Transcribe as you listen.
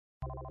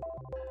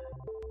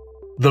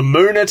The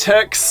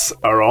Moonatics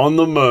are on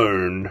the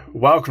moon.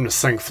 Welcome to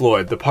Sync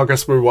Floyd, the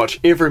podcast where we watch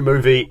every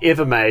movie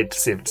ever made to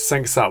see if it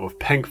syncs up with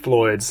Pink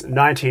Floyd's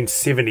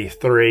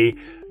 1973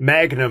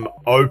 magnum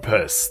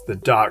opus, The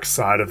Dark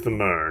Side of the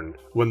Moon.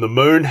 When the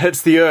moon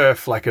hits the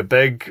earth like a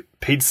big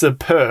pizza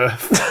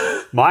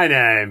perf, my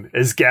name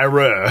is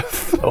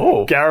Gareth.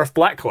 Oh. Gareth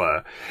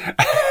Blackler.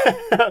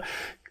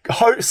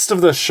 Host of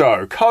the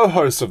show,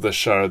 co-host of the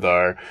show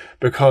though,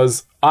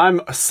 because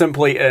I'm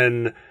simply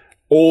in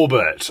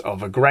orbit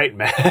of a great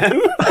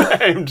man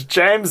named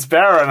James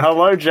Barron.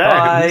 Hello, James.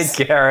 Hi,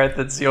 Gareth.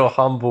 It's your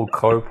humble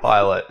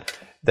co-pilot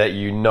that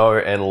you know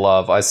and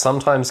love. I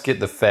sometimes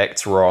get the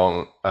facts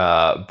wrong,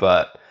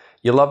 but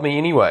you love me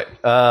anyway.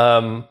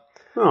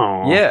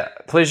 Yeah,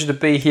 pleasure to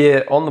be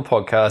here on the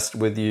podcast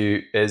with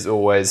you as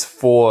always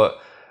for,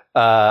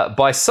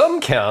 by some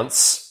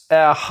counts,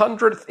 our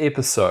 100th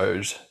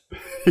episode.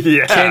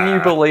 Yeah. Can you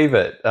believe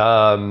it?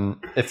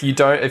 If you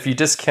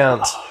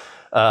discount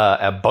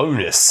our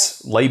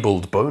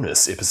labeled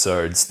bonus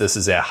episodes, this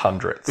is our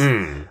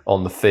 100th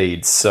on the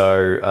feed.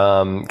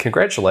 So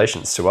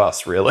congratulations to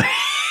us, really.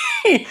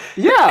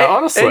 Yeah,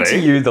 honestly. And to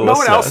you, the listener. No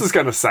listener. one else is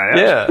going to say it.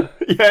 Yeah.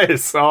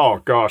 Yes.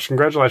 Oh, gosh.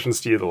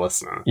 Congratulations to you, the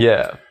listener.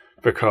 Yeah.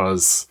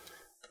 Because,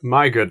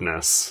 my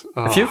goodness.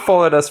 Oh. If you've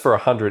followed us for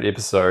 100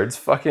 episodes,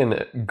 fucking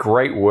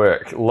great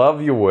work.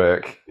 Love your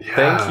work. Yeah.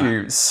 Thank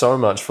you so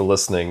much for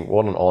listening.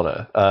 What an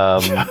honor.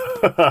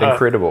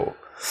 Incredible.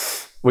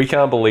 We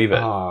can't believe it.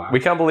 Oh. We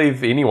can't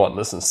believe anyone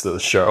listens to the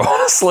show,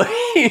 honestly.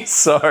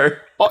 So,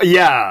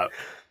 yeah,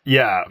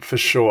 for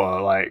sure.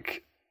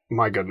 Like,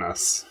 my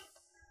goodness.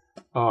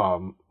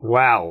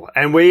 Wow.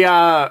 And we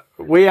are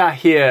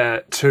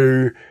here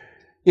to,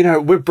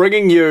 we're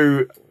bringing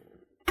you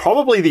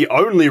probably the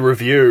only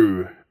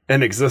review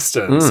in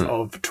existence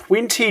of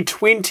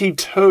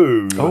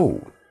 2022.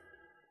 oh,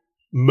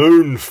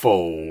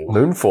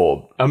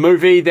 Moonfall. A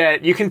movie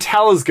that you can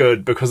tell is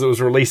good because it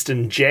was released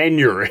in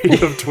January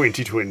of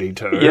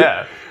 2022.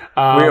 Yeah.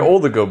 Where all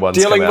the good ones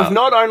dealing come out. with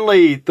not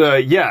only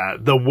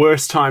the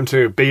worst time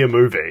to be a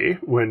movie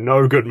when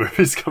no good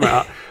movies come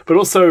out, but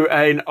also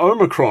an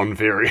Omicron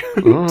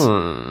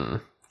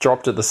variant.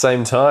 Dropped at the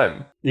same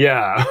time.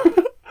 Yeah.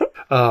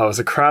 Oh, it was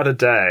a crowded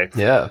day.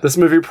 Yeah. This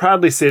movie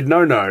proudly said,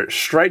 no,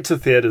 straight to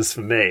theaters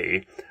for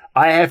me.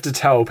 I have to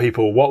tell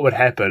people what would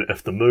happen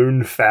if the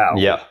moon fell.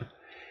 Yeah.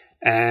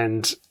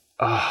 And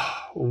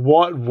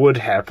what would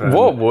happen?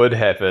 What would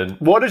happen?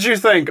 What did you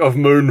think of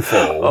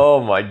Moonfall?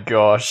 Oh my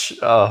gosh.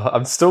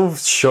 I'm still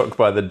shook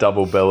by the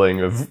double billing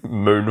of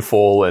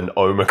Moonfall and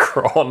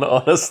Omicron,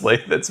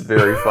 honestly. That's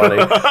very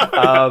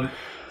funny.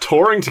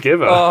 Touring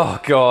together. Oh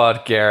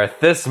God, Gareth,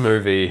 this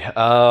movie.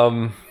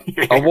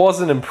 I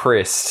wasn't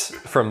impressed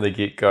from the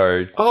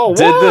get-go. Oh,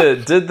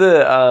 what? Did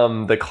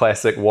the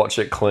classic watch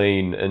it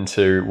clean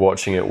into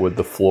watching it with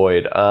the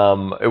Floyd.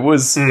 It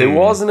was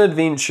an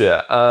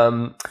adventure.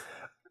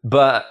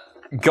 But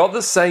got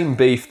the same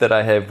beef that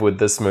I have with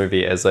this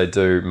movie as I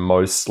do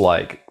most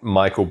like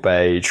Michael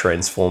Bay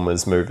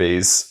Transformers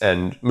movies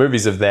and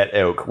movies of that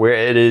ilk, where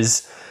it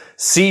is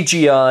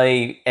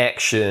CGI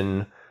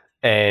action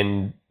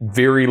and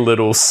very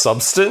little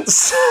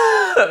substance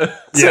to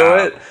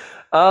it.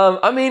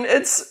 I mean,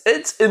 it's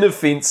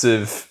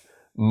inoffensive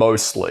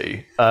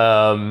mostly,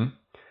 but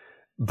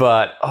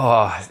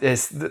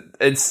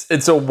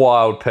it's a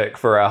wild pick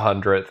for our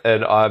 100th,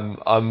 and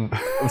I'm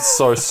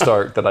so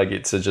stoked that I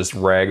get to just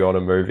rag on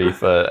a movie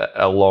for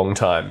a long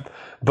time.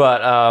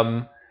 But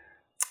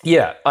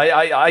yeah,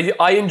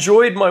 I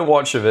enjoyed my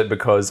watch of it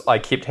because I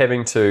kept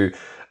having to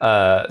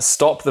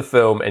stop the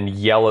film and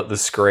yell at the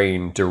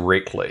screen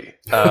directly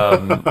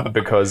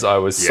because I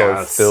was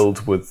so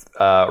filled with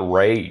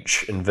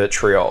rage and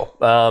vitriol.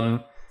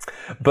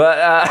 But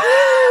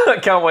I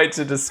can't wait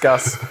to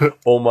discuss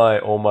all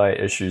my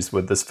issues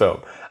with this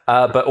film.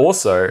 But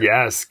also, good.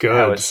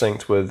 How it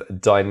synced with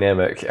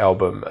Dynamic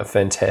album, a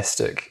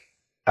fantastic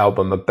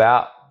album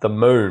about the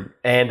moon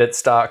and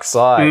its dark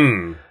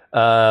side.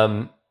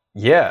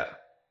 Yeah,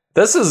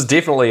 this is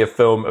definitely a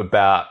film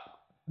about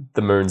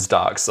the moon's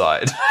dark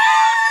side.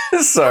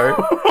 So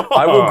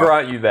I will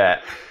grant you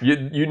that.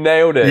 You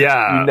nailed it.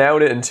 Yeah. You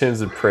nailed it in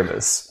terms of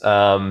premise.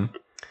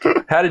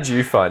 How did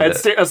you find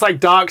it? It's like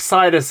dark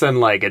side is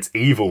in like its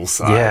evil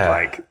side. Yeah.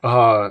 Like,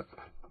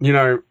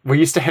 we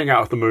used to hang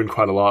out with the moon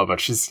quite a lot, but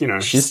she's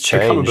changed.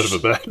 Become a bit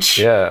of a bitch.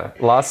 Yeah.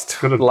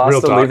 Last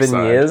 11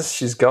 years,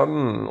 she's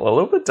gotten a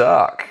little bit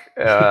dark.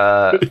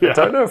 I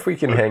don't know if we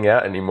can hang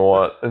out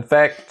anymore. In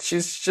fact, she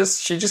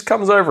just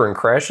comes over and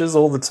crashes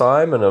all the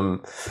time, and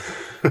I'm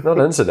not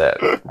into that.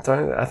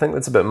 I think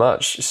that's a bit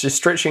much. She's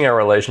stretching our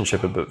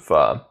relationship a bit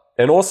far.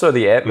 And also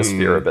the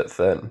atmosphere a bit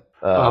thin.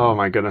 Oh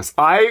my goodness.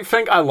 I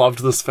think I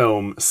loved this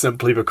film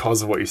simply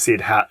because of what you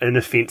said, how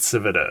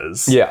inoffensive it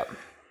is. Yeah.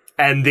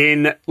 And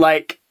then,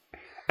 like,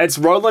 it's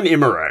Roland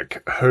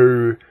Emmerich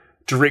who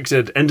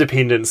directed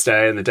Independence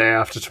Day and The Day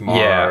After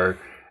Tomorrow.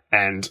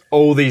 and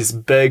all these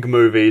big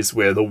movies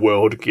where the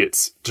world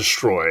gets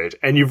destroyed.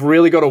 And you've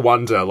really got to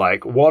wonder,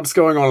 like, what's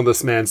going on in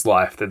this man's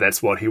life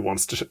that's what he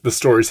wants to, the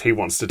stories he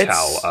wants to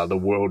tell, the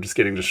world is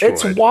getting destroyed.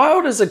 It's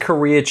wild as a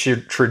career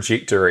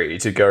trajectory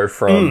to go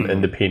from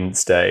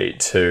Independence Day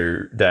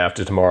to Day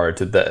After Tomorrow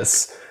to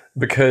this.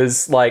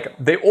 Because, like,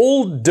 they're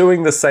all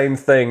doing the same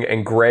thing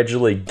and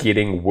gradually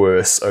getting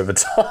worse over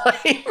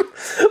time.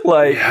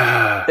 Like,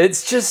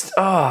 it's just,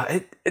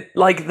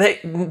 like, they're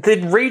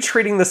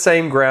retreading the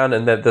same ground,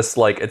 and that this,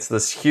 like, it's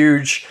this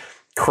huge,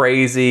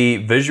 crazy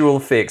visual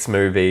effects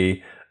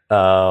movie.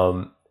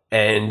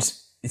 And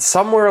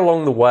somewhere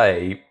along the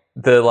way,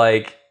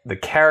 the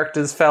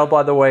characters fell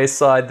by the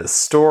wayside, the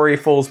story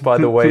falls by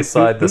the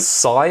wayside, the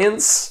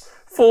science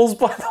falls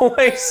by the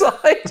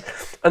wayside,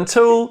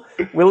 until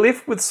we're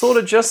left with sort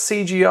of just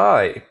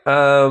CGI.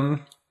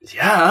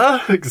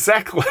 Yeah,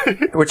 exactly.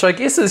 Which I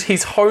guess is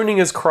he's honing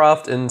his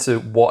craft into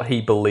what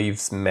he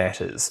believes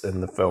matters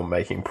in the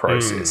filmmaking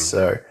process.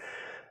 So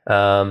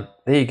there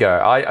you go.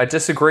 I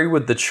disagree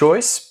with the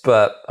choice,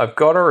 but I've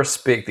got to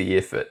respect the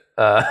effort.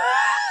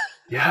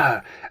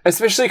 Yeah,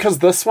 especially because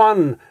this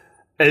one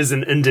is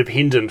an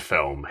independent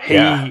film.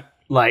 He,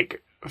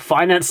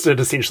 financed it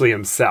essentially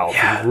himself.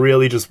 Yeah. He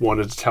really just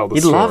wanted to tell the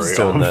story. He loves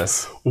doing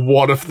this.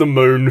 What if the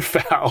moon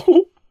fell?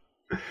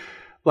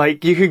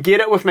 Like, you could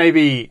get it with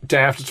maybe Day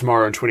After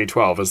Tomorrow in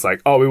 2012. It's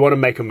like, oh, we want to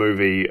make a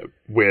movie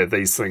where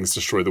these things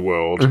destroy the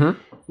world. Mm-hmm.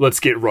 Let's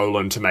get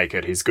Roland to make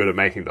it. He's good at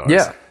making those.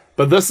 Yeah.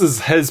 But this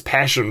is his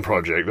passion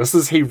project.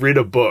 He read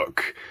a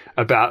book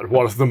about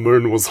what if the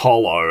moon was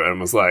hollow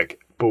and was like,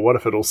 but what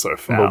if it also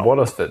fell? But what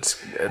if it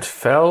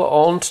fell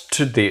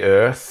onto the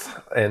earth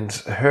and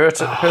hurt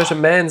a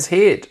man's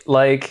head?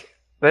 Like,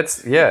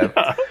 that's,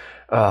 it's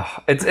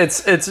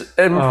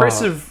an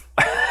impressive,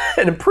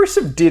 an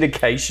impressive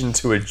dedication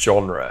to a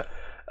genre.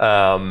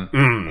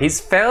 He's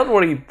found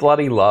what he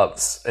bloody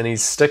loves, and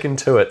he's sticking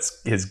to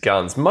his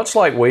guns, much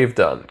like we've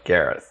done,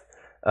 Gareth.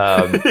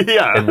 In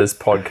this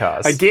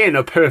podcast. Again,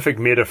 a perfect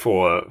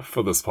metaphor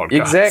for this podcast.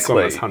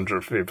 Exactly. On this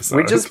 100th episode.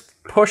 We're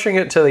just pushing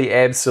it to the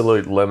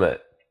absolute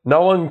limit.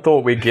 No one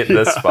thought we'd get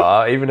this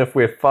far. Even if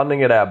we're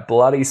funding it our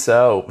bloody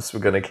selves, we're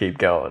going to keep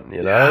going,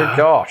 you know? Yeah.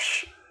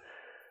 Gosh.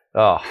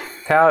 Oh,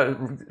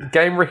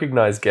 game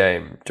recognized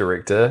game,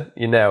 director.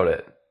 You nailed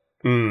it.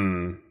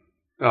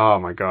 Oh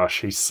my gosh,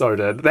 he so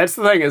did. That's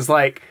the thing, is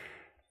like,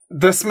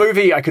 this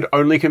movie I could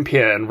only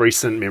compare in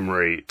recent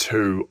memory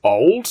to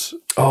Old.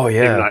 Oh,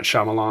 yeah. M. Night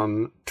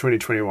Shyamalan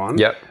 2021.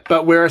 Yep.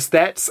 But whereas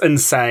that's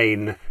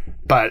insane,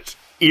 but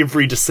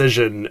every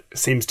decision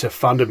seems to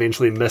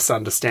fundamentally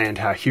misunderstand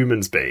how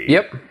humans be.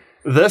 Yep.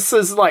 This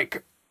is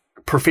like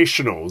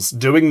professionals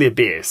doing their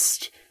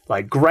best.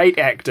 Like, great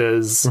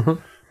actors,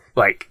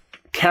 like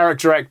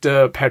character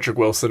actor Patrick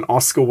Wilson,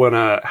 Oscar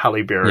winner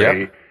Halle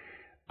Berry. Yep.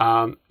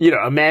 A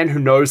man who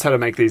knows how to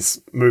make these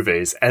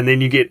movies, and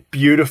then you get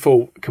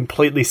beautiful,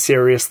 completely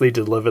seriously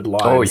delivered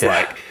lines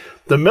like,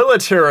 the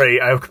military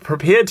are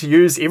prepared to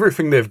use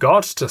everything they've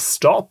got to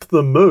stop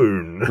the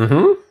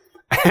moon.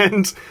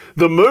 And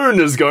the moon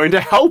is going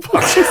to help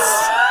us.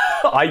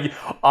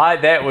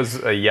 That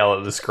was a yell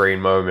at the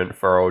screen moment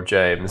for old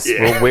James.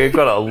 Yeah. Well, we've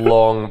got a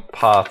long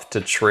path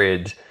to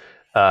tread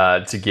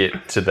to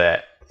get to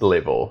that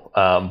level.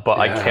 But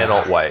I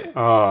cannot wait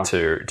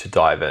to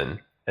dive in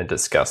and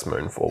discuss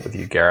Moonfall with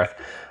you, Gareth.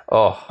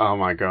 Oh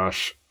my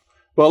gosh.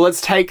 Well,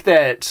 let's take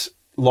that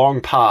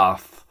long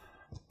path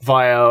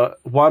via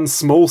one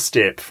small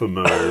step for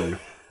Moon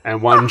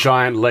and one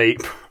giant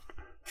leap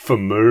for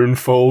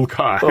Moonfall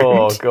kind.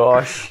 Oh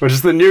gosh. Which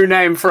is the new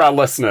name for our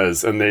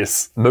listeners in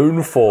this.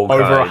 Moonfall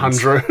kind. Over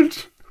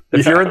 100.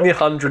 If you're in the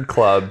 100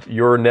 club,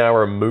 you're now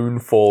a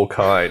Moonfall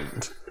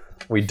kind.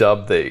 We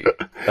dub thee.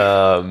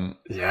 Welcome.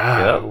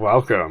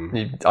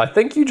 I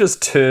think you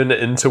just turn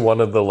into one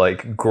of the,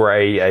 like,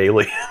 grey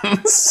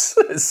aliens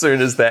as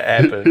soon as that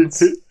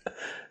happens.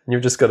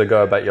 You've just got to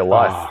go about your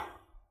life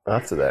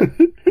after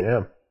that.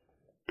 Yeah.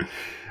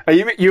 Are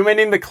you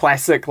meaning the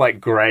classic,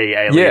 like, grey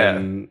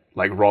alien,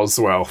 like,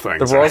 Roswell thing?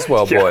 The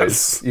Roswell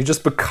boys. You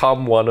just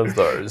become one of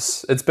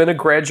those. It's been a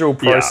gradual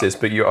process,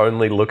 but you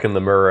only look in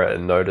the mirror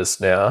and notice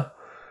now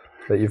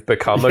that you've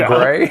become a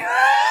grey.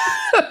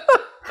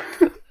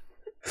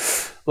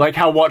 Like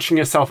how watching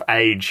yourself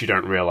age, you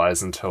don't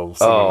realize until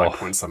someone might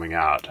point something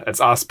out.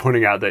 It's us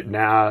pointing out that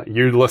now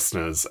you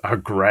listeners are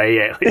grey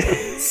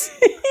aliens.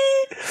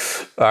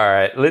 All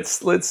right, let's.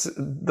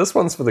 This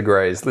one's for the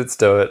greys. Let's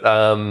do it.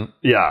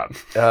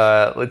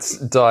 Let's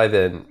dive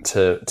in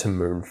to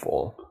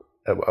Moonfall,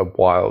 a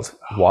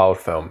wild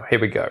film. Here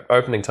we go.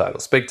 Opening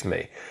title. Speak to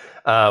me.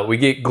 We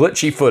get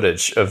glitchy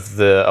footage of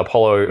the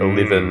Apollo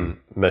 11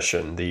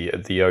 mission,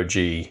 the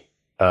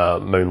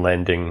OG moon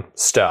landing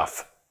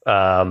stuff.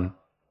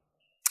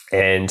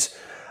 And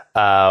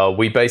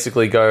we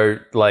basically go,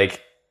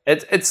 like,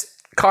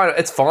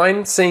 it's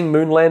fine seeing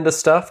Moonlander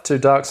stuff to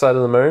Dark Side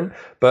of the Moon,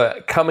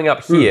 but coming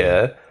up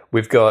here,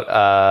 we've got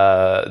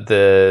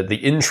the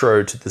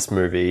intro to this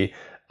movie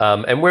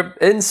And we're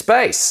in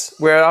space.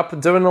 We're up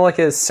doing like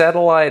a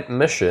satellite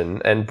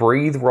mission, and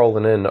Breathe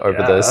rolling in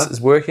over this is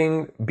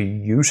working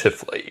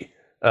beautifully.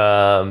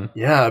 A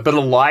bit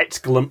of light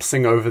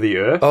glimpsing over the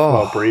Earth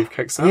while Breathe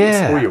kicks in.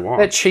 That's all you want.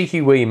 That cheeky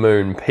wee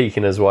moon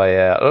peeking his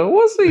way out. Oh,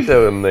 what's he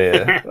doing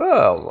there?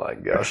 Oh my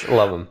gosh, I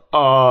love him.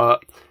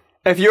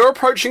 If you're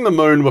approaching the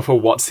moon with a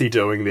 "what's he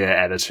doing there"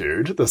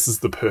 attitude, this is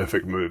the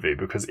perfect movie,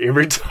 because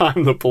every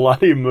time the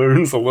bloody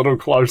moon's a little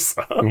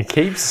closer, he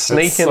keeps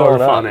sneaking so on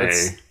funny. up.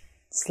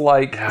 It's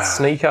like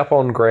sneak up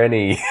on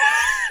Granny,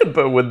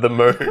 but with the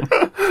moon.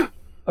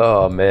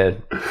 Oh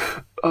man.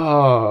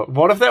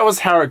 What if that was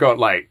how it got,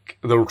 like,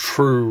 the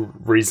true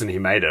reason he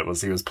made it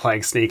was he was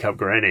playing Sneak Up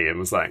Granny and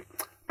was like,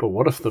 but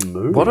what if the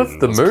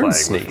moon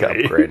sneak up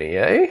Granny,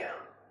 eh?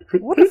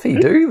 What if he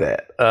do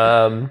that?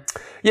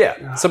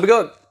 So we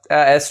got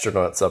our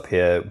astronauts up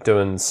here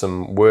doing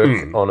some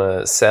work on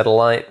a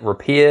satellite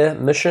repair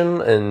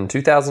mission in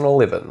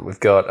 2011. We've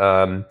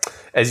got,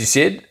 as you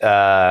said,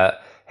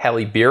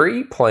 Halle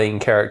Berry playing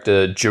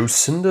character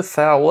Jocinda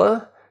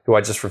Fowler, who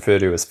I just refer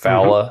to as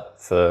Fowler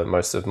for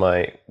most of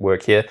my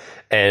work here,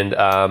 and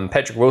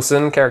Patrick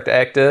Wilson, character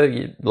actor,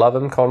 you love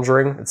him,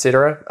 Conjuring,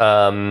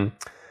 etc.,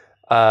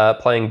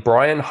 playing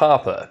Brian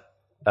Harper.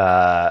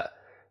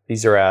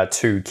 These are our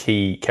two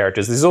key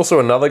characters. There's also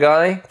another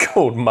guy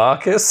called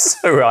Marcus,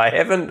 who I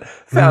haven't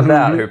found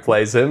out who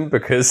plays him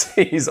because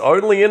he's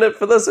only in it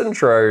for this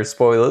intro.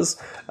 Spoilers.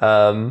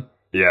 They're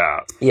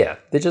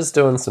just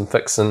doing some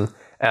fixing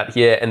out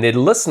here, and they're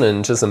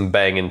listening to some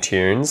banging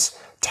tunes.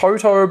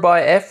 Toto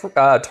by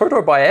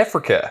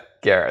Africa,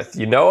 Gareth.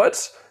 You know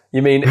it?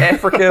 You mean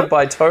Africa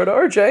by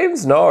Toto,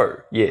 James? No.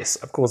 Yes,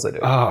 of course I do.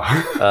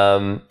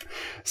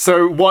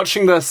 So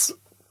watching this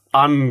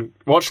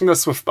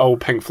with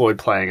old Pink Floyd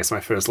playing as my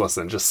first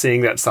listen, just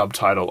seeing that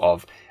subtitle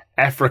of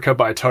Africa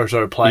by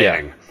Toto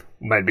playing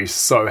made me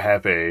so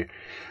happy.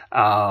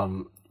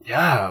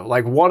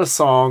 Like, what a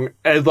song.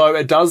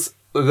 Although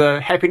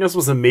the happiness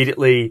was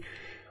immediately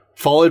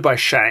followed by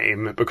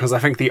shame, because I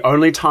think the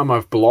only time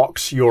I've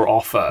blocked your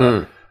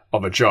offer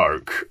of a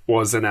joke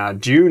was in our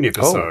Dune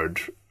episode,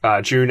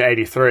 June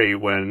 83,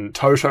 when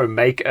Toto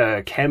make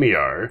a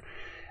cameo.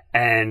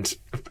 And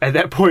at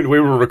that point, we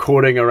were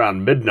recording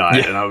around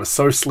midnight, and I was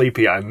so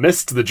sleepy, I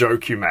missed the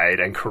joke you made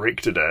and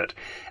corrected it.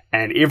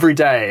 And every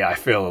day, I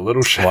feel a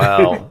little shame.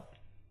 Wow.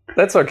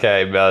 That's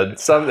okay, man.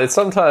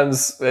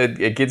 Sometimes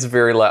it gets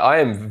very late. I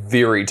am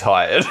very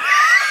tired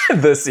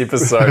this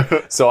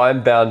episode, so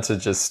I'm bound to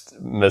just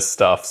miss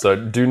stuff. So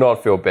do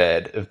not feel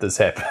bad if this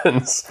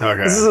happens.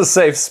 Okay. This is a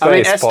safe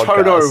space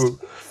podcast.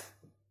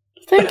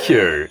 Thank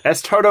you.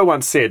 As Toto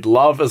once said,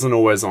 love isn't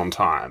always on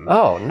time.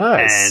 Oh,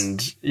 nice.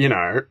 And,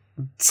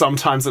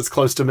 sometimes it's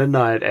close to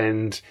midnight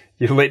and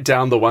you let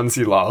down the ones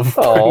you love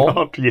by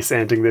not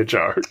yes-anding their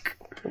joke.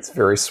 That's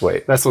very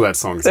sweet. That's what that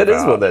song's about. That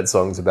is what that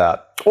song's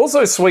about.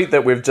 Also sweet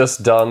that we've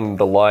just done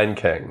The Lion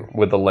King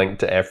with a link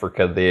to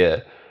Africa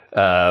there.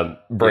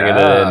 Bringing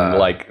it in,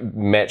 like,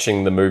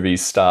 matching the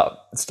movie's start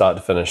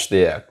to finish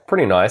there.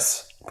 Pretty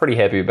nice. Pretty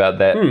happy about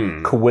that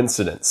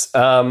coincidence.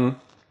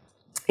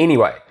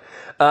 Anyway.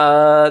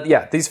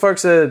 These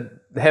folks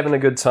are having a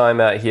good time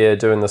out here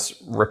doing this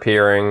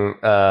repairing.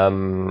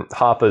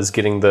 Harper's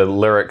getting the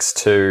lyrics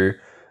to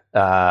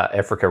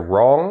Africa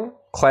wrong.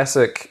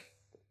 Classic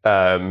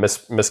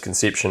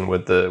misconception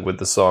with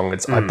the song.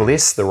 It's I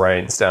bless the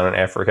rains down in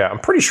Africa. I'm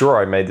pretty sure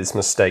I made this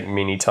mistake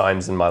many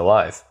times in my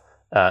life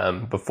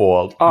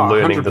before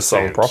learning 100%. The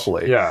song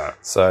properly. Yeah.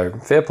 So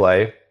fair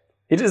play.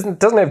 He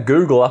doesn't have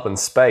Google up in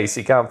space.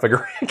 He can't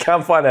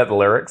find out the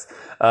lyrics.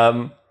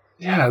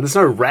 There's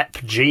no rap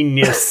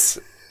genius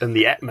in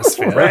the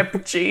atmosphere.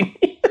 Rap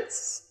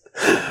genius.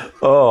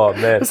 Oh,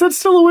 man. Is that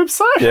still a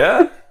website?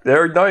 Yeah.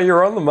 No,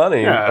 you're on the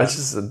money. Yeah. That's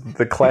just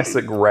the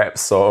classic rap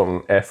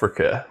song,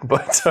 Africa.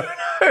 But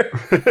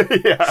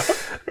yeah.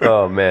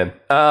 Oh, man.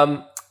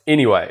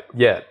 Anyway,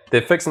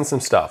 they're fixing some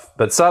stuff.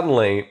 But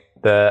suddenly,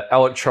 the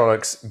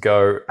electronics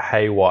go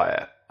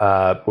haywire.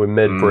 We're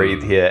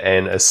mid-breathe here,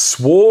 and a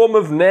swarm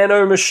of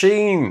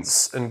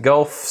nanomachines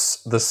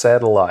engulfs the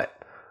satellite.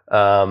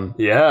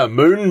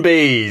 Moon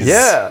bees.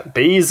 Yeah.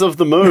 Bees of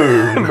the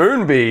moon.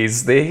 Moon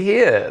bees, they're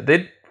here.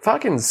 They're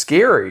fucking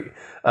scary.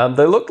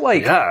 They look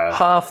like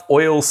half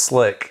oil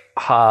slick,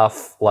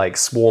 half like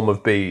swarm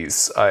of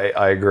bees.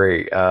 I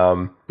agree.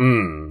 And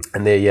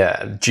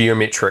they're,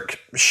 geometric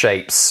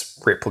shapes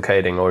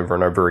replicating over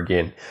and over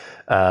again.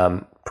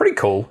 Pretty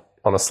cool,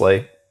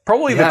 honestly.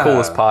 Probably the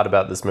coolest part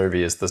about this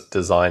movie is the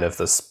design of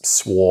this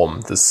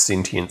swarm, this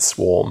sentient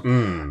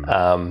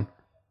swarm.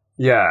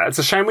 It's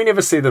a shame we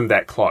never see them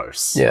that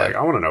close. Yeah. Like,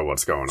 I want to know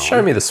what's going on.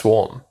 Show me the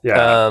swarm.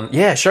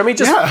 Show me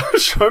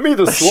just... show me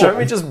the swarm. Show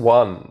me just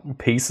one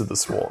piece of the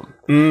swarm.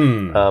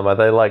 Are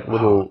they like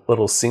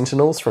little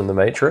sentinels from the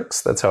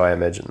Matrix? That's how I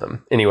imagine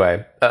them.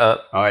 Anyway.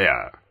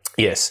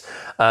 Yes.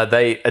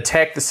 They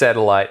attack the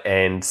satellite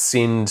and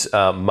send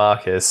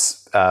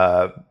Marcus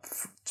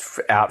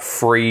out,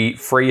 free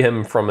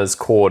him from his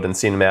cord and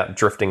send him out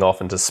drifting off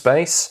into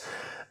space.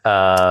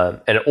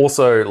 And it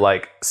also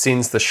like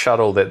sends the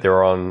shuttle that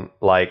they're on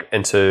like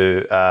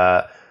into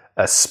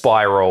a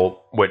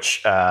spiral,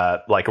 which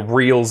like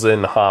reels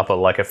in Harper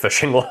like a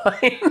fishing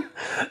line.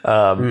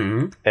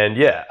 And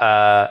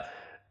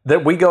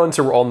that we go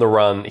into On the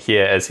Run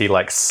here as he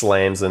like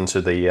slams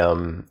into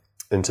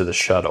the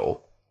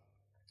shuttle,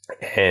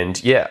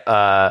 and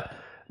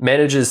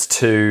manages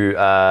to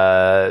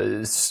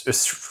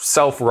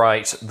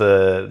self-right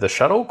the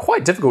shuttle.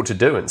 Quite difficult to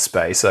do in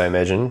space, I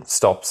imagine.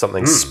 Stop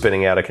something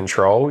spinning out of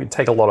control. You'd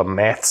take a lot of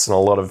maths and a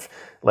lot of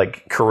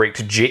like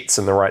correct jets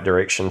in the right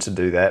direction to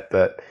do that,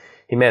 but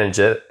he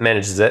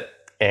manages it.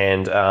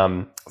 And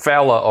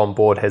Fowler on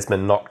board has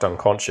been knocked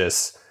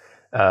unconscious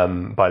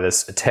by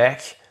this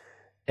attack.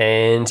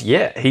 And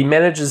he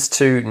manages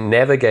to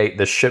navigate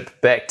the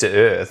ship back to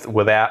Earth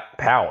without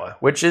power,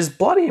 which is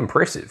bloody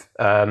impressive.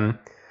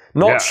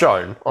 Not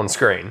shown on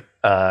screen.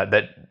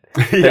 That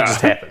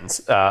just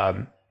happens.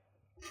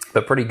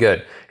 But pretty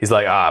good. He's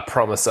like, I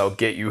promise I'll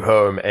get you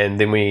home. And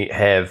then we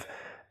have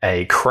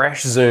a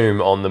crash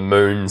zoom on the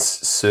moon's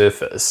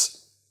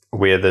surface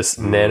where this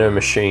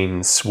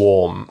nanomachine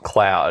swarm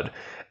cloud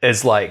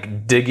is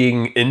like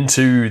digging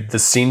into the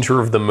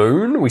center of the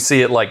moon. We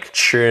see it like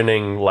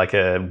churning like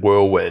a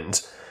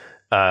whirlwind.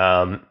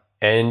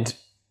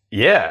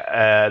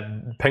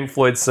 Pink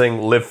Floyd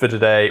sing Live for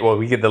Today. Well,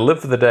 we get the Live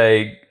for the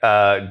Day,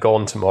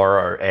 Gone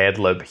Tomorrow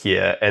ad-lib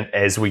here, and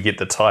as we get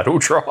the title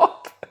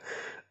drop.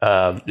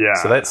 So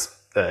that's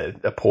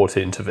a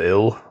portent of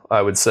ill,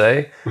 I would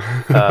say.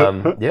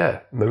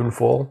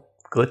 Moonfall,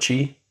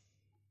 glitchy.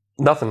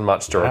 Nothing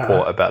much to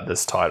report about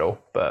this title,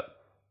 but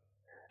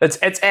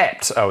it's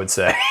apt, I would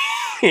say.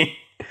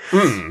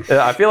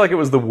 I feel like it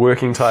was the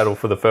working title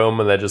for the film,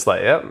 and they're just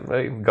like,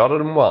 they got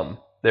it in one.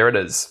 There it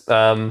is.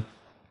 Do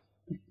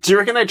you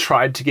reckon they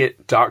tried to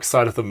get Dark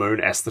Side of the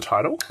Moon as the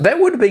title? That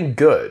would have been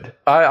good.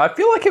 I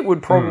feel like it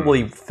would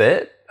probably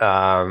fit.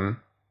 And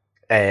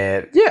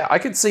I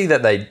could see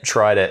that they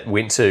tried it,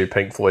 went to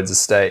Pink Floyd's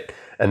estate,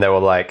 and they were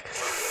like,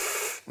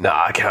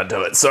 nah, I can't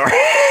do it, sorry.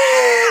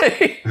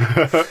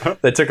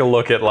 They took a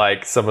look at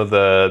like some of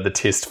the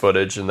test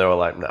footage, and they were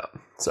like, no,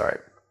 sorry.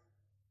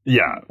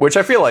 Yeah. Which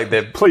I feel like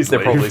they're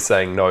probably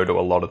saying no to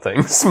a lot of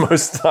things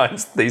most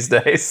times these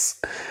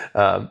days.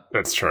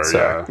 That's true,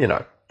 so,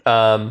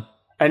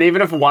 and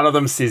even if one of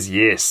them says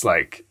yes,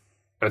 like,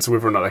 it's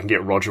whether or not they can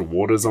get Roger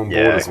Waters on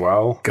board as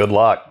well. Good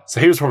luck. So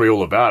he was probably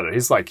all about it.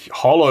 He's like,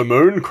 Hollow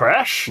Moon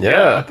crash?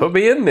 Yeah, put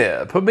me in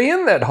there. Put me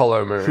in that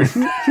Hollow Moon.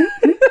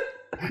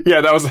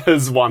 Yeah, that was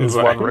his one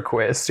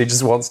request. He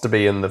just wants to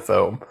be in the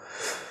film,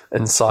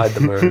 inside the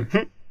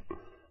moon.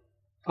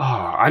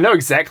 I know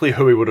exactly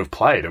who he would have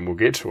played, and we'll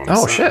get to him.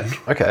 Oh, shit.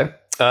 Okay.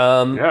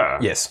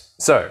 Yes.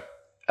 So,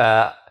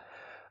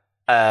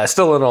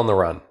 still in On the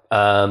Run.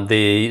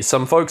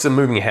 Some folks are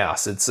moving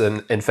house. It's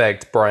in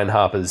fact Brian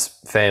Harper's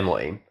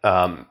family.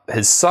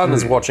 His son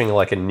is watching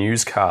like a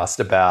newscast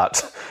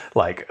about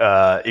like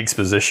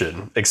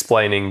exposition,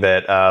 explaining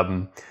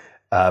that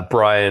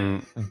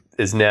Brian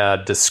is now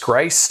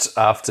disgraced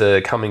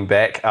after coming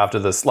back after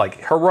this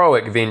like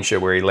heroic venture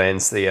where he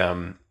lands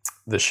the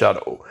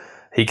shuttle.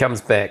 He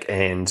comes back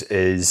and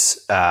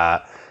is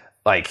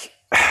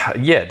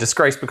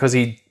disgraced because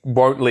he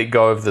won't let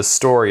go of the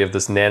story of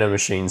this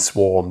nanomachine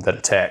swarm that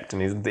attacked,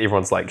 and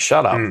everyone's like,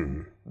 shut up,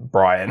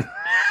 Brian.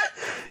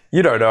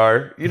 You don't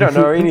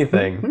know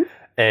anything.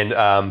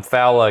 And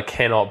Fowler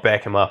cannot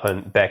back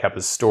up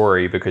his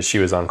story because she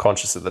was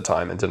unconscious at the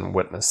time and didn't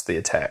witness the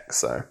attack.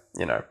 So,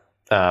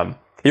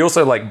 he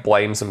also like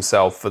blames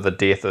himself for the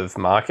death of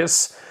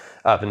Marcus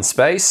up in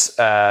space.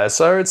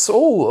 So it's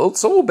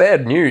all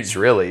bad news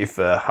really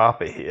for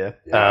Harper here.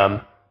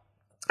 Yeah.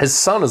 His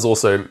son is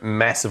also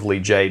massively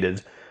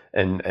jaded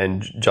and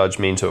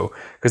judgmental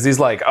because he's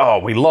like, oh,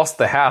 we lost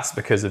the house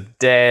because of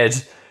Dad,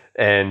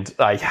 and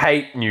I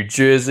hate New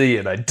Jersey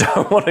and I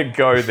don't want to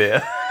go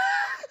there.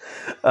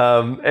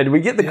 And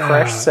we get the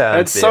crash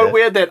sound. It's so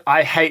weird that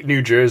I hate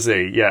New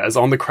Jersey, is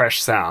on the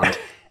crash sound.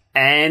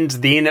 And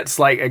then it's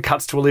like, it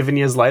cuts to 11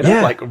 years later.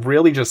 Yeah. Like,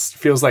 really just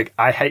feels like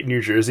I hate New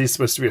Jersey is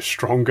supposed to be a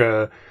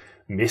stronger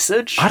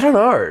message. I don't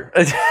know.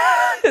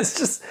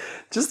 It's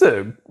just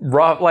a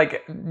rough,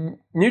 like,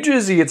 New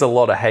Jersey gets a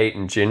lot of hate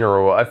in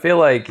general. I feel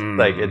like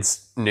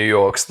it's New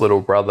York's little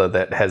brother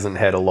that hasn't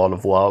had a lot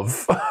of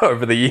love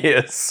over the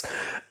years.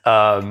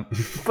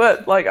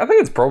 But like, I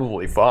think it's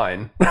probably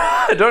fine.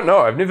 I don't know.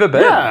 I've never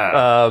been.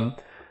 Yeah.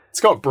 It's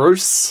got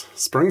Bruce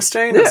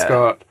Springsteen. Yeah. It's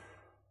got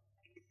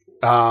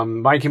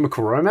My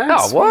Chemical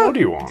Romance. Oh, what do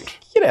you want?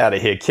 Get out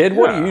of here, kid.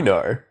 What do you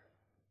know?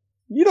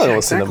 You don't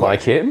listen to My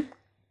Chem.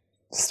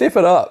 Step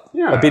it up.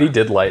 Yeah. I bet he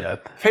did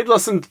later. If he'd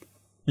listened...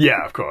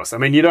 Yeah, of course. I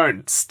mean, you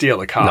don't steal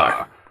a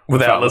car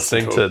without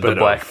listening to the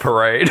Black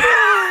Parade.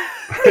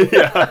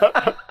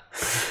 Yeah.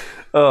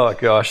 Oh,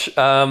 gosh.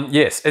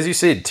 Yes, as you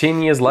said,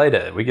 10 years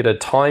later, we get a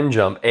time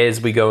jump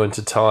as we go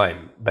into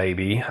time,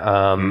 baby.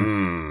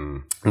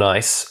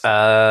 Nice.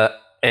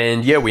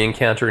 And we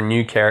encounter a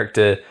new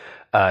character,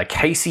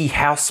 Casey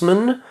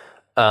Houseman,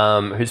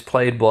 who's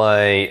played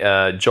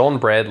by John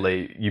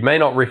Bradley. You may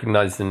not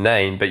recognize the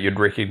name, but you'd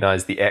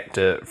recognize the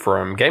actor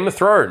from Game of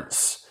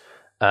Thrones.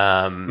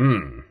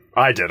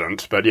 I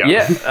didn't, but yeah.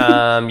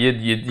 Yeah,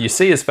 you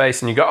see his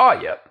face and you go, oh,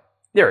 yeah,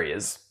 there he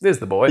is. There's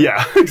the boy.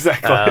 Yeah,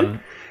 exactly.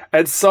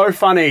 It's so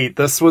funny.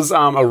 This was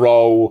a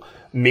role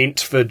meant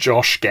for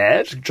Josh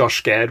Gad.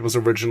 Josh Gad was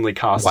originally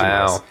cast in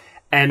this.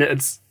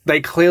 And they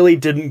clearly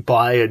didn't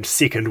buy a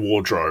second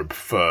wardrobe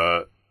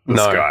for this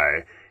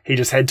guy. He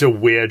just had to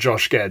wear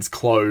Josh Gad's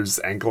clothes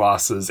and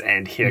glasses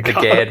and haircut.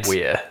 The Gad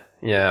wear,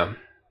 yeah.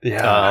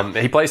 Yeah.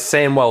 He plays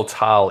Samwell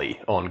Tarly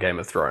on Game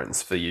of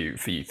Thrones for you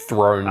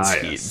Thrones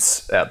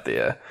heads out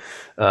there.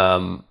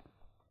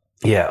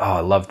 I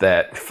love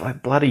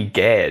that. Bloody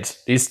Gad.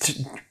 He's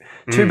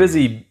too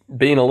busy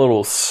being a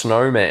little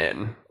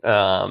snowman,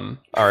 I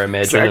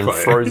imagine, in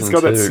Frozen. He's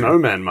got that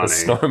snowman money. The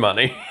snow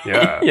money.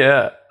 Yeah.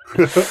 Yeah.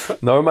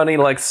 No money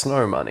like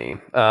snow money.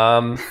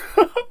 And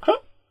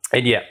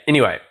yeah,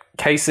 anyway,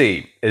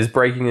 Casey is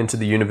breaking into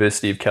the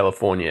University of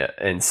California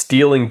and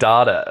stealing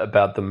data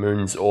about the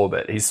moon's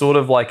orbit. He's sort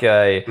of like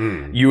a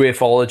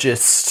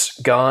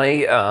ufologist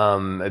guy,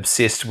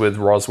 obsessed with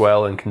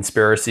Roswell and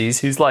conspiracies.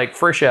 He's like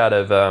fresh out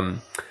of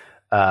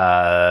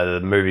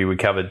the movie we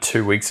covered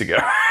 2 weeks ago.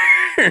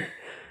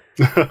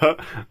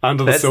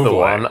 Under the Silver Lake.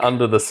 One,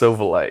 Under the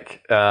Silver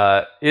Lake.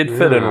 It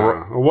fit in.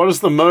 What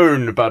is the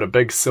moon but a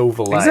big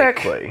silver lake?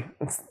 Exactly.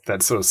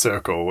 That sort of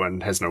circle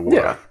and has no water.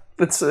 Yeah.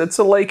 It's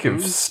a lake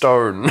of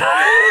stone.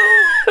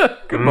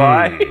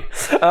 Goodbye.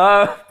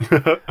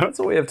 That's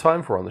all we have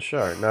time for on the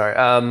show.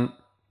 No.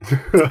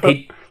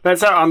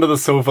 That's our Under the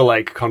Silver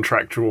Lake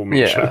contractual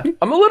mention. Yeah.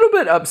 I'm a little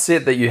bit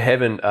upset that you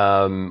haven't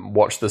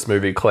watched this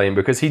movie clean,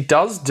 because he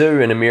does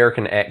do an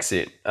American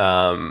accent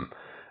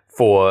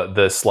for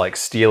this like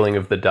stealing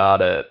of the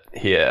data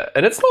here,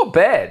 and it's not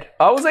bad.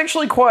 I was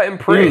actually quite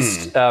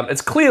impressed.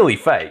 It's clearly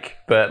fake,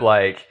 but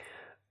like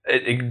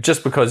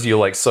just because you're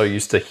like so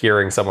used to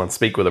hearing someone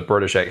speak with a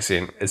British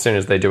accent, as soon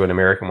as they do an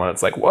American one,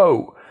 it's like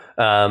whoa.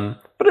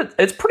 But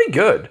it's pretty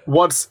good.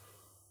 What's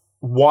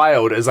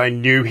wild is I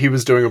knew he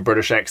was doing a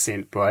British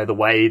accent by the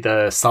way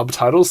the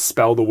subtitles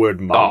spell the word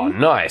mum. Oh,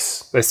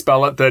 nice. They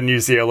spell it the New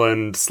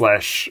Zealand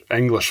 /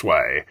 English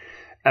way.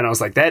 And I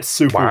was like, that's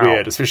super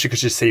weird, especially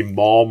because you see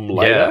mom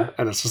later. Yeah.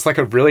 And it's just like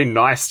a really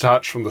nice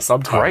touch from the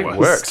subtitlers. Great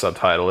work,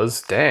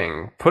 subtitlers.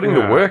 Dang. Putting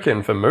the work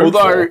in for Moonfall.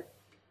 Although,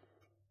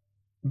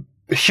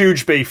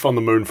 huge beef on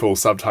the Moonfall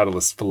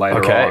subtitlers for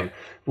later on.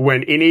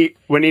 When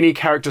any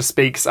character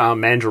speaks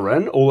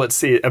Mandarin, all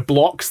it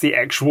blocks the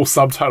actual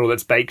subtitle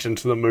that's baked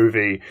into the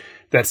movie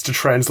that's to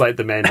translate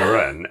the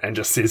Mandarin and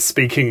just says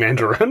speaking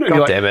Mandarin. And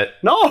God damn it.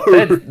 No!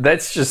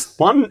 That's just...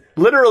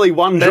 literally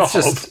one job. That's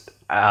just...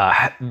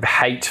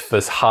 hate for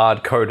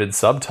hard-coded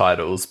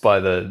subtitles by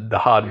the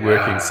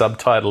hard-working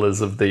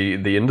subtitlers of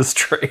the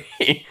industry.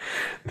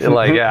 They're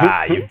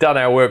like, you've done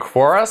our work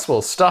for us,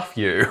 we'll stuff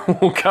you.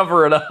 We'll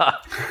cover it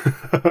up.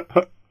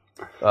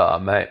 Oh,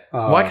 mate.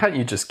 Why can't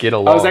you just get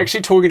along? I was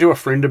actually talking to a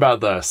friend about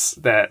this,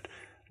 that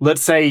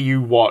let's say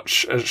you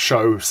watch a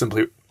show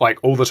simply, like,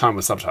 all the time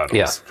with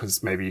subtitles,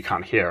 because maybe you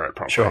can't hear it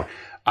properly. Sure.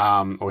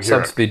 Or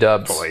hear Subs be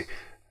dubs. Properly.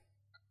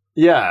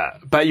 Yeah,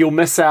 but you'll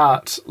miss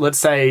out. Let's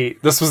say,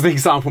 this was the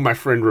example my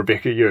friend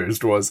Rebecca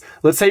used, was,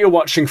 let's say you're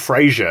watching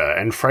Frasier,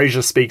 and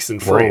Frasier speaks in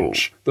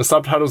French. The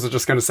subtitles are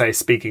just going to say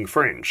speaking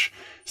French.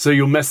 So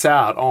you'll miss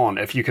out on,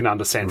 if you can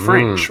understand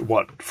French,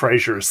 what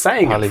Frasier is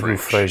saying in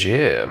French.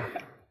 Frasier.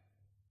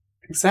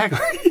 Exactly.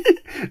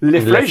 Le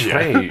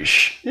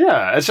Frasier.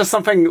 Yeah, it's just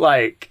something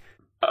like,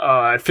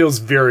 it feels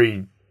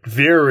very,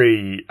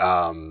 very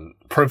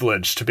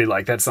privileged to be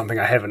like, that's something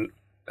I haven't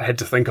had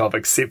to think of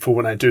except for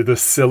when I do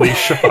this silly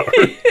show.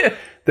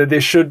 That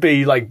there should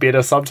be like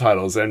better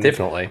subtitles. And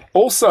definitely.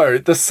 Also,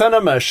 the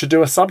cinema should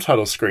do a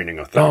subtitle screening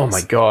of things. Oh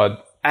my god.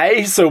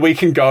 A, so we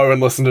can go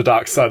and listen to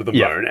Dark Side of the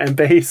Moon, and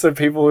B, so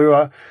people who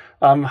are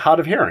hard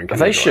of hearing can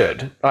They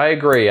should. I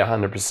agree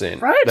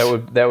 100%. Right?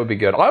 That would be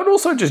good. I would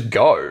also just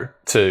go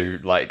to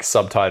like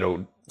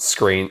subtitled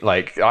screen.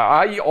 Like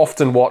I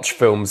often watch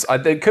films.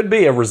 It could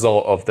be a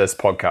result of this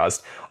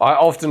podcast. I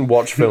often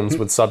watch films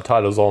with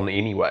subtitles on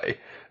anyway.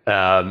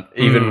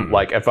 Even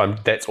like if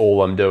that's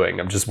all I'm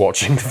doing, I'm just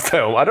watching the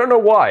film. I don't know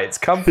why. It's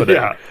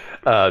comforting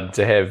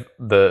to have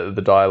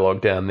the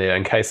dialogue down there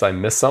in case I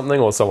miss something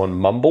or someone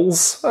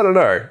mumbles. I don't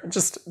know.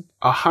 Just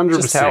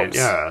 100%.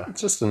 Yeah,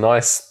 it's just a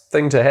nice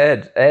thing to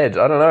add.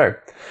 I don't know.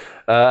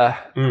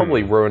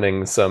 Probably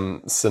ruining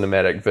some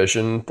cinematic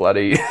vision.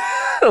 Bloody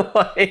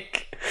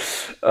like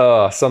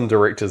some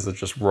directors are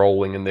just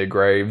rolling in their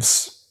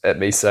graves at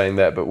me saying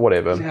that, but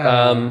whatever.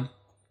 Yeah.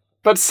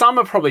 But some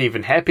are probably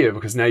even happier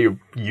because now you're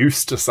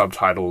used to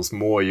subtitles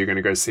more. You're going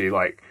to go see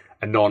like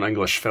a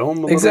non-English film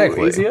a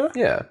little easier.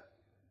 Yeah.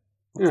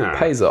 It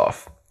pays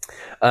off.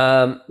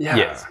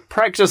 Yeah.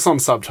 Practice on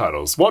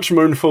subtitles. Watch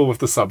Moonfall with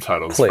the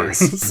subtitles, please.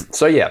 Friends.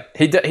 So yeah,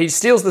 he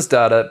steals this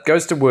data,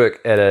 goes to work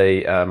at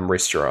a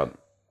restaurant,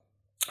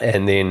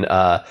 and then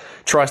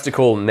tries to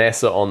call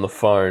NASA on the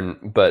phone,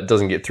 but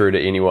doesn't get through to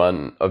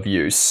anyone of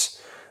use.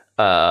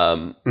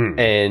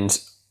 And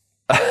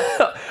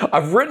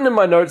I've written in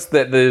my notes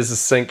that there's a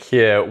sync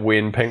here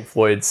when Pink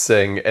Floyd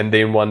sing, and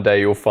then one day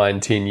you'll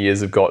find 10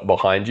 years have got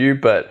behind you,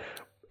 but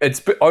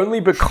it's only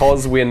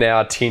because we're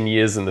now 10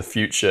 years in the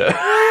future.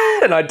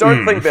 And I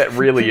don't think that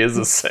really is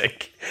a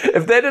sync.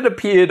 If that had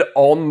appeared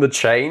on the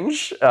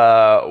change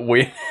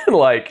when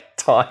like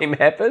time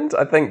happened,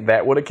 I think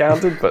that would have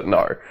counted, but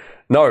no.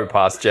 No,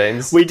 past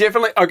James. We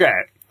definitely... Okay.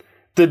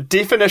 The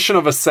definition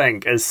of a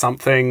sync is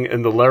something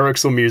in the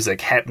lyrics or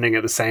music happening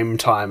at the same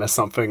time as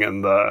something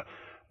in the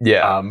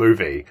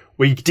movie.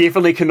 We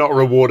definitely cannot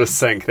reward a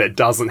sync that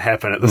doesn't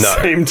happen at the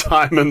same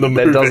time in the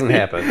movie. That doesn't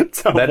happen.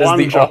 That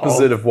is the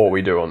opposite of what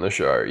we do on the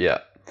show,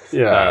 yeah.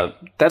 Yeah.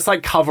 That's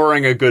like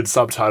covering a good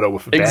subtitle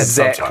with a bad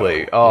subtitle.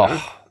 Exactly. Oh. You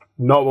know?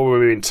 Not what we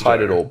meant to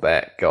Tied it all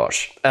back,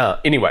 gosh.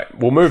 Anyway,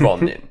 we'll move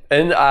on then.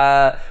 And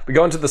we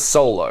go into the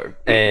solo,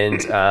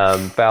 and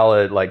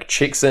Fowler like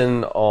checks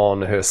in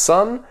on her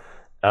son.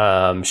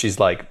 She's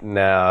like,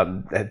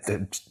 nah,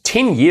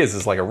 10 years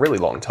is like a really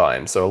long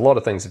time, so a lot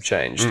of things have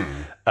changed.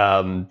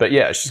 But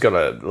yeah, she's got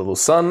a little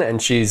son,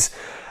 and she's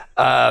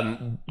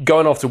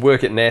going off to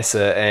work at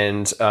NASA,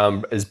 and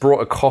is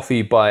brought a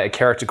coffee by a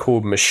character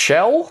called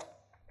Michelle,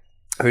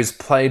 who's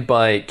played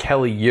by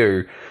Kelly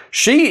Yu.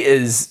 She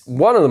is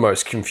one of the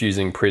most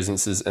confusing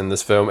presences in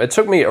this film. It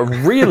took me a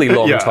really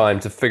long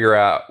time to figure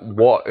out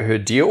what her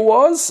deal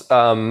was.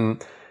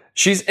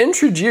 She's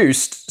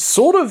introduced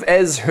sort of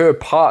as her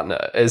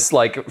partner, as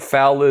like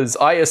Fowler's.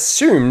 I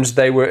assumed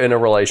they were in a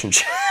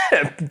relationship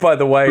by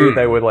the way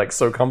they were like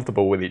so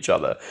comfortable with each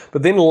other.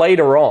 But then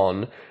later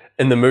on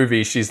in the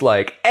movie, she's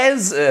like,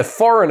 as a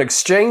foreign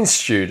exchange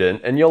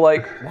student, and you're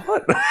like,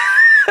 what?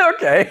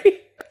 Okay.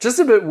 Just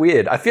a bit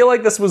weird. I feel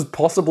like this was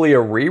possibly a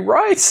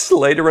rewrite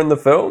later in the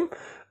film.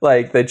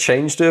 Like, they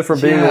changed her from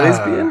being a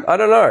lesbian. I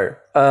don't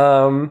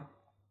know.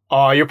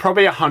 Oh, you're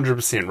probably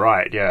 100%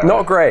 right, yeah.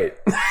 Not great.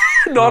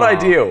 Not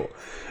ideal.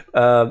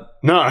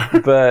 No.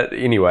 But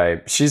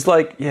anyway, she's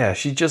like,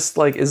 she just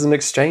like is an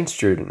exchange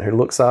student who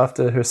looks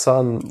after her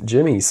son,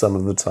 Jimmy, some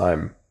of the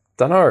time.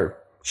 Dunno.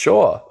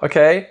 Sure.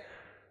 Okay.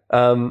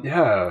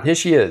 Here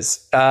she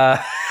is.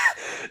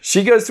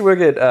 She goes to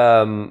work at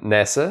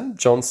NASA,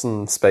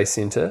 Johnson Space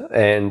Center,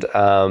 and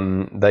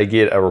they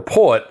get a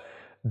report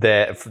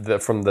that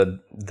from the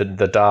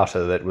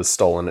data that was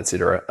stolen,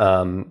 etc.,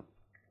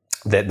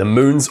 that the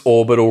moon's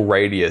orbital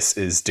radius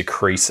is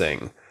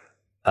decreasing.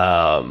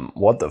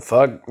 What the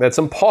fuck? That's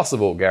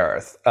impossible,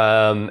 Gareth.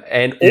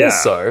 And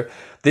also,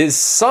 there's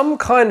some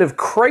kind of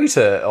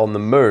crater on the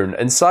moon.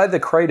 Inside the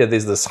crater,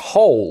 there's this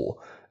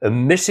hole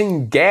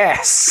emitting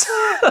gas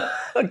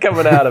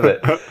coming out of it.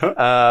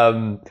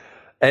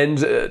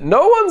 And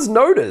no one's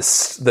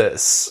noticed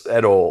this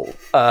at all.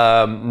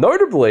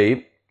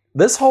 Notably,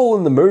 this hole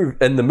in the moon,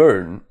 in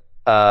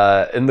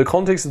the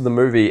context of the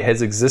movie,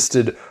 has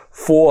existed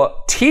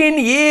for 10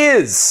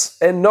 years,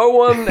 and no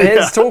one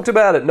has talked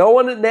about it. No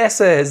one at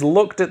NASA has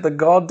looked at the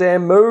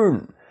goddamn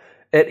moon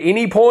at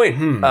any point.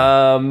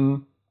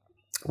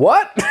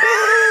 What?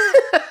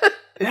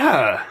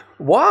 Yeah.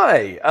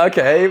 Why?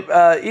 Okay.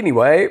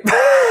 Anyway.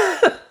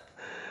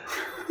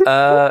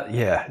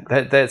 That's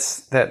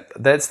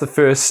the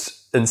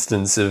first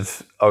instance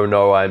of oh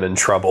no, I'm in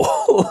trouble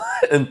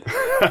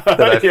that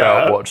I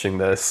felt watching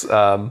this.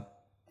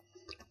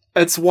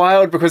 It's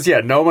wild because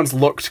no one's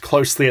looked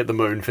closely at the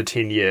moon for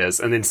 10 years,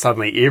 and then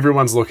suddenly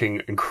everyone's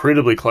looking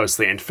incredibly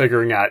closely and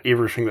figuring out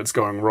everything that's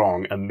going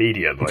wrong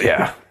immediately.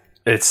 Yeah,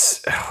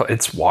 it's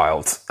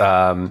wild.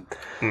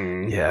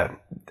 Yeah,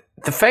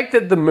 the fact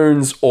that the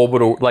moon's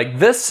orbital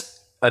this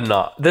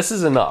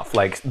is enough.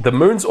 Like, the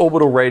moon's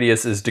orbital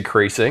radius is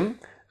decreasing.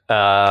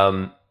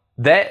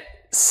 That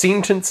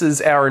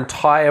sentences our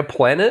entire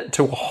planet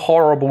to a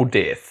horrible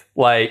death.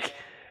 Like,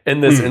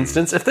 in this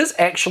instance, if this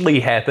actually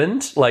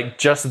happened, like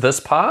just this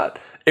part,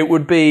 it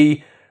would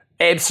be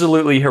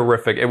absolutely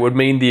horrific. It would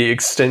mean the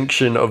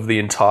extinction of the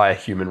entire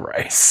human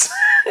race.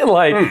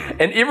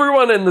 And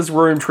everyone in this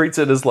room treats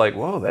it as like,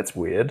 whoa, that's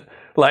weird.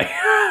 Like,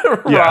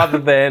 rather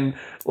than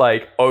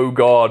like, oh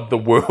God, the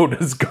world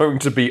is going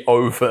to be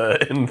over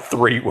in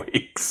 3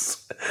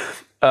 weeks.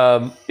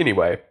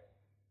 Anyway,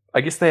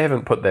 I guess they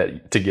haven't put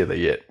that together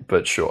yet,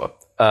 but sure.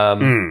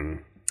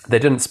 They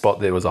didn't spot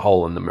there was a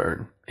hole in the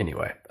moon.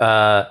 Anyway,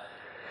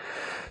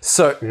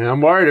 so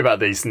I'm worried about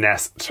these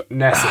NASA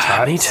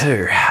types. Me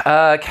too.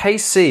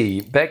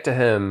 KC, back to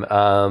him,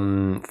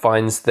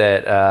 finds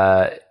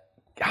that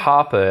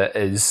Harper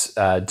is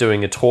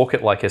doing a talk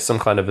at like some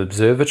kind of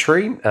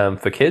observatory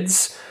for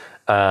kids.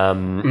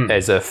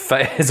 As a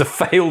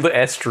failed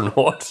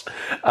astronaut,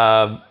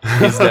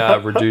 he's now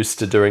reduced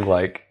to doing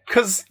like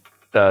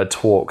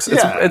talks.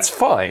 It's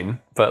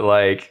fine, but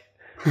like,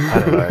 I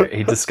don't know.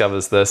 He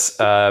discovers this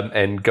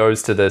and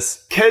goes to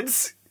this.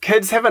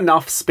 Kids have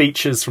enough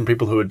speeches from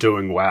people who are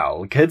doing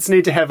well. Kids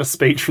need to have a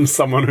speech from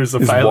someone who's a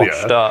failure.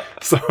 Washed up.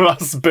 So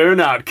us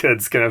burnout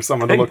kids can have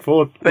someone to look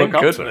up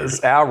goodness,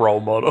 to. Our role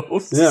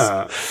models.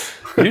 Yeah.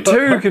 You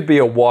too could be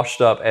a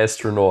washed up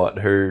astronaut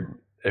who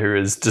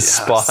is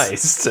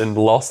despised and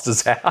lost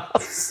his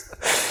house.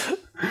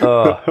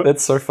 Oh,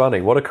 that's so funny.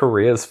 What a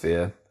career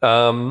sphere.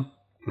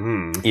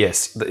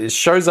 Yes, it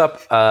shows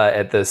up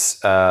at this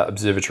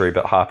observatory,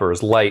 but Harper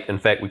is late. In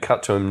fact, we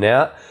cut to him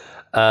now.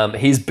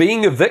 He's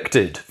being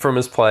evicted from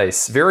his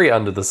place, very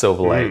under the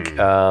Silver Lake.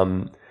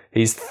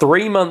 He's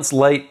 3 months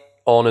late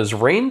on his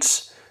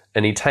rent,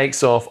 and he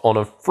takes off on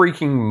a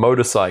freaking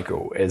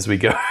motorcycle as we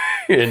go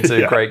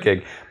into Great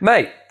Gig.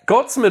 Mate,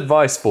 got some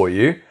advice for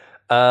you.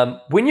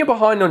 When you're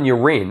behind on your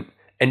rent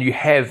and you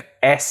have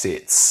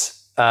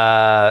assets,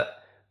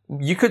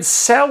 you could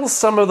sell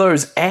some of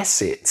those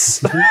assets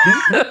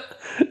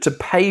to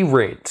pay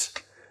rent.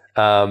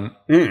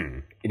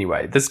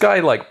 Anyway, this guy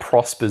like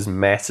prospers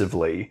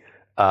massively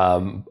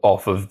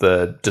off of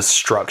the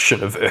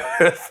destruction of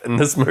Earth in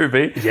this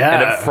movie. Yeah.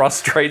 And it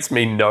frustrates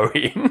me no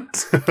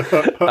end.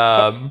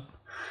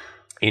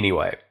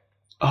 Anyway.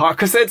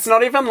 Because it's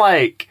not even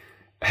like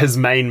his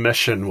main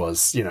mission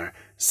was,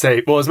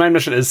 his main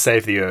mission is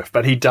save the Earth,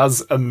 but he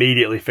does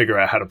immeditely figure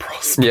out how to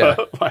prosper,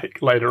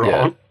 later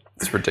on.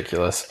 It's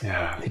ridiculous.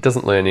 Yeah. He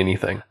doesn't learn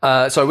anything.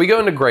 So we go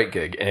into Great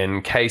Gig,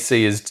 and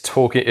Casey is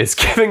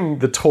giving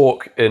the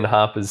talk in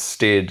Harper's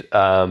stead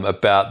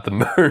about the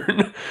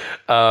moon,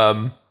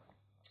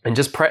 and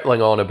just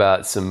prattling on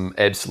about some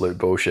absolute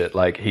bullshit.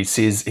 Like, he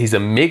says he's a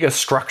mega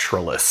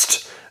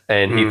structuralist,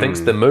 and he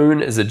thinks the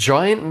moon is a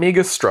giant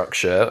mega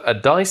structure, a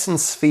Dyson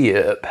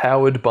sphere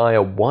powered by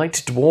a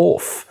white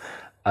dwarf.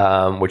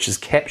 Which is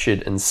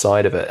captured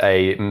inside of it,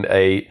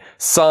 a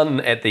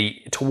sun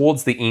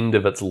towards the end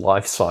of its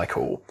life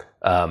cycle,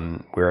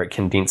 where it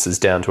condenses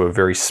down to a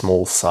very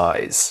small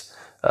size.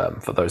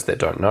 For those that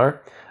don't know,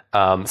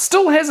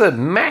 still has a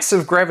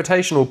massive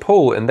gravitational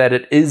pull in that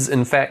it is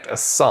in fact a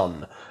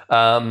sun.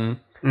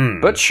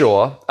 But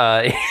sure.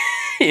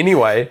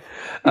 Anyway,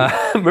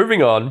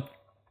 moving on.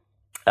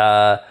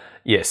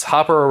 Yes,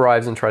 Harper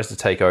arrives and tries to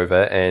take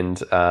over,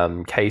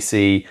 and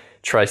Casey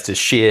tries to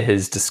share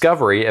his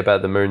discovery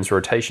about the moon's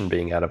rotation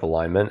being out of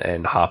alignment,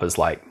 and Harper's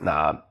like,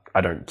 nah,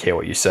 I don't care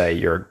what you say,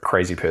 you're a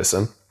crazy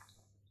person.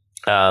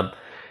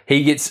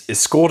 He gets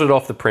escorted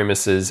off the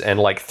premises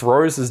and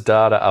throws his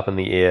data up in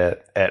the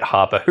air at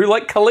Harper, who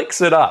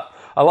collects it up.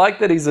 I like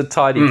that he's a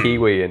tidy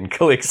Kiwi and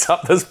collects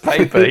up this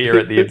paper here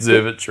at the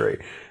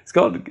observatory. It's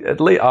got, at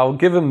least, I'll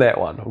give him that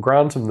one. I'll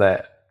grant him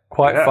that.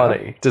 Quite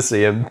funny to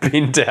see him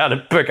bend down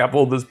and pick up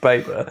all this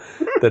paper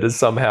that is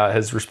somehow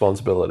his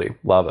responsibility.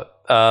 Love it.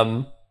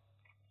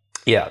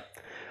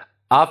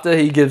 After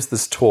he gives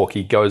this talk,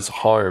 he goes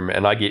home,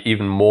 and I get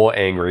even more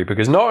angry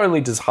because not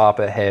only does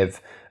Harper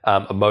have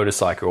a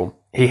motorcycle,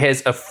 he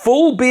has a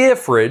full beer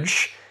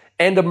fridge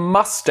and a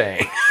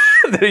Mustang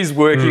that he's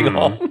working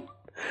on.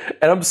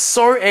 And I'm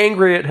so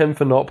angry at him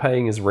for not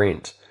paying his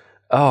rent.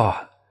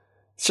 Oh,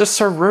 it's just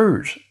so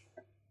rude.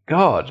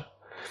 God.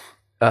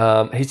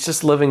 He's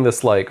just living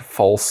this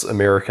false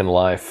American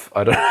life.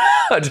 I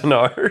don't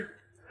know.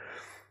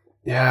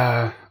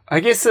 Yeah, I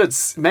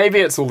guess maybe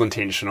it's all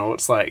intentional.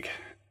 It's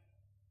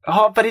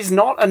but he's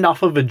not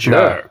enough of a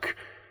jerk.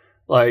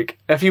 No.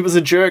 If he was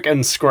a jerk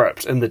in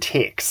script, in the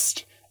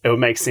text, it would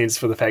make sense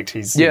for the fact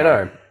he's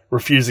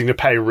refusing to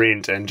pay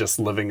rent and just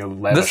living a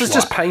lavish life. This is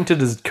just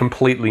painted as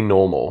completely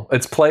normal.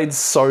 It's played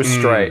so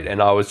straight,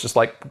 and I was just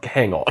like,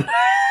 hang on.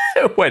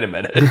 Wait a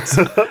minute.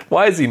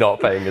 Why is he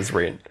not paying his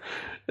rent?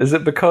 Is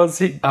it because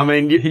he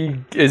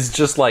is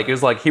just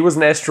he was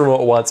an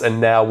astronaut once and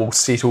now will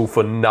settle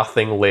for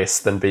nothing less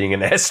than being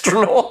an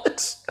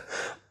astronaut?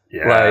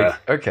 Yeah.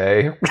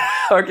 Okay,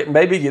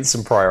 maybe get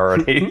some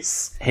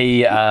priorities.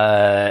 He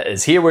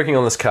is here working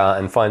on this car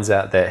and finds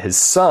out that his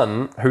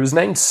son, who's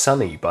named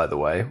Sonny, by the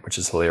way, which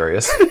is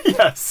hilarious.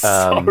 Yes,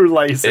 so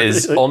lazy.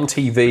 Is on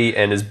TV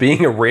and is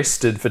being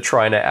arrested for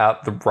trying to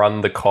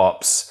outrun the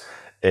cops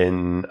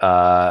in,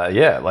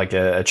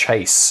 a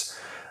chase.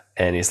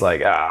 And he's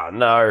like,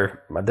 no,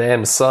 my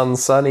damn son,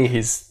 Sonny,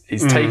 he's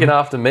taken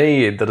after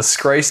me, the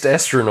disgraced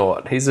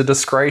astronaut. He's a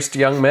disgraced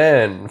young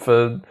man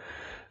for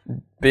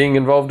being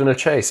involved in a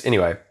chase.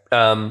 Anyway.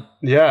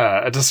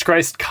 A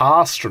disgraced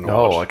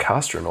carstronaut. Oh, a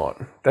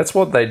carstronaut. That's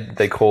what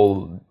they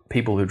call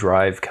people who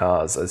drive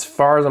cars. As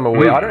far as I'm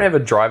aware, I don't have a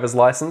driver's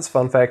license,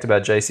 fun fact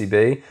about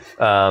JCB.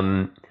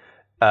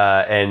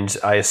 And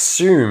I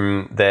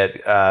assume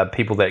that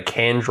people that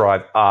can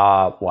drive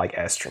are like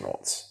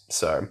astronauts.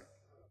 So...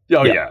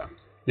 Oh, yeah.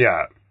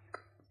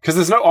 Because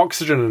there's no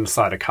oxygen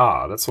inside a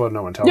car. That's what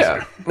no one tells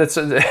you. It's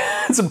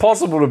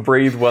impossible to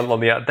breathe while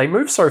on the out. They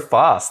move so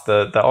fast,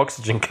 the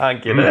oxygen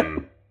can't get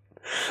in.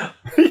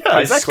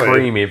 I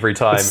scream every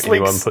time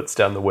anyone puts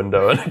down the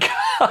window in a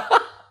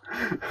car.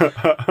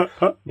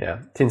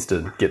 Tends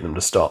to get them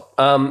to stop.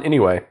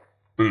 Anyway,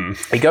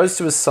 he goes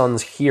to his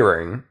son's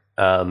hearing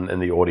in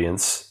the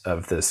audience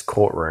of this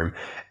courtroom.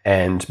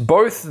 And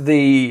both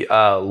the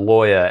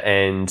lawyer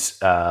and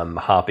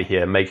Harper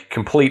here make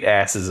complete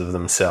asses of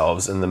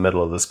themselves in the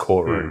middle of this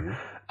courtroom,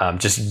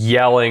 just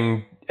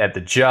yelling at the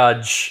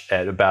judge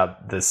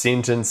about the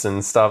sentence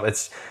and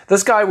stuff.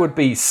 This guy would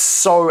be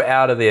so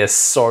out of there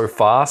so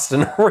fast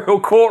in a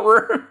real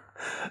courtroom.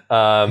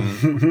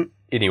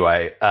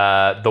 Anyway,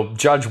 the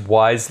judge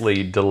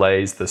wisely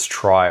delays this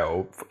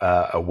trial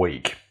a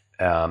week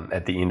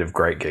at the end of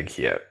Great Gig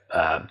here.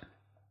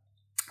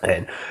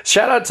 And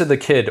shout out to the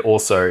kid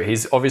also.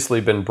 He's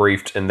obviously been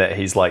briefed in that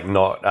he's like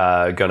not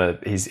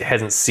he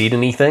hasn't said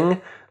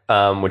anything,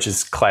 which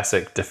is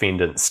classic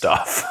defendant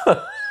stuff.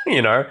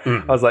 You know,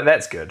 I was like,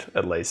 that's good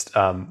at least.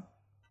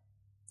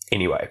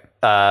 Anyway,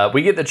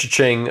 we get the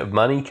cha-ching of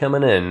money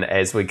coming in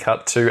as we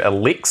cut to a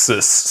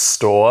Lexus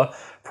store.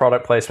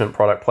 Product placement.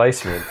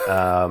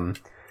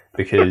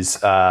 Because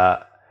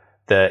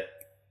the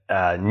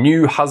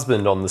new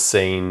husband on the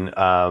scene,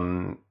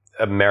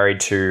 married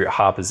to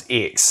Harper's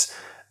ex,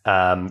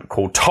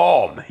 called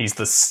Tom. He's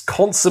the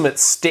consummate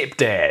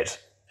stepdad,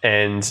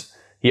 and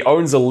he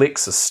owns a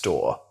Lexus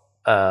store.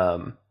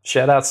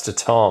 Shout outs to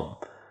Tom.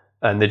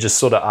 And they're just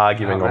sort of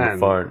arguing on the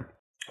phone.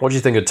 What do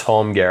you think of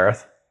Tom,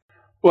 Gareth?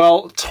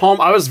 Well, Tom,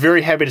 I was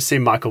very happy to see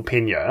Michael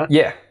Pena.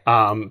 Yeah.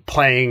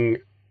 Playing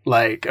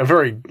like a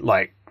very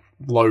like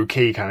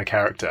low-key kind of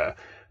character.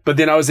 But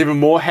then I was even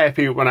more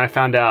happy when I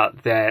found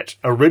out that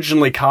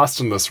originally cast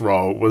in this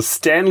role was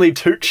Stanley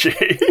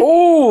Tucci.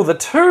 Oh, the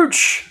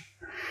Tooch!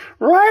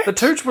 Right? The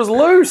Tooch was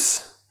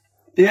loose.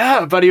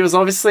 Yeah, but he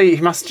must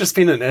have just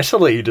been in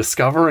Italy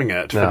discovering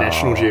it for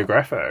National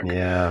Geographic.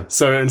 Yeah.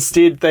 So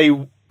instead they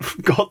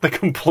got the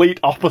complete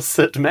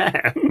opposite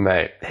man.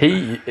 Mate,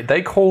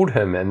 they called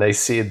him and they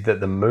said that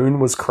the moon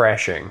was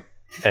crashing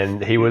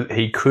and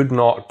he could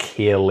not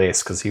care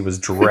less because he was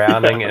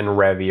drowning in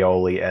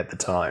ravioli at the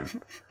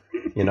time.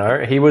 You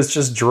know, he was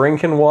just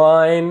drinking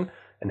wine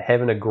and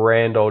having a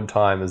grand old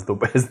time as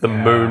the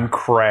moon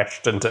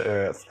crashed into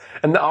Earth.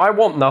 And I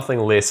want nothing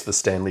less for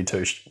Stanley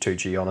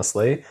Tucci,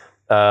 honestly.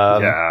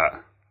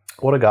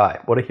 What a guy.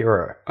 What a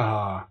hero.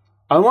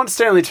 I want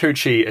Stanley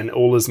Tucci in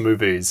all his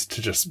movies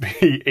to just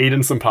be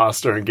eating some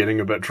pasta and getting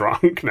a bit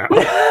drunk now.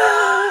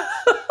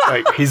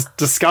 Like, he's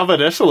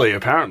discovered Italy,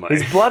 apparently.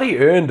 He's bloody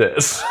earned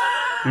it.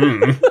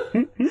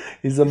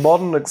 He's a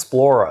modern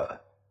explorer.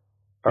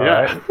 All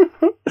right.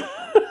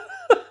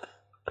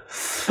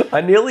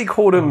 I nearly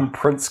called him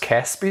Prince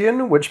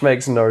Caspian, which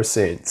makes no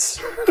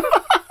sense.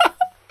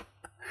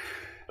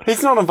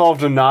 He's not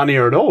involved in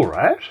Narnia at all,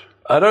 right?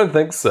 I don't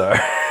think so.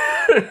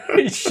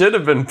 He should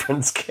have been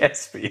Prince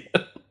Caspian.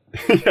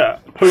 Yeah,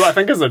 who I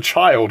think is a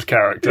child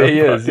character. He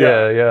is,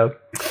 yeah.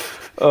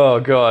 Oh,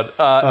 God.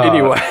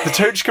 Anyway. The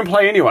Tooch can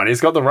play anyone.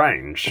 He's got the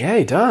range. Yeah,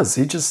 he does.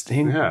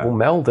 He will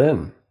meld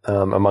in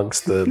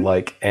amongst the,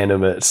 like,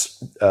 animate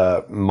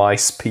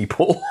mice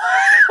people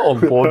on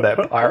board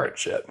that pirate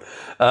ship.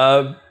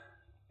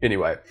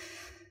 Anyway.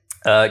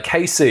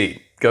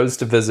 Casey goes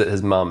to visit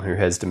his mum who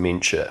has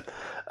dementia.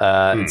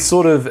 It's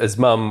sort of his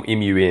mum,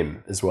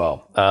 MUM, as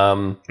well.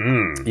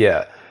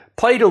 Yeah.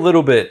 Played a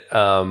little bit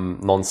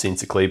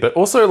nonsensically, but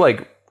also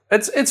like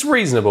it's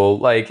reasonable.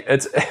 Like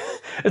it's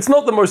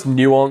not the most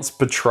nuanced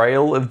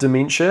portrayal of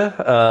dementia.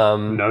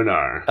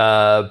 No.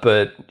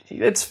 But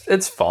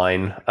it's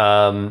fine.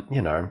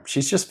 You know,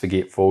 she's just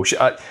forgetful.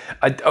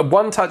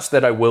 One touch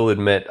that I will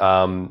admit,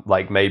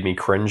 like made me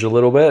cringe a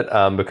little bit,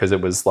 because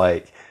it was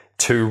like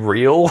too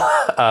real.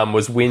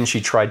 Was when she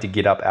tried to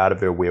get up out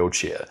of her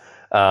wheelchair.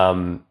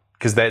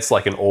 Because that's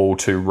like an all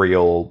too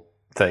real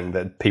thing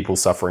that people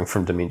suffering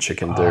from dementia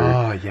can do.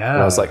 Oh, yeah.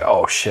 And I was like,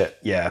 oh, shit.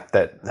 Yeah,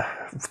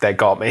 that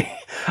got me.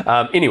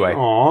 Anyway.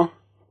 Aw.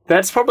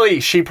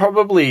 She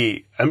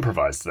probably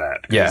improvised that.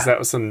 Because that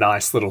was a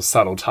nice little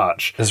subtle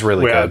touch. It's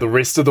really where good. The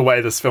rest of the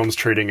way this film's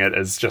treating it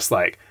is just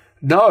like,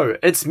 no,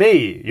 it's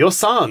me, your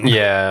son.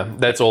 Yeah,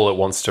 that's all it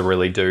wants to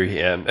really do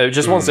here. It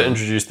just wants to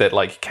introduce that,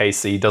 like,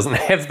 Casey doesn't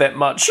have that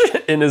much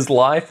in his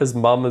life. His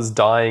mum is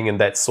dying, and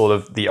that's sort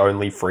of the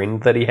only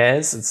friend that he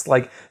has. It's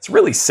like, it's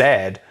really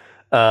sad.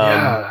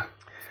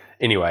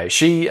 Anyway,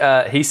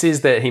 he says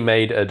that he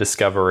made a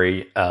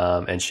discovery,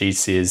 and she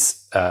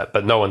says,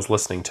 but no one's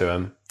listening to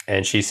him.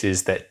 And she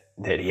says that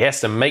he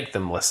has to make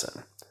them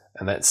listen.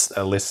 And that's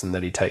a lesson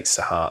that he takes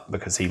to heart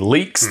because he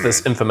leaks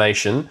this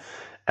information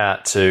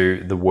out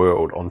to the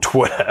world on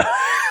Twitter.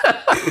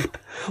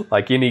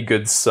 Like any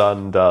good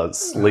son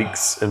does,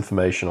 leaks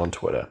information on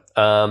Twitter.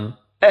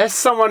 As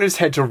someone who's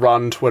had to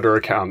run Twitter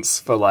accounts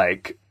for,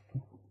 like,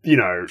 you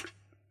know,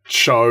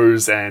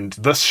 shows and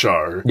this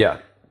show,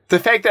 the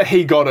fact that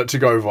he got it to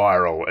go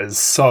viral is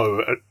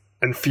so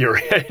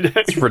infuriating.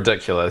 It's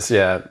ridiculous,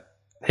 yeah.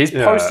 He's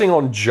posting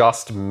on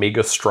just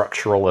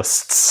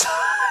megastructuralists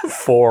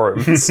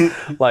forums.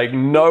 Like,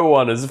 no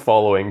one is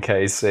following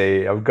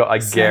KC. I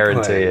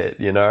guarantee it,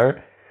 you know?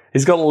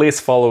 He's got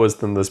less followers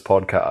than this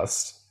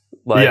podcast.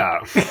 Like,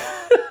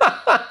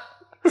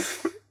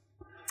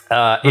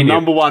 the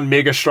number one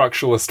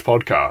megastructuralist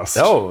podcast.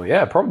 Oh,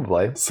 yeah,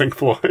 probably. Sync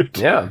Floyd.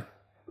 Yeah.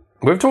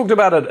 We've talked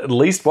about it at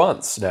least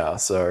once now,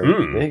 so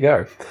there you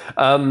go.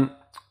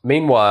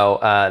 Meanwhile,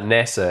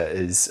 NASA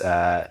is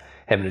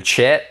having a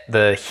chat.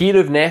 The head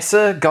of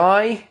NASA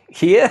guy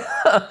here,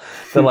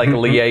 they're like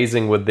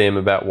liaising with them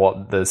about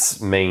what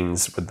this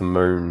means with the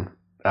moon,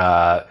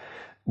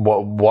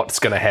 what's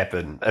going to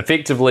happen.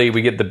 Effectively,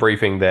 we get the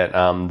briefing that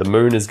the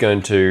moon is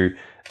going to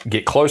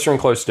get closer and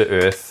closer to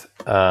Earth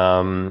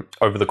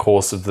over the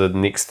course of the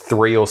next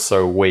 3 or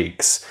so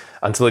weeks.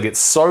 until it gets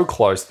so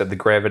close that the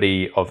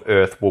gravity of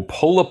Earth will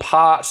pull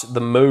apart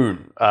the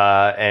moon,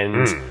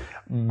 and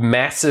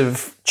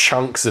massive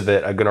chunks of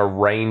it are going to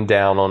rain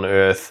down on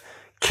Earth,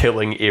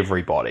 killing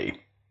everybody.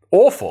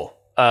 Awful.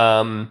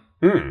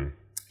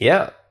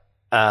 Yeah.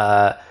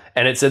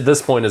 And it's at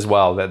this point as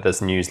well that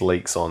this news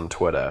leaks on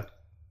Twitter.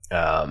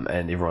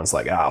 And everyone's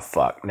like,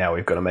 fuck, now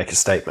we've got to make a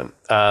statement.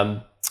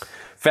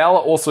 Fowler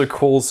also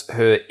calls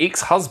her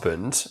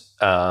ex-husband,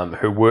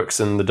 who works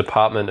in the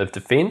Department of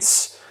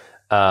Defense.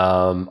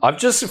 I've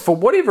just, for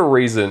whatever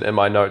reason in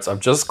my notes, I've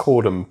just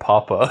called him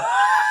Papa.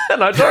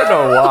 And I don't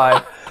know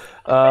why.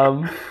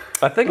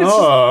 I think it's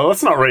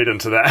let's not read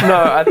into that. No,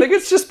 I think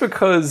it's just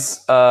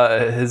because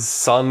his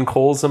son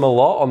calls him a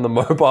lot on the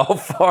mobile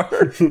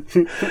phone.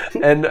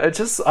 And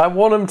I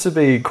want him to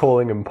be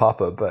calling him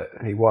Papa, but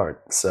he won't.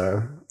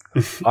 So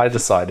I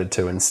decided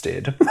to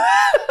instead.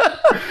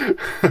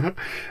 I'm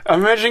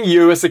imagining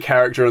you as a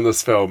character in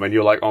this film, and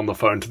you're like on the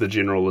phone to the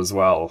general as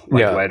well,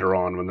 like Yeah. later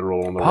on when they're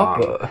all on the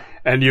Papa. run.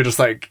 And you're just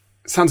like,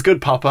 sounds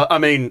good, Papa. I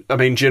mean,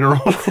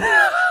 General.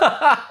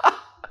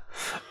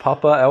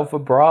 Papa Alpha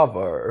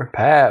Bravo.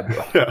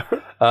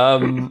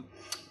 Pab.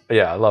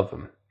 Yeah, I love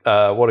him.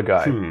 What a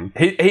guy.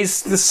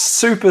 He's the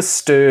super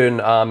stern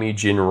army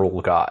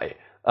general guy.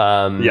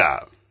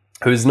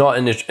 Who's not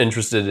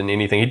interested in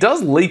anything. He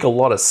does leak a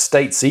lot of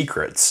state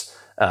secrets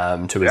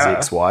to his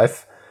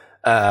ex-wife.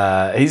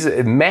 He's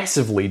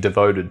massively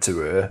devoted to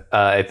her,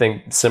 I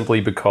think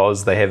simply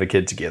because they have a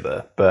kid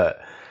together.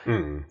 But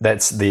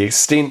that's the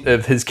extent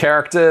of his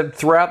character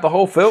throughout the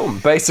whole film,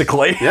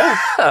 basically.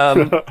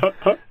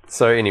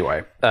 So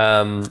anyway,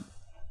 they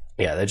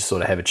just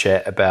sort of have a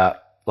chat about,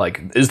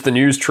 like, is the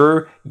news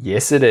true?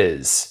 Yes, it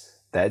is.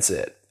 That's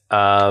it.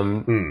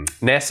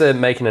 NASA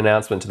make an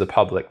announcement to the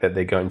public that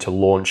they're going to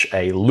launch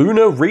a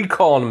lunar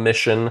recon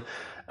mission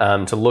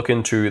to look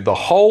into the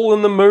hole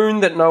in the moon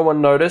that no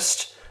one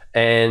noticed.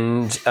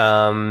 And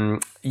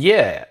don't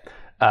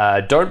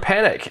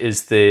panic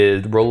is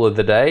the rule of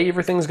the day.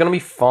 Everything's going to be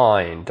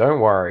fine.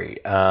 Don't worry.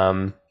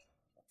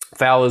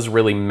 Fowler's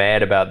really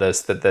mad about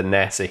this, that the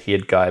NASA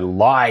head guy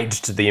lied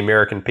to the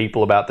American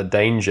people about the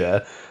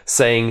danger,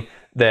 saying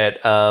that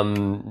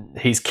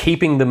he's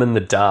keeping them in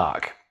the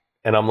dark.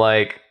 And I'm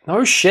like,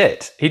 no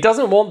shit. He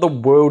doesn't want the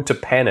world to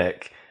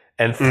panic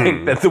and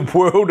think that the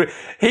world...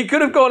 He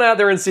could have gone out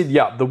there and said,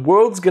 the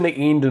world's going to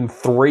end in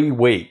 3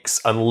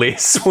 weeks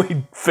unless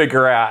we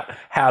figure out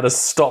how to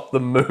stop the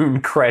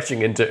moon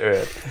crashing into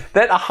Earth.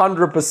 That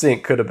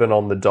 100% could have been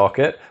on the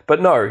docket.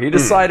 But no, he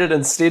decided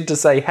instead to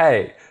say,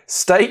 hey,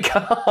 stay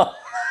calm.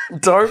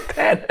 Don't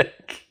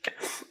panic.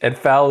 And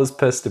Fowler's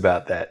pissed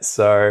about that.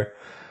 So,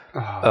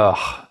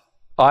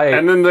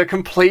 and then the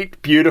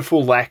complete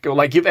beautiful lack,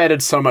 like, you've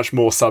added so much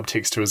more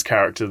subtext to his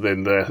character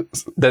than the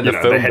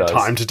film they had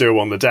time to do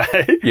on the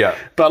day. Yeah.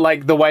 But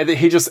like the way that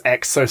he just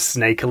acts so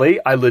snakily,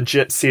 I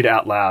legit said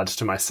out loud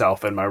to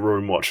myself in my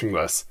room watching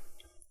this,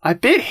 I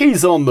bet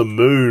he's on the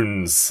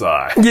moon's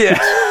side.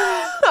 Yeah.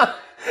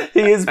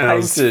 He is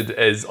painted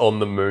as on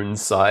the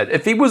moon's side.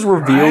 If he was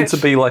revealed to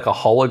be like a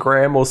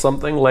hologram or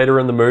something later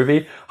in the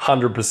movie,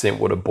 100%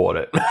 would have bought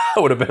it. I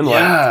would have been like,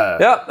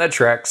 yeah, that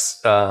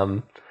tracks.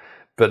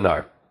 But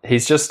no,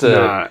 he's just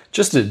a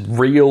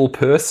real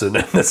person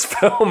in this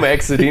film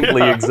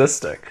accidentally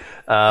existing.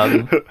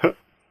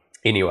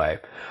 Anyway,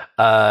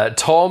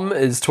 Tom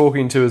is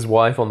talking to his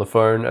wife on the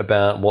phone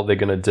about what they're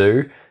going to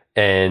do.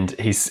 And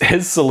his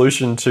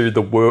solution to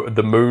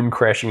the moon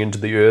crashing into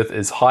the Earth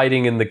is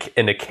hiding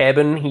in a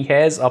cabin he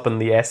has up in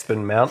the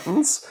Aspen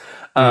Mountains.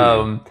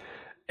 And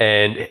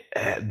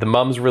the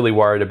mum's really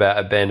worried about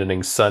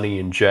abandoning Sonny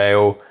in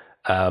jail.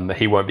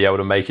 He won't be able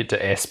to make it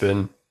to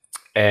Aspen.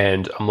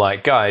 And I'm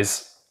like,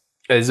 guys,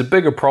 there's a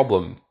bigger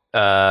problem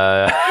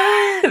that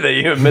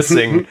you're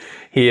missing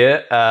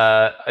here.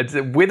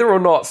 Whether or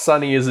not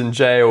Sonny is in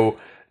jail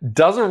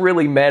doesn't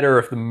really matter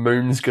if the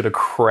moon's going to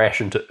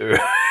crash into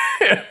Earth.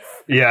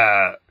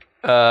 Yeah.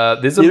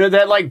 There's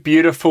that like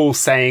beautiful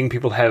saying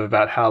people have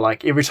about how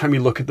like every time you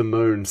look at the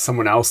moon,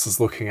 someone else is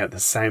looking at the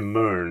same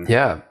moon.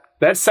 Yeah.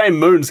 That same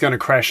moon's going to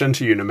crash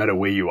into you no matter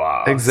where you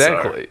are.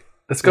 Exactly. So,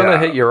 it's going to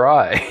hit your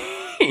eye.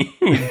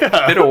 You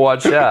better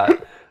watch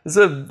out. There's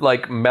a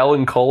like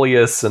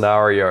melancholia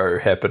scenario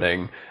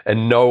happening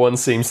and no one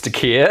seems to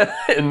care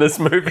in this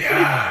movie.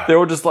 Yeah. They're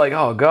all just like,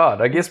 oh God,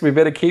 I guess we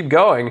better keep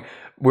going.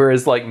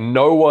 Whereas like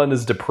no one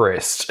is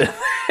depressed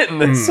in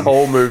this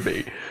whole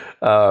movie.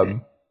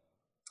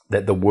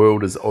 That the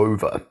world is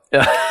over.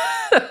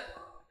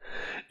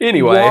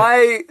 Anyway.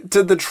 Why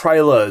did the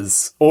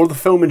trailers, or the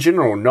film in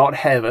general, not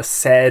have a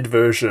sad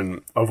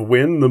version of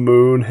when the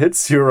moon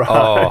hits your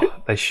eye?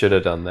 Oh, they should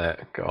have done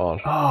that.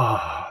 God.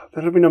 Oh, that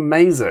would have been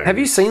amazing. Have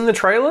you seen the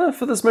trailer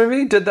for this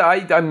movie?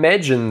 I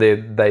imagine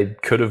they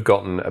could have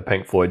gotten a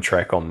Pink Floyd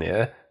track on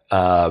there.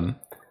 If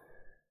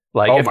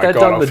they'd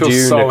done the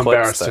Dune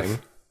Eclipse thing.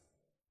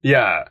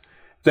 Yeah.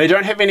 They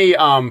don't have any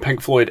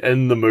Pink Floyd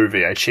in the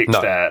movie. I checked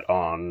that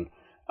on...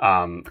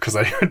 because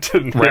I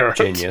didn't hear it.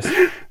 Genius.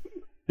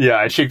 Yeah,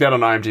 I checked that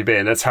on IMDb,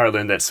 and that's how I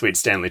learned that sweet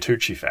Stanley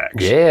Tucci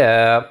fact.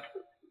 Yeah.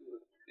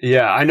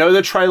 Yeah, I know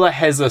the trailer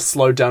has a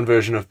slowed down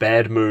version of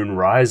Bad Moon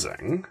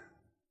Rising,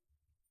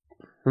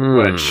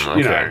 which,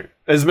 you know,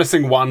 is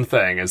missing one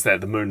thing, is that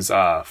the moons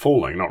are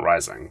falling, not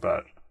rising,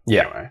 but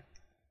anyway.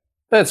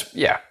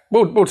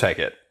 We'll take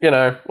it, you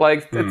know,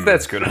 like,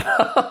 that's good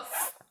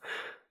enough.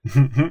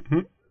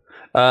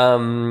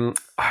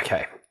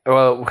 Okay,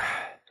 well,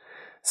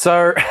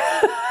 so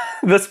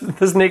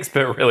this next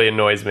bit really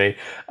annoys me.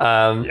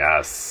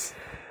 Yes.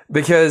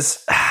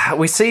 Because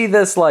we see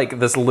this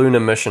lunar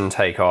mission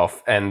take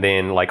off, and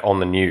then like on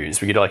the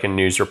news, we get like a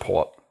news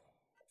report.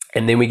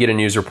 And then we get a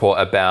news report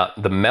about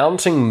the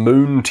mounting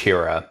moon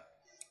terror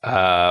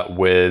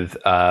with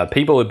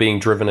people are being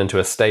driven into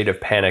a state of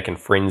panic and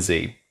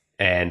frenzy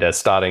and are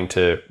starting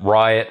to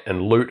riot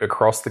and loot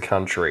across the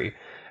country.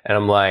 And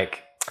I'm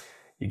like,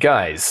 you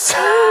guys,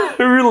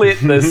 who let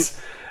this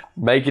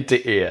make it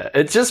to air?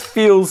 It just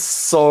feels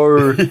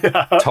so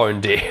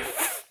tone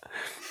deaf.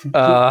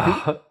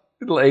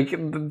 Like, had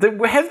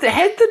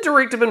the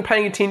director been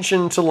paying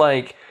attention to,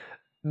 like,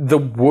 the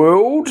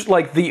world,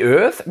 like, the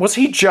Earth? Was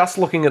he just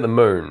looking at the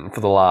moon for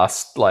the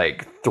last,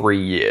 like,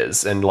 3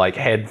 years and, like,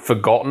 had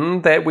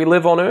forgotten that we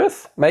live on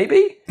Earth,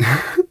 maybe?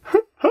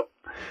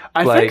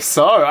 I think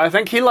so. I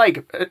think he,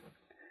 like,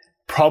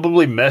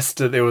 probably missed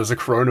that there was a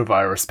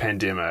coronavirus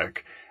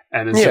pandemic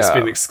and it's just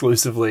been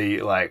exclusively,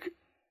 like,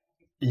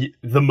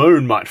 the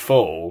moon might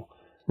fall.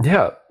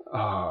 Yeah.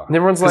 And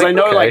everyone's like, I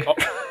know, like...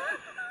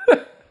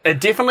 It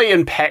definitely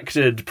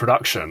impacted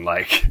production.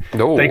 Like,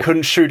 they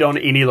couldn't shoot on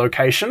any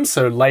location.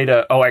 So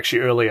later,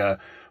 earlier,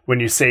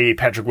 when you see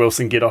Patrick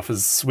Wilson get off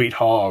his sweet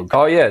hog.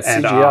 Oh, yeah,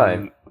 CGI.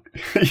 And,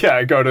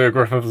 go to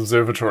Griffith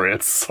Observatory.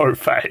 It's so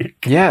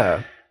fake.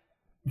 Yeah.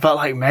 But,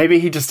 like, maybe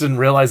he just didn't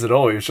realize it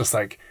all. He was just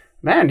like,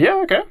 man, yeah,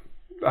 okay.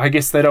 I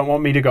guess they don't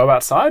want me to go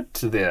outside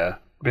to there.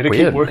 Better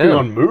keep working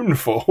on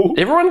Moonfall.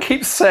 Everyone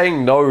keeps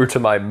saying no to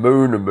my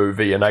Moon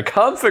movie, and I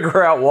can't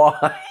figure out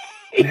why.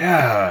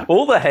 Yeah.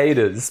 All the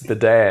haters, be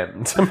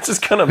damned. I'm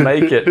just going to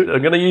make it.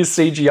 I'm going to use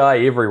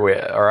CGI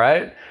everywhere, all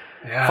right?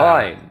 Yeah.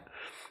 Fine.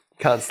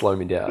 Can't slow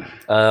me down.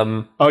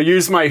 I'll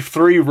use my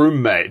 3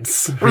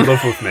 roommates who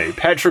live with me.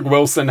 Patrick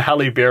Wilson,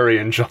 Halle Berry,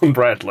 and John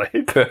Bradley.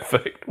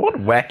 Perfect. What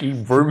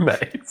wacky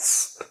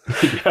roommates.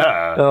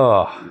 Yeah.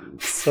 Oh,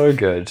 so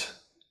good.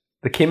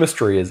 The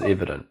chemistry is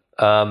evident.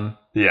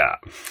 Yeah.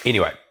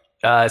 Anyway.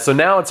 So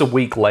now it's a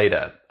week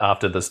later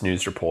after this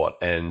news report,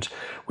 and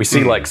we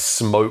see like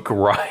smoke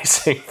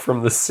rising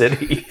from the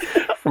city,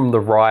 from the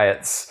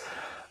riots.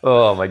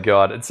 Oh my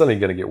god, it's only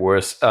going to get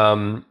worse.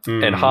 And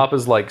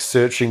Harper's like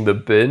searching the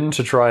bin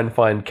to try and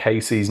find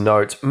Casey's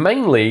notes,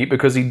 mainly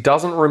because he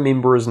doesn't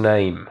remember his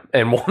name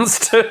and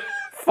wants to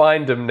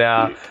find him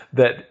now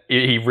that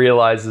he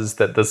realizes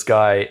that this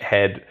guy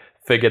had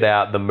figured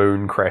out the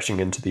moon crashing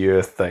into the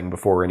Earth thing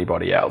before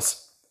anybody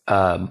else.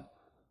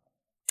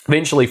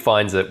 Eventually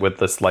finds it with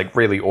this like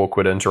really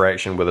awkward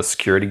interaction with a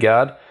security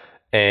guard,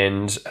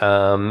 and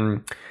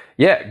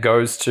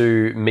goes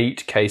to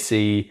meet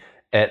Casey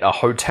at a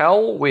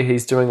hotel where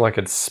he's doing like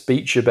a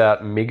speech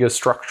about mega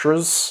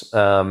structures.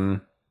 Goes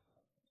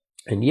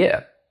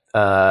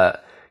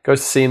to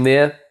see him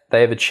there. They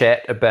have a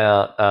chat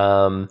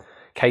about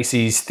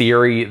Casey's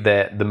theory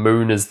that the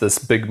moon is this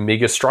big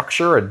mega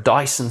structure, a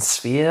Dyson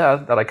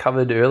sphere that I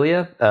covered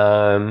earlier.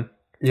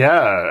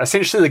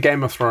 Essentially the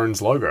Game of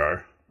Thrones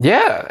logo.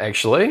 Yeah,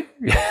 actually,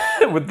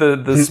 with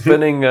the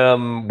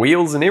spinning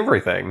wheels and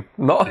everything,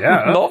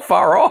 not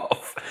far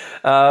off.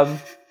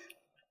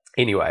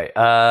 Anyway,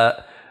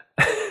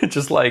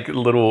 just like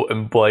little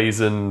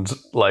emblazoned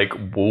like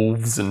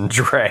wolves and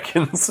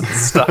dragons and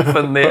stuff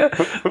in there.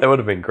 That would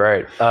have been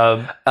great.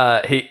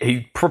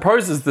 He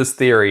proposes this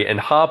theory, and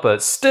Harper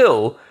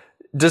still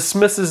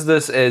dismisses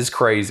this as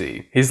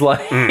crazy. He's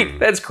like,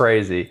 "That's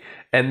crazy,"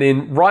 and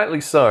then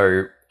rightly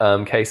so.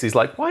 Casey's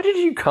like, why did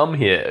you come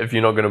here if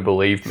you're not going to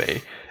believe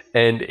me?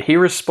 And he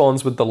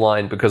responds with the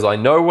line, because I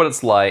know what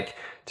it's like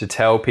to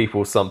tell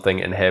people something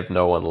and have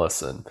no one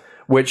listen,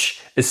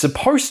 which is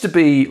supposed to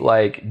be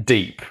like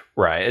deep,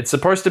 right? It's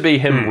supposed to be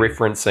him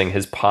referencing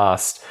his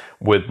past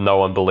with no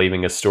one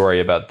believing a story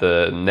about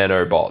the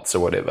nanobots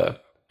or whatever.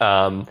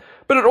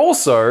 But it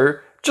also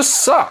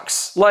just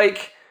sucks.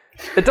 Like,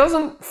 it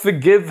doesn't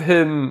forgive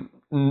him,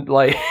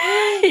 like...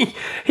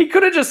 He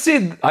could have just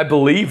said, I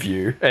believe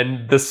you,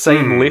 and the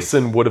same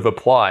lesson would have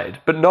applied.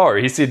 But no,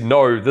 he said,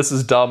 no, this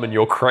is dumb and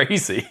you're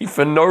crazy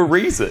for no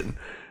reason.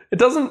 It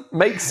doesn't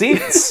make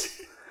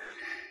sense.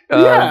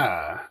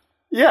 Yeah,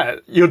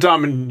 you're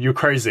dumb and you're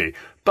crazy.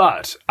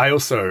 But I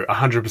also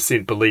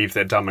 100% believe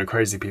that dumb and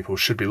crazy people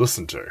should be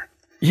listened to.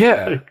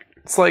 Yeah.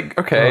 It's like,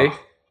 okay,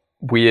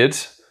 weird.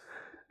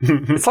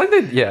 It's like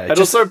that, It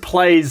also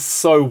plays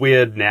so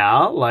weird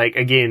now. Like,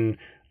 again...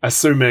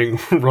 assuming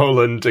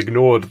Roland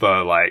ignored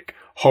the, like,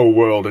 whole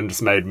world and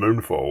just made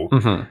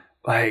Moonfall.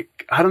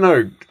 Like, I don't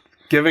know,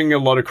 giving a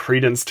lot of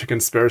credence to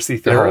conspiracy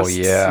theorists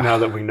now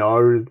that we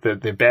know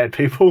that they're bad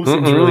people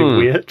seems really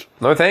weird.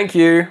 No, thank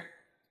you.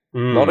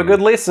 Not a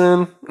good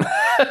lesson.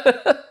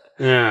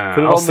 Yeah,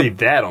 I'll see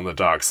that on the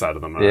dark side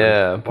of the moon.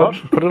 Yeah,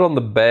 put it on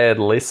the bad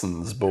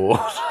lessons board.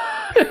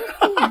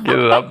 Get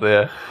it up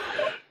there.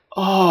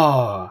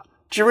 Oh,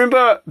 do you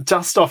remember,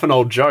 just off an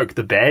old joke,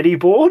 the baddie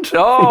board?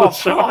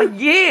 Oh,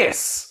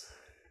 yes.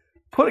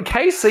 Harper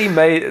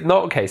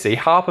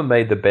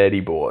made the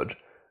baddie board.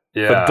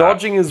 For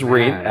dodging his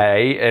rent,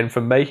 and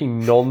for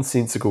making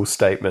nonsensical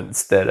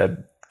statements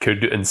that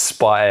could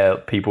inspire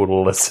people to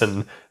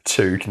listen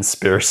to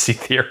conspiracy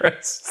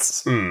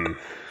theorists.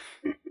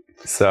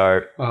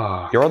 So,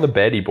 you're on the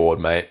baddie board,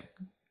 mate.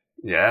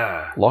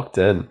 Yeah. Locked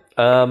in.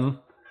 I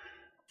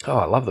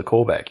love the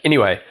callback.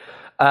 Anyway,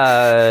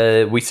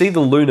 we see the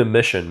lunar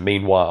mission,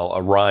 meanwhile,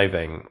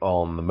 arriving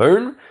on the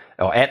moon,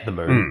 or at the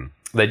moon.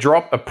 They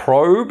drop a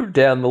probe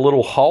down the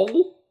little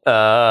hole,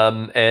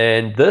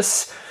 and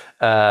this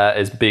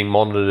is being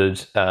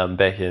monitored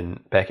back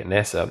at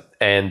NASA,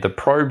 and the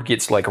probe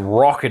gets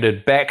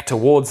rocketed back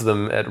towards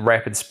them at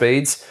rapid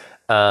speeds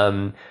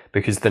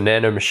because the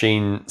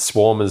nanomachine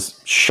swarm is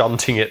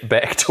shunting it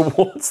back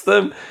towards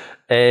them,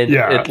 and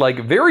it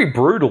very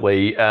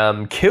brutally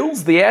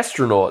kills the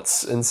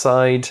astronauts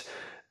inside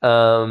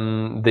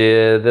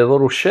their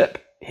little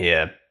ship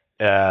here,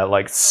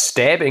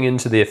 stabbing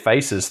into their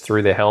faces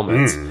through their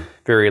helmets.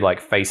 Very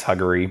face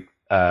huggery.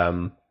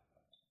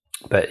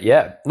 But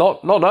yeah,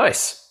 not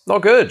nice.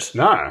 Not good.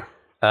 No.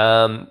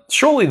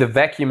 Surely the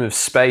vacuum of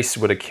space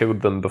would have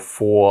killed them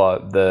before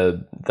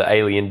the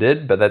alien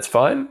did, but that's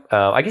fine.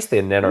 I guess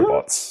they're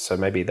nanobots, so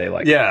maybe they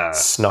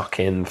snuck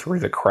in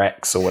through the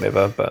cracks or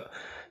whatever, but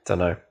don't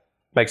know.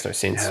 Makes no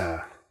sense.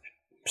 Yeah.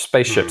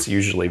 Spaceships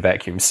usually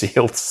vacuum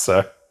sealed,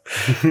 so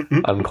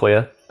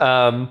unclear.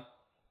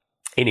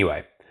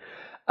 Anyway.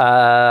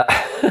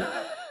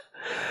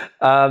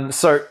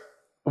 So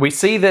we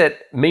see that,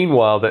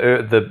 meanwhile,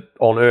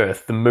 on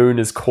Earth, the moon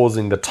is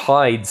causing the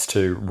tides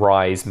to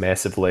rise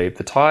massively.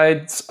 The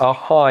tides are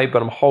high,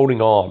 but I'm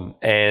holding on,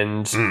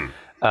 and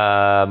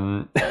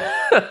I'm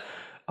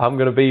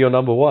going to be your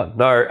number one.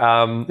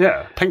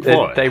 No, Pink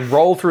Floyd. They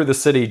roll through the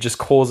city, just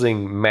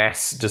causing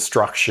mass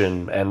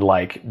destruction and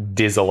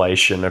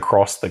desolation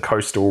across the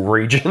coastal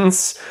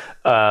regions.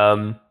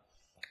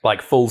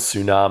 Full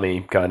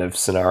tsunami kind of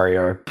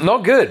scenario.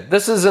 Not good.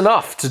 This is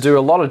enough to do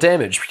a lot of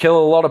damage, kill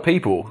a lot of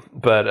people,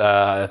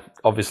 but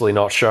obviously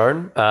not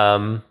shown.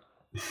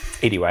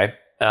 Anyway,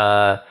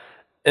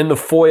 in the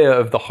foyer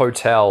of the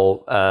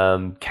hotel,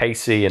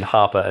 Casey and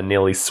Harper are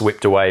nearly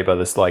swept away by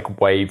this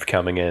wave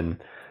coming in.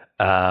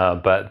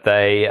 But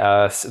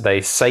they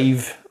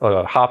save,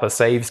 Harper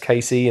saves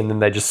Casey, and then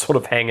they just sort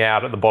of hang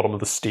out at the bottom of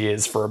the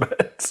stairs for a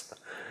bit.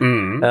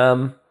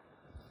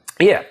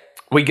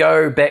 We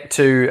go back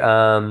to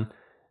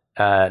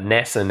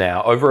NASA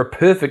now, over a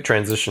perfect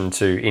transition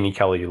to Any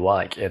Color You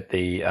Like at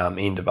the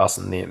end of Us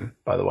and Them,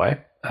 by the way.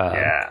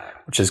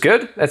 Which is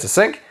good. That's a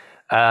sync.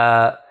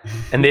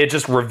 And they're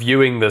just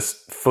reviewing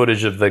this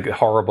footage of the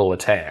horrible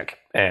attack.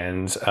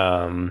 And,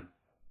 Fowler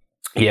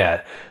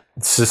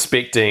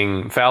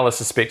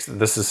suspects that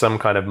this is some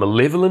kind of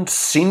malevolent,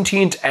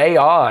 sentient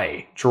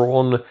AI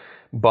drawn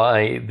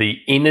by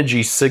the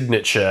energy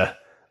signature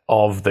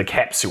of the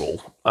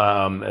capsule.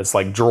 It's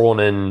drawn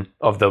in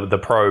of the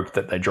probe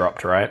that they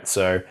dropped, right?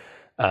 So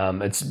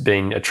it's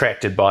been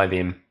attracted by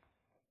them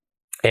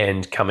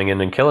and coming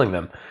in and killing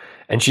them.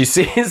 And she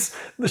says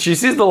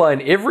the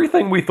line,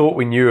 "Everything we thought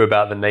we knew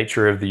about the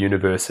nature of the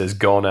universe has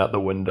gone out the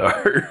window."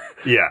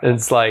 Yeah. And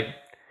it's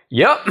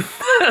yep.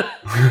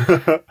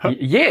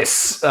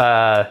 Yes.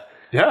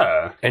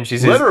 Yeah. And she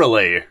says,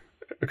 literally,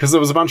 because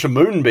there was a bunch of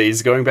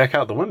moonbees going back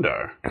out the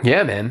window.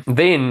 Yeah, man.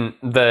 Then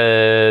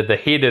the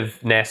head of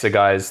NASA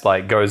guys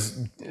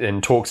goes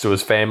and talks to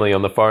his family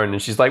on the phone,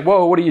 and she's like,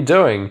 "Whoa, what are you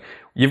doing?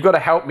 You've got to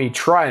help me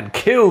try and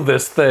kill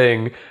this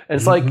thing."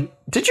 And it's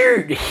did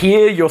you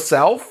hear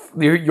yourself,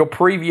 your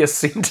previous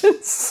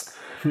sentence?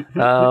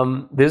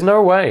 There's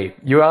no way.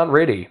 You aren't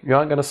ready. You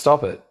aren't going to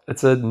stop it.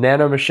 It's a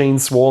nanomachine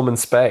swarm in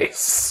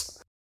space.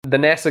 The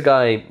NASA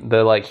guy,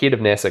 the head of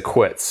NASA,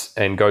 quits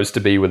and goes to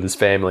be with his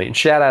family. And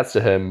shout outs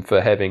to him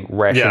for having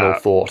rational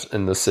thought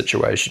in this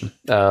situation.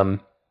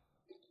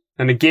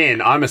 And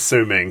again, I'm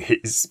assuming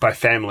by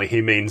family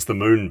he means the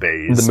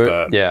moonbees.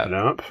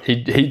 Nope.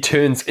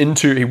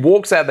 He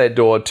walks out that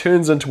door,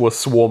 turns into a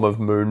swarm of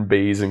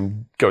moonbees,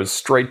 and goes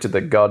straight to the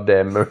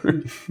goddamn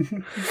moon.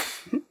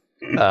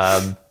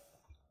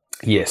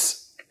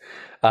 Yes.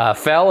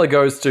 Fowler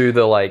goes to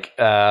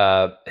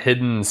the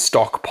hidden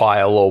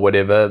stockpile or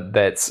whatever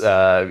that's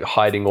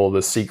hiding all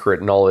the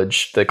secret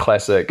knowledge, the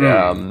classic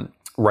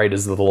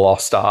Raiders of the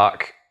Lost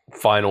Ark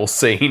final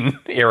scene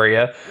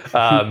area.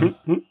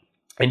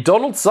 And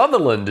Donald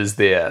Sutherland is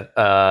there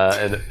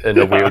in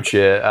a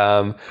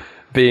wheelchair,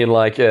 being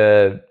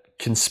a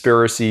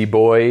conspiracy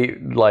boy,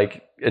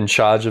 in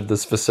charge of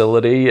this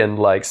facility, and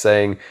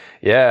saying,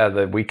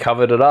 that we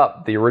covered it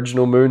up. The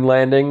original moon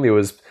landing, there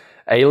was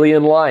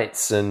alien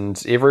lights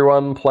and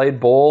everyone played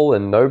ball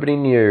and nobody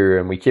knew,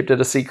 and we kept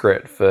it a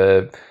secret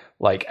for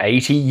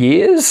 80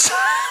 years.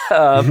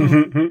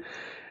 And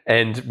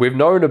we've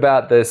known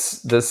about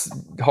this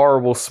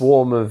horrible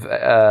swarm of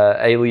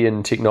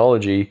alien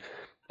technology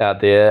out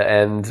there,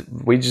 and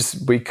we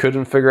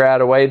couldn't figure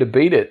out a way to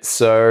beat it.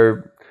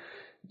 So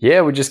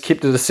yeah, we just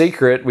kept it a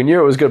secret. We knew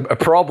it was a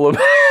problem,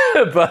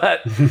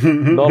 but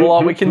not a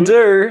lot we can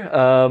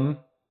do.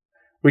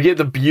 We get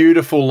the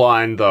beautiful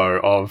line, though,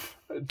 of,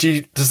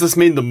 does this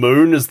mean the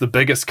moon is the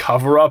biggest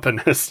cover-up in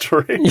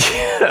history?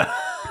 Yeah.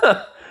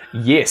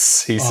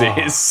 Yes, he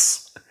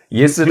says.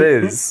 Yes, it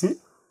is.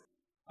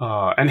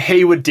 And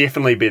he would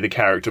definitely be the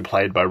character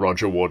played by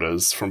Roger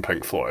Waters from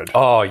Pink Floyd.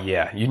 Oh,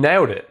 yeah. You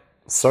nailed it.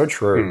 So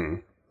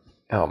true.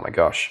 Oh, my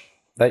gosh.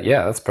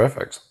 That's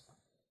perfect.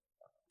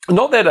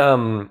 Not that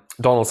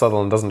Donald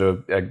Sutherland doesn't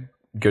do a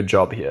good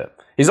job here.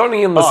 He's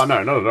only in this. Oh,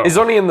 no, not at all. He's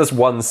only in this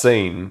one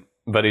scene,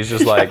 but he's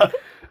just like,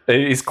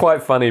 he's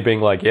quite funny being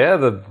like, yeah,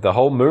 the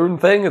whole moon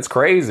thing, it's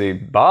crazy.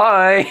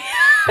 Bye.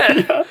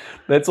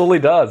 That's all he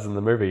does in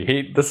the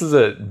movie. This is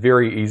a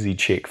very easy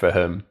check for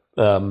him.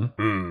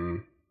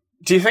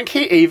 Do you think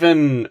he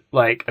even,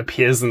 like,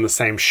 appears in the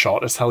same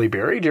shot as Halle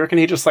Berry? Do you reckon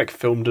he just, like,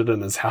 filmed it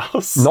in his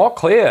house? Not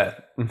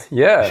clear.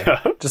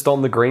 Yeah. Just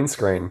on the green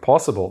screen.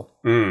 Possible.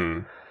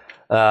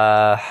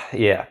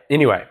 Yeah.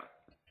 Anyway.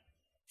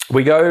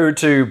 We go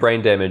to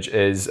Brain Damage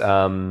as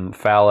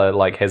Fowler,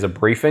 like, has a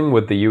briefing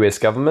with the US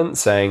government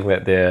saying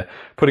that they're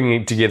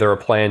putting together a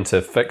plan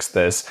to fix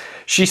this.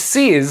 She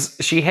says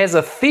she has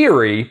a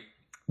theory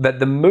that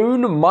the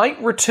moon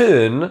might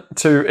return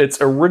to its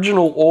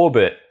original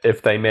orbit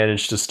if they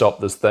manage to stop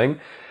this thing.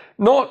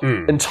 Not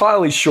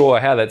entirely sure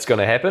how that's going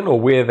to happen or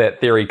where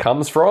that theory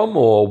comes from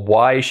or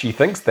why she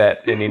thinks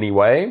that in any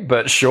way,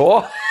 but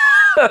sure.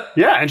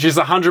 Yeah, and she's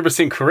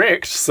 100%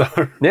 correct, so...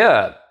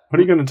 Yeah. What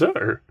are you going to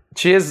do?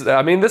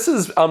 This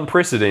is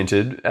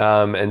unprecedented,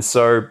 and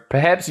so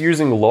perhaps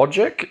using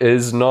logic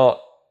is not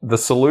the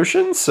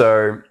solution,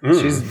 so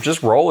she's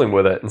just rolling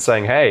with it and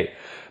saying, hey,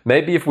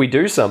 maybe if we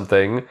do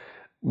something...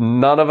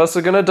 none of us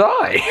are going to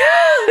die.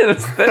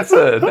 That's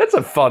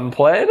a fun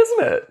plan,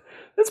 isn't it?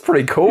 That's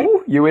pretty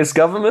cool. US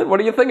government, what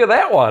do you think of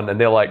that one? And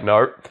they're like,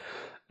 no,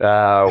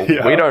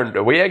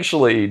 we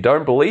actually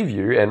don't believe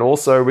you. And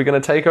also we're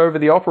going to take over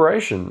the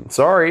operation.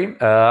 Sorry.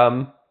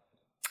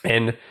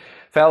 And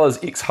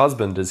Fowler's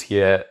ex-husband is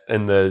here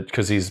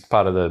because he's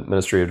part of the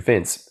Ministry of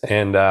Defense.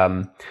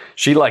 And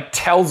she like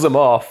tells him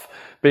off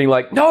being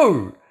like,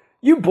 no,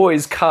 you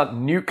boys can't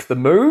nuke the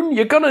moon.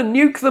 You're going to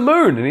nuke the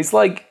moon. And he's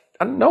like,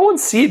 no one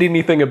said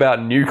anything about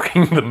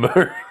nuking the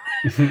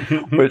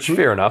moon, which,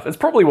 fair enough. It's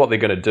probably what they're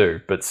going to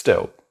do, but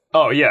still.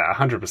 Oh, yeah,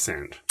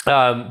 100%.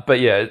 But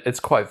yeah, it's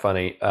quite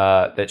funny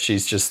that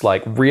she's just,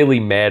 like,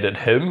 really mad at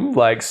him,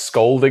 like,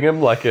 scolding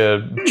him like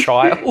a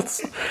child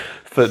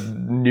for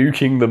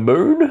nuking the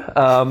moon.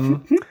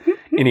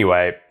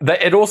 Anyway,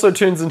 it also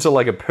turns into,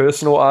 like, a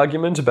personal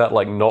argument about,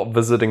 like, not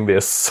visiting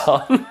their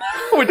son,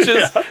 which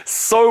is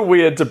so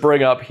weird to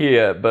bring up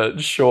here, but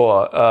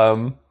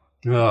sure.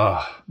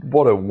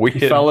 What a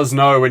weird... You fellas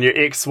know when your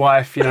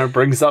ex-wife,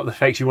 brings up the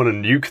fact you want to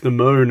nuke the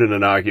moon in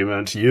an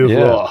argument, you've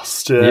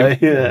lost.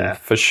 Yeah.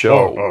 For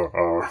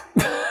sure.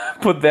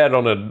 Put that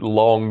on a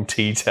long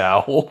tea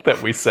towel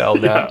that we sell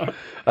now.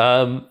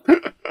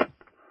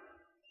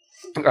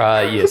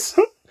 Yes.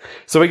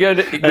 So we're going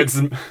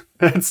to...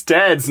 It's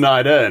Dad's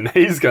night in.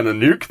 He's going to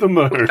nuke the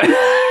moon.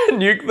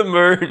 Nuke the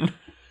moon.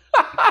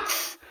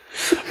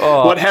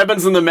 What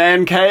happens in the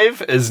man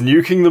cave is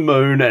nuking the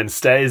moon and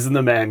stays in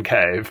the man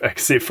cave,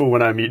 except for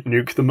when I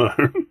nuke the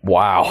moon.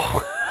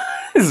 Wow.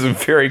 This is a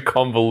very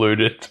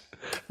convoluted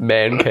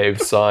man cave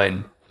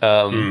sign.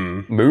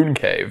 Moon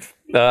cave.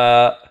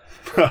 Yeah.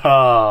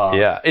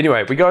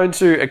 Anyway, we go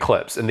into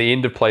Eclipse and the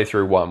end of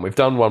playthrough 1. We've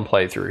done one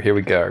playthrough. Here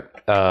we go.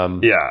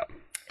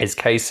 As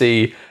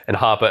Casey and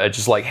Harper are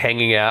just like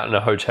hanging out in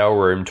a hotel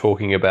room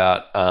talking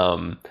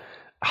about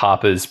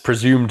Harper's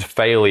presumed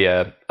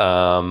failure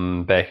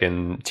back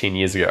in 10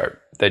 years ago.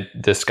 They're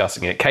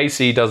discussing it.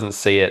 Casey doesn't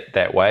see it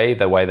that way,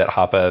 the way that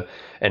Harper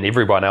and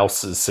everyone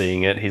else is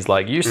seeing it. He's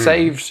like, you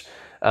saved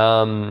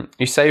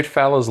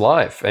Fowler's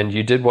life and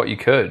you did what you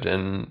could.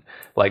 And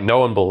like, no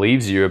one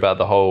believes you about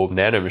the whole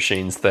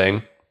nanomachines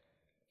thing,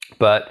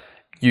 but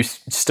you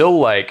still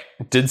like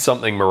did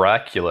something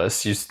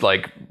miraculous. You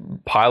like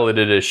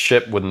piloted a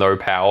ship with no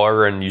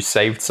power and you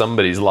saved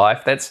somebody's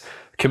life. That's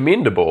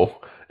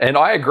commendable. And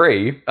I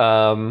agree.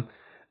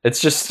 It's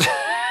just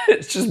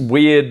it's just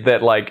weird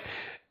that like,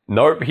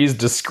 nope, he's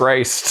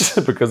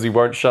disgraced because he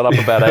won't shut up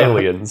about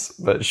aliens.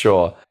 But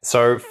sure.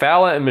 So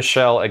Fowler and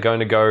Michelle are going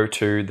to go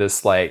to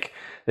this like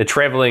they're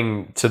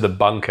traveling to the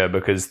bunker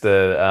because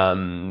the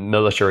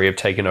military have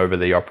taken over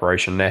the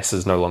operation.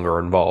 NASA's no longer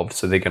involved,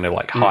 so they're going to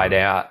like hide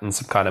out in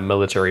some kind of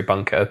military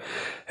bunker.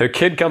 Her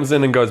kid comes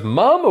in and goes,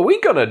 "Mom, are we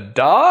gonna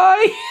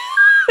die?"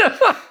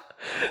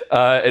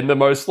 In the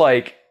most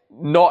like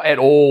not at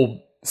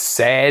all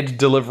sad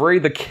delivery.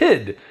 The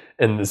kid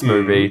in this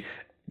movie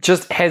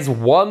just has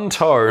one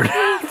tone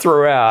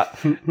throughout,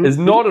 is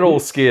not at all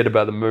scared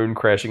about the moon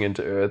crashing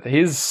into Earth.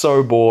 He's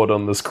so bored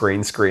on this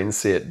green screen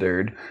set,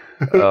 dude.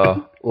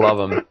 Oh, love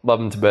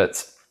him to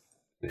bits.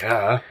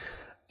 Yeah.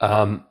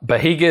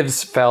 But he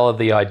gives Fowler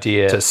the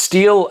idea to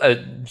steal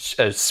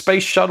a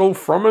space shuttle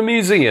from a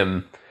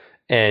museum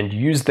and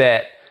use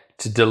that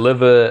to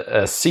deliver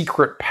a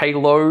secret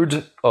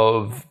payload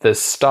of the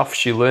stuff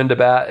she learned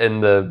about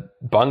in the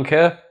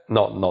bunker.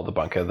 Not the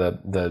bunker,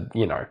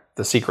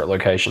 the secret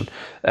location.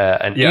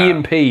 An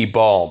EMP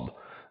bomb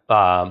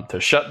to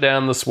shut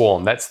down the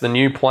swarm. That's the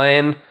new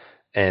plan,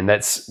 and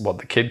that's what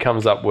the kid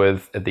comes up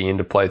with at the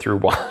end of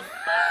playthrough 1.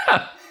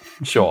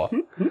 Sure.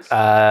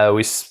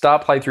 We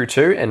start playthrough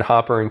 2, and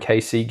Harper and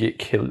Casey get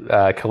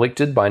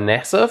collected by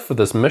NASA for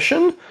this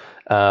mission.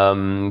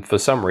 For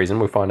some reason,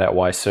 we'll find out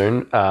why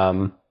soon.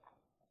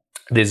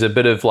 There's a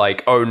bit of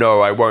like, oh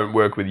no, I won't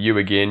work with you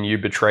again. You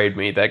betrayed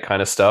me, that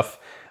kind of stuff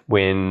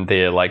when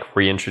they're like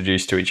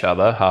reintroduced to each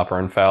other, Harper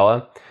and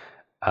Fowler.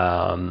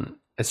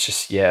 It's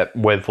just,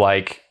 with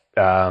like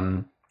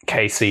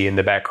Casey in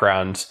the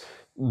background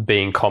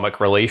being comic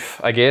relief,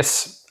 I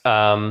guess.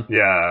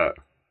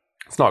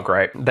 It's not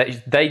great.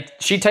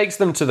 She takes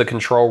them to the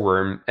control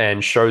room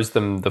and shows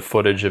them the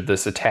footage of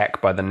this attack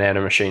by the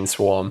nanomachine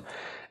swarm.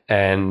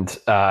 And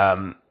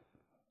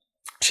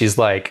she's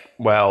like,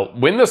 well,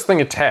 when this thing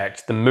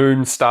attacked, the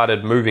moon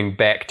started moving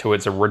back to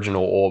its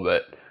original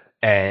orbit.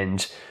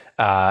 And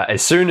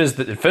as soon as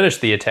it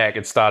finished the attack,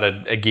 it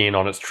started again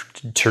on its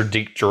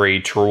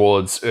trajectory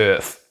towards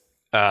Earth.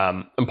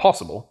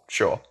 Impossible,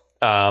 sure.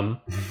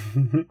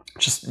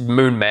 Just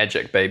moon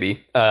magic,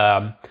 baby.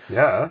 And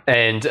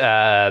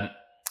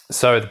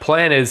so the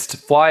plan is to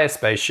fly a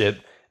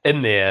spaceship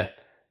in there,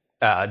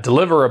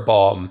 deliver a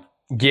bomb,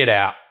 get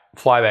out,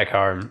 fly back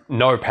home.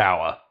 No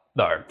power,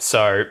 though.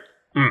 So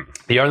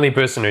the only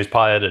person who's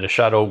piloted a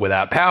shuttle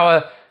without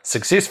power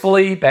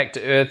successfully back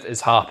to Earth is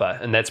Harper,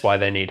 and that's why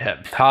they need him.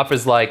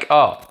 Harper's like,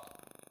 oh,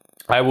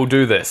 I will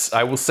do this.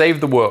 I will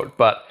save the world,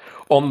 but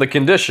on the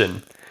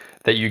condition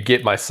that you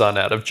get my son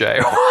out of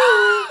jail.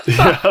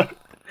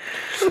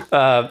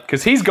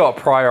 Because he's got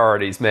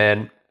priorities,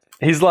 man.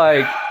 He's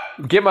like,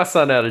 get my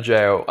son out of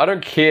jail. I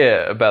don't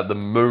care about the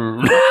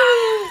moon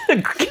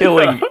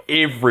killing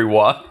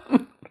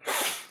everyone.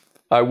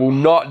 I will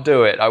not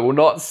do it. I will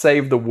not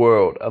save the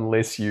world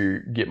unless you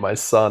get my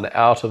son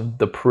out of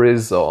the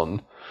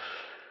prison.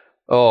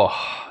 Oh,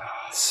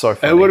 so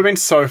funny. It would have been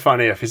so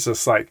funny if he's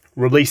just like,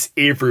 release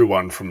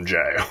everyone from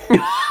jail.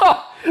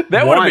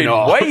 That would have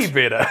been way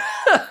better.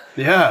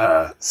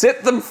 Yeah.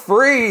 Set them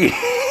free.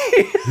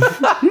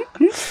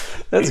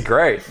 That's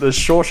great. The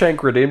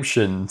Shawshank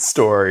Redemption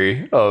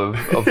story of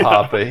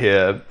Harper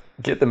here.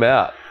 Get them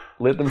out.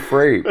 Let them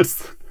free.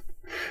 It's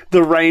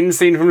the rain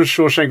scene from the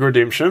Shawshank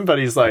Redemption, but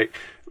he's like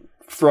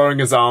throwing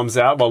his arms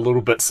out while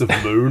little bits of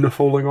moon are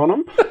falling on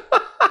him.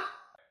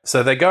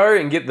 So they go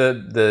and get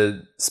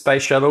the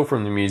space shuttle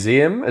from the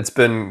museum. It's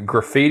been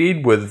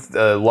graffitied with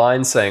a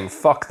line saying,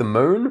 fuck the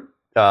moon.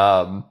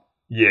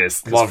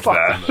 Yes, love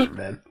that. The moon,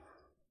 man.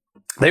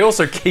 They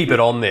also keep it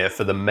on there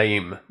for the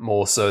meme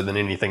more so than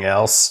anything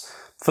else.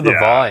 For the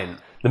Vine.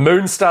 The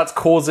moon starts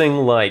causing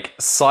like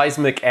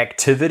seismic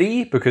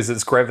activity because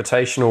its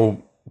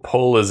gravitational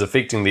pull is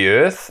affecting the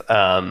Earth,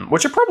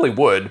 which it probably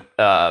would.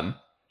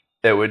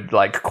 It would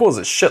like cause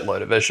a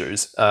shitload of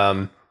issues.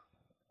 But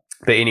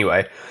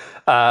anyway,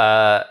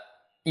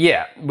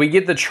 we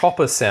get the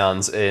chopper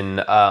sounds in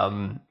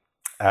On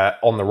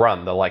the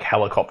Run, the like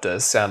helicopter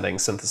sounding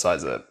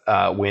synthesizer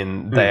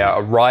when they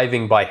are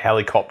arriving by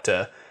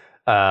helicopter.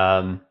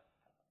 The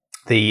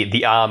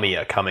army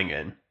are coming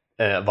in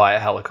via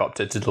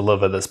helicopter to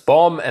deliver this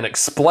bomb and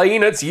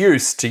explain its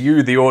use to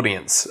you, the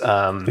audience.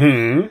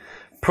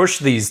 Push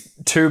these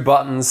 2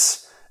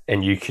 buttons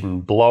and you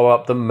can blow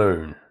up the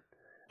moon.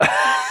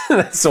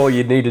 That's all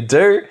you need to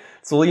do.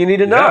 That's all you need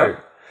to know.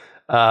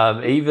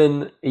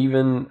 Even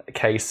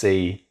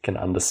KC can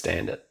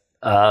understand it.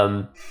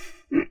 And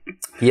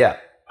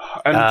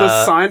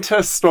the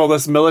scientist, or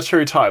this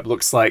military type,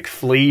 looks like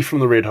Flea from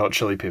the Red Hot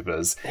Chili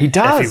Peppers. He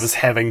does. If he was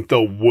having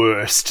the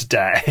worst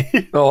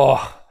day.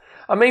 Oh,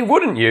 I mean,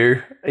 wouldn't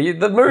you?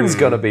 The moon's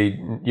going to be...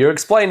 You're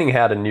explaining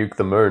how to nuke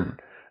the moon.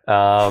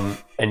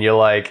 And you're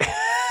like...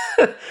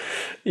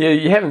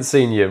 you haven't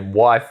seen your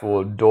wife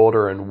or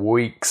daughter in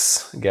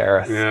weeks,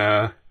 Gareth.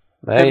 Yeah.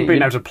 Mate, haven't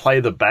been able to play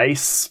the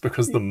bass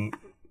because the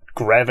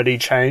gravity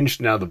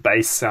changed. Now the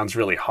bass sounds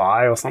really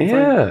high or something.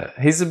 Yeah,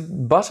 he's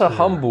but a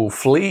humble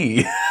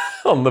flea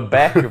on the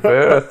back of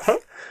Earth.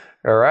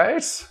 All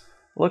right?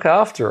 Look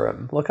after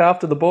him. Look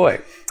after the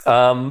boy.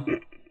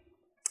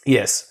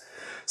 Yes.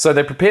 So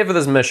they prepare for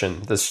this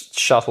mission, this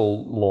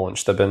shuttle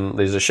launch.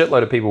 There's a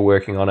shitload of people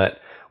working on it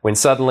when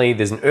suddenly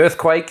there's an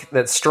earthquake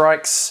that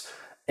strikes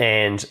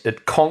and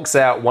it conks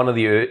out one of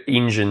the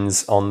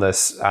engines on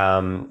this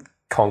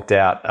conked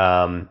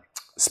out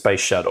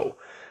space shuttle.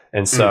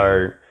 And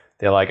so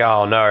they're like,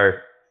 oh no,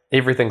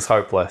 everything's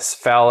hopeless.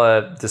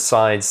 Fowler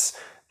decides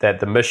that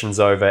the mission's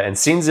over and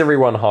sends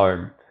everyone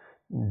home,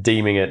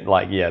 deeming it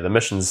like, yeah, the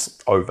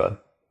mission's over.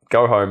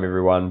 Go home,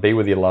 everyone. Be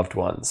with your loved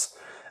ones.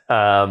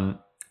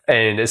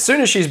 And as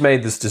soon as she's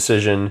made this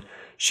decision,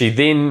 she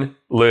then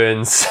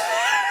learns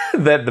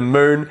that the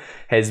moon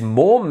has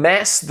more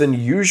mass than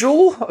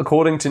usual,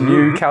 according to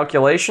new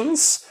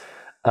calculations.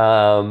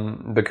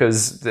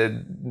 because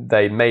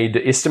they made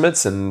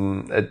estimates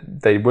and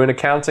they weren't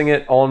accounting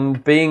it on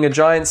being a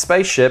giant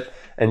spaceship.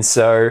 And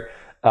so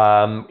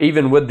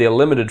even with their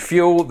limited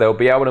fuel, they'll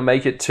be able to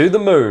make it to the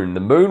moon. The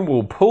moon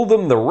will pull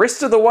them the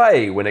rest of the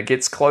way when it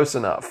gets close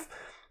enough.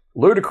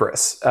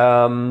 Ludicrous.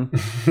 And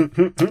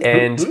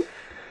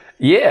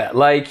yeah,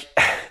 like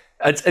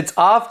it's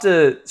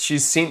after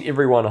she's sent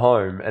everyone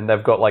home and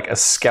they've got like a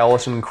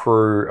skeleton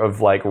crew of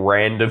like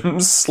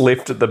randoms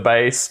left at the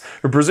base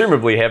who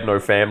presumably have no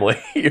family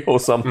or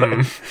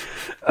something.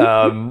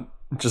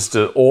 Just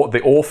the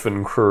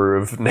orphan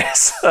crew of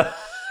NASA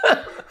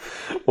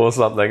or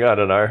something. I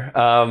don't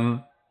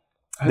know.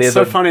 It's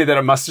so funny that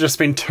it must have just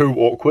been too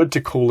awkward to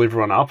call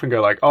everyone up and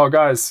go like, "Oh,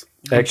 guys,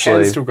 we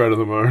can still go to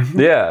the moon."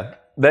 Yeah,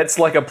 that's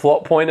like a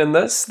plot point in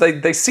this.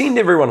 They send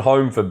everyone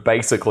home for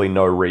basically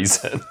no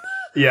reason.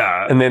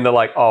 Yeah. And then they're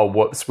like, "Oh,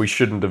 whoops, we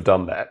shouldn't have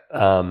done that."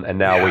 And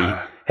now we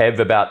have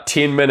about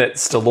 10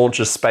 minutes to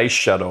launch a space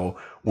shuttle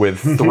with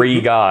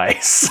 3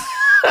 guys.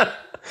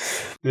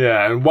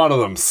 Yeah, and one of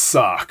them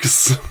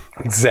sucks.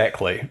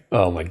 Exactly.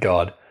 Oh my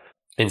god.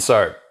 And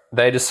so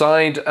they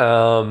decide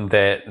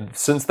that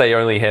since they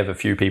only have a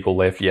few people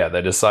left,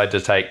 they decide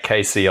to take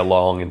Casey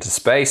along into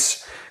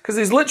space because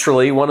he's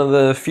literally one of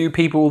the few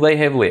people they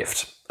have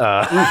left.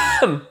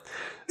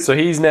 So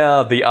he's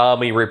now the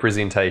army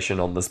representation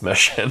on this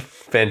mission.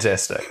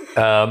 Fantastic.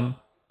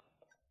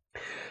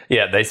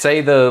 They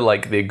say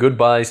their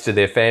goodbyes to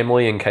their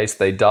family in case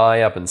they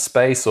die up in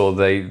space or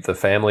the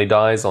family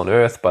dies on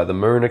Earth by the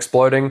moon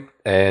exploding.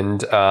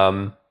 And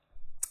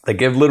they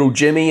give little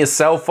Jimmy a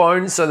cell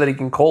phone so that he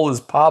can call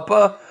his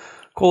papa,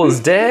 call his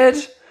dad.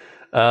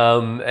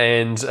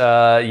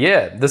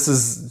 This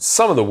is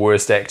some of the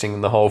worst acting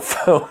in the whole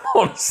film,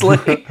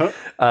 honestly.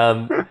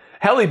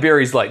 Halle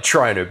Berry's like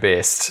trying her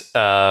best,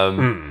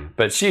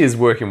 but she is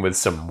working with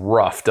some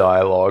rough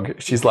dialogue.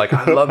 She's like,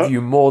 "I love you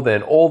more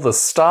than all the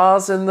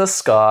stars in the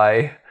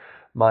sky,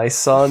 my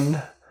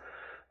son."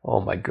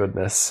 Oh my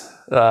goodness.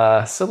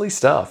 Silly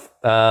stuff.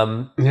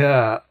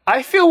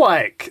 I feel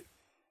like,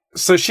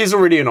 so she's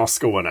already an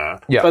Oscar winner,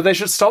 but they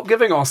should stop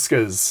giving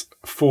Oscars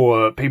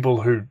for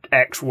people who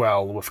act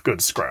well with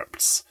good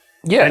scripts.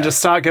 Yeah. And just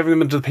start giving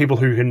them to the people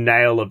who can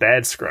nail a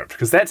bad script,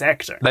 because that's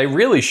acting. They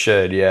really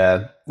should,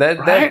 yeah.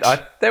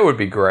 That would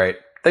be great.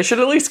 They should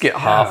at least get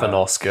half an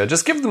Oscar.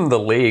 Just give them the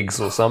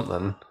legs or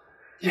something.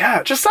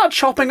 Yeah, just start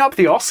chopping up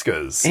the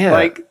Oscars. Yeah.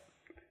 Like,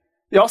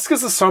 the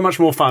Oscars are so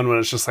much more fun when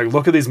it's just like,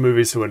 look at these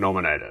movies who are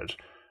nominated.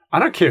 I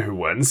don't care who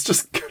wins.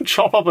 Just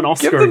chop up an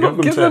Oscar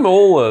and give them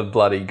all a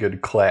bloody good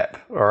clap,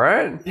 all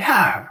right?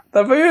 Yeah.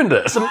 They've earned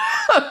it.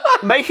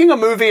 Making a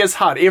movie is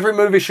hard. Every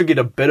movie should get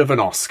a bit of an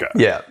Oscar.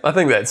 Yeah, I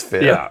think that's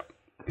fair. Yeah.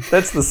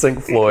 That's the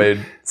Pink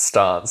Floyd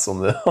stance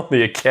on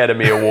the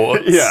Academy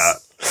Awards. Yeah.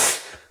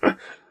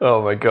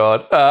 Oh, my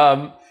God.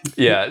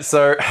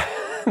 So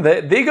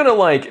they're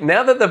going to,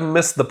 now that they've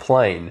missed the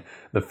plane,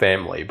 the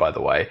family, by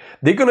the way,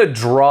 they're going to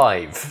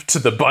drive to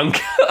the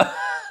bunker.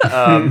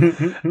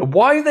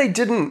 Why they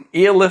didn't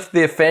airlift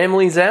their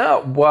families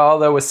out while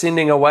they were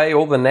sending away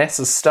all the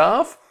NASA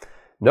staff,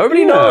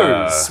 nobody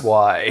knows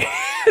why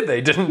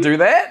they didn't do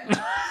that.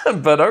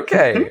 But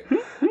okay,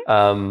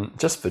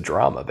 just for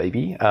drama,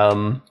 baby.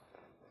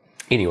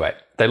 Anyway,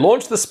 they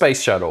launched the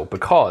space shuttle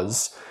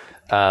because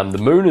the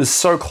moon is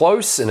so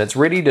close and it's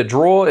ready to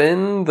draw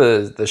in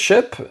the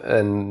ship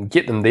and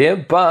get them there,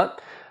 but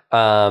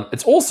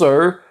it's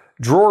also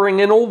drawing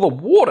in all the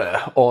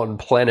water on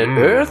planet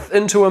Earth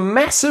into a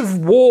massive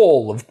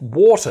wall of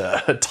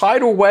water, a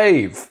tidal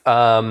wave,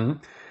 a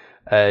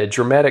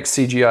dramatic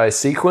CGI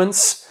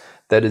sequence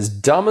that is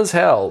dumb as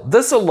hell.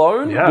 This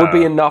alone would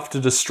be enough to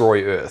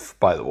destroy Earth,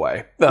 by the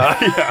way.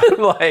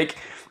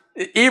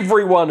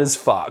 Everyone is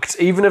fucked.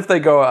 Even if they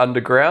go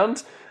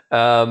underground,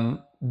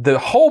 the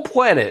whole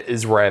planet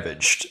is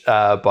ravaged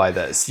by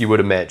this, you would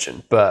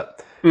imagine.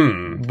 But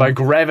by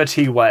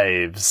gravity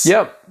waves.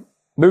 Yep.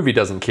 Movie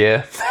doesn't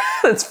care.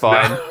 That's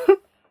fine.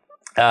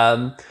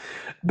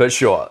 But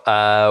sure.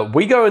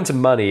 We go into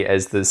money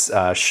as this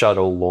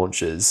shuttle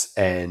launches,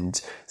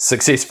 and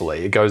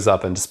successfully it goes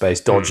up into space,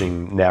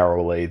 dodging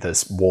narrowly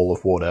this wall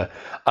of water.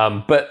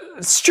 But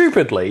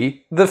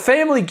stupidly, the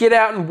family get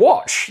out and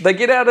watch. They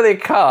get out of their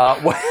car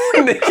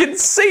and they can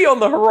see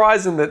on the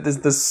horizon that there's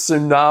this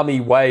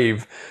tsunami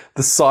wave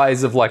the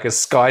size of like a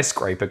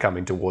skyscraper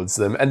coming towards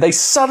them, and they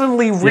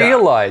suddenly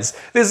realize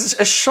there's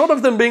a shot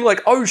of them being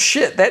like, "Oh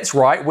shit, that's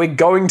right, we're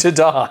going to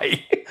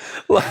die."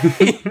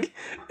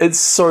 It's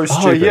so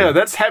stupid. Oh yeah,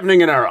 that's happening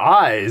in our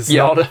eyes,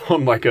 not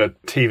on like a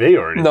TV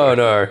or anything.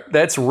 No,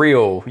 that's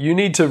real. You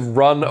need to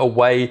run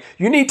away.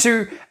 You need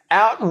to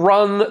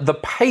outrun the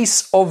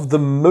pace of the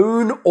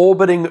moon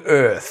orbiting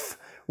Earth,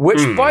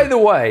 which, by the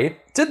way,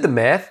 did the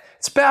math,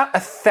 it's about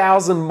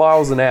 1,000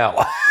 miles an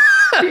hour.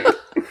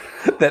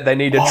 That they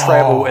need to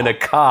travel in a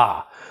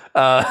car.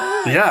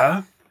 You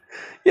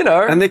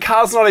know. And their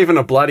car's not even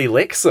a bloody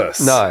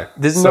Lexus. No,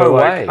 there's no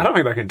way. I don't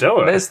think they can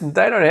do it.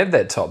 They don't have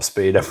that top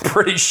speed, I'm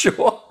pretty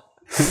sure.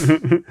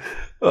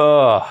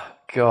 Oh,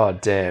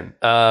 God damn.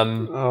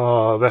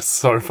 Oh, that's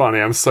so funny.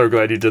 I'm so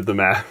glad you did the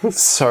math.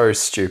 So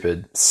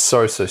stupid.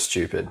 So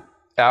stupid.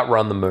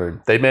 Outrun the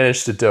moon. They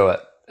managed to do it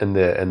in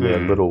their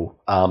little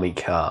army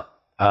car.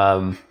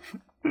 And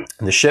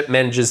the ship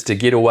manages to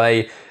get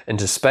away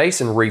into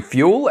space and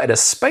refuel at a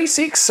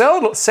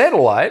SpaceX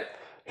satellite.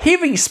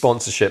 Heavy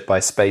sponsorship by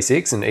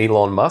SpaceX and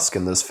Elon Musk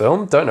in this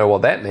film. Don't know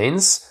what that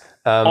means.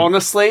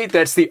 Honestly,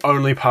 that's the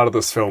only part of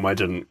this film I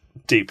didn't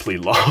deeply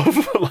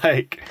love.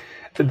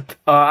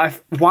 I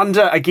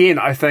wonder, again,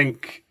 I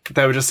think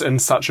they were just in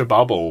such a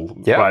bubble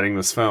writing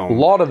this film. A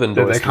lot of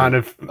endorsement they kind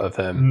of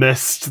him.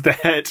 Missed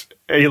that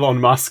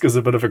Elon Musk is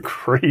a bit of a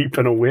creep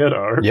and a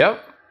weirdo.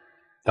 Yep.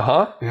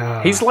 Uh-huh.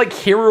 Yeah. He's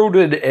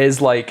heralded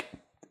as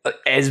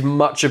as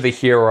much of a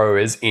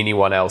hero as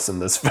anyone else in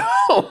this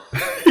film.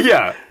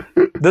 Yeah.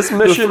 This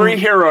mission... The four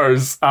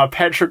heroes are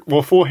Patrick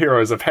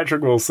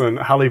Wilson,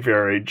 Halle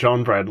Berry,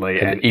 John Bradley,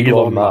 and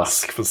Elon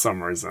Musk for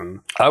some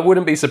reason. I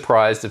wouldn't be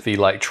surprised if he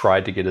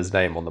tried to get his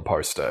name on the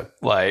poster.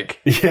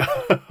 Yeah.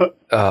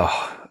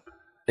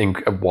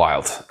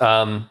 Wild.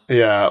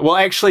 Yeah. Well,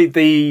 actually,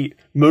 the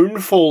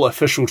Moonfall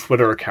official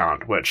Twitter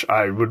account, which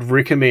I would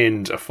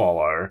recommend a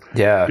follow.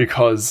 Yeah.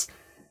 Because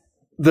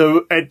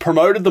it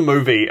promoted the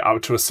movie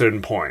up to a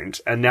certain point,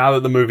 and now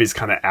that the movie's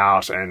kind of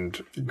out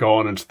and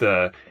gone into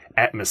the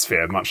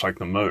atmosphere, much like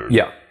the moon.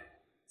 Yeah.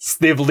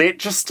 They've let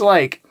just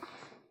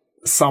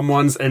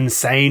someone's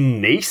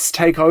insane niece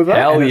take over.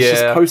 Hell and it's yeah.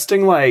 just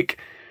posting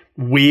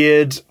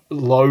weird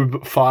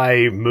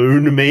lo-fi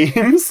moon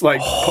memes,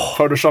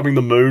 photoshopping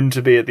the moon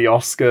to be at the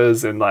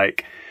Oscars and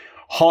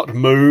hot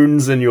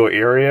moons in your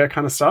area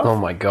kind of stuff. Oh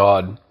my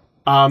god.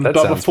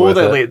 But before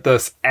they let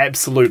this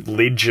absolute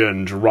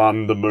legend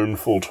run the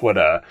Moonfall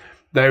Twitter,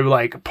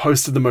 they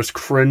posted the most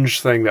cringe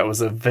thing that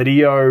was a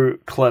video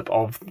clip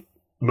of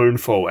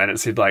Moonfall, and it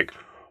said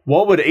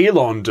what would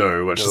Elon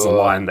do, which is a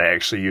line they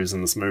actually use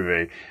in this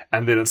movie,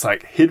 and then it's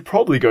he'd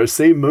probably go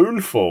see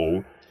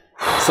Moonfall.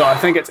 So I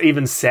think it's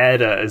even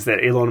sadder is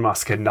that Elon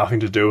Musk had nothing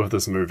to do with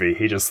this movie.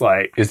 He just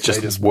it's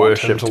just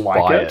worshipped to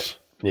by it.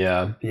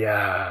 Yeah.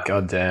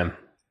 God damn.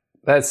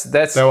 That's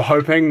they were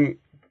hoping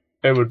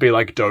it would be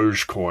like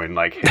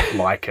Dogecoin, he'd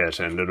like it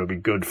and it'll be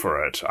good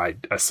for it. I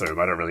assume.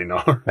 I don't really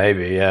know.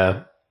 Maybe,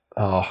 yeah.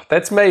 Oh,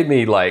 that's made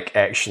me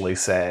actually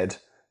sad.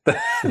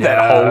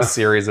 That whole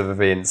series of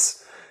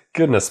events.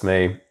 Goodness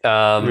me.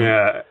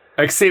 Yeah.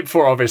 Except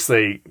for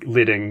obviously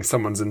letting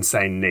someone's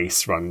insane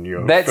niece run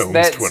your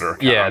film's Twitter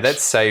account. Yeah, that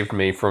saved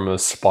me from a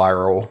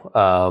spiral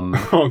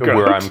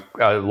where I'm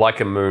like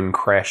a moon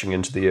crashing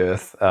into the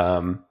earth.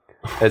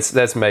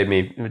 That's made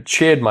me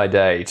cheered my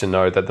day to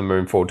know that the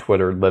Moonfall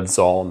Twitter lives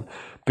on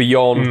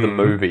beyond the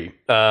movie.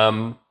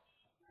 Regardless.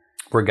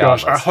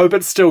 Gosh, I hope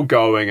it's still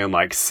going in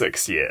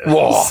 6 years.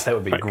 Whoa, that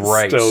would be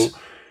great. Still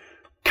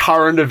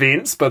current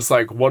events, but it's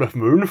what if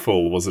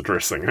Moonfall was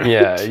addressing it?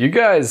 Yeah, you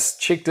guys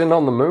checked in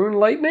on the moon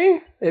lately?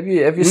 Have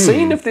you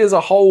seen if there's a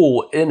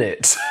hole in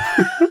it?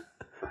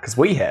 Because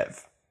we've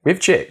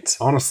checked.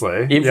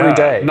 Honestly, every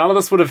day. None of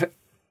this would have.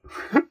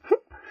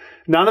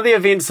 None of the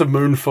events of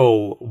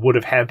Moonfall would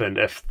have happened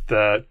if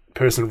the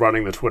person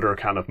running the Twitter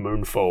account of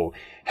Moonfall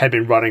had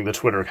been running the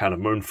Twitter account of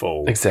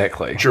Moonfall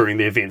exactly during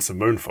the events of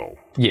Moonfall.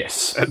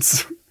 Yes,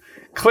 it's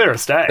clear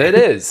as day. It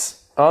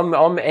is.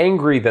 I'm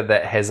angry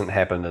that hasn't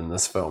happened in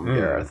this film,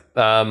 Gareth.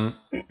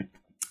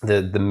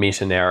 The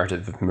meta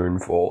narrative of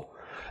Moonfall.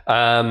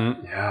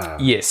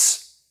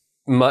 Yes,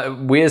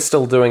 we're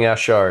still doing our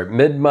show.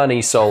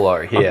 Mid-money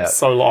solo here. I'm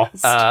so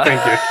lost.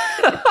 Thank you.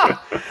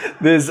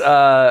 There's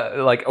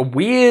a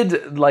weird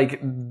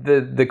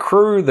the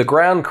crew, the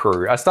ground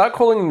crew. I start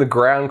calling them the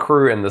ground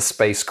crew and the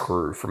space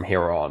crew from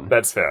here on.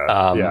 That's fair.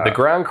 The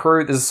ground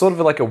crew, there's sort of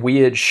a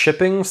weird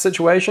shipping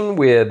situation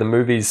where the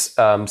movie's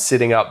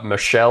setting up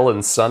Michelle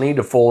and Sonny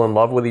to fall in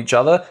love with each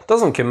other.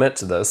 Doesn't commit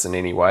to this in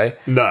any way.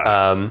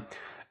 No.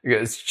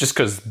 It's just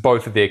because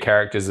both of their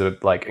characters are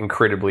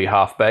incredibly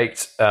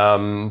half-baked.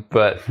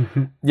 But,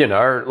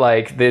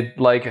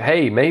 they're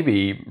hey,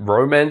 maybe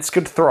romance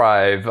could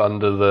thrive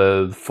under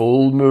the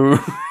full moon.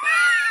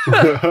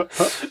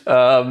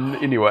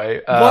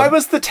 Anyway. Why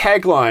was the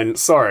tagline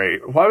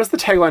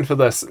for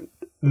this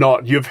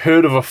not, you've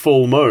heard of a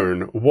full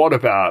moon, what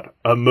about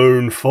a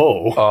moon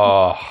full?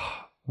 Oh,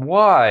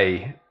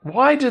 why?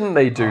 Why didn't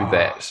they do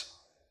that?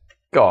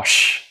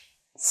 Gosh,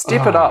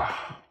 step it up.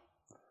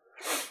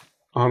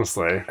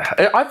 Honestly.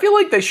 I feel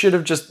like they should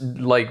have just,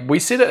 we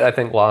said it, I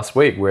think, last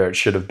week, where it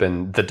should have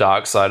been The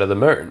Dark Side of the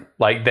Moon.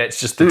 That's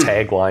just the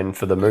tagline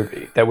for the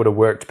movie. That would have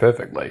worked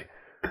perfectly,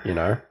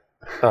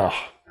 Oh,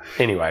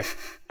 anyway,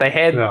 they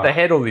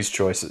had all these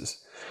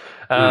choices.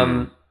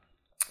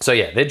 So,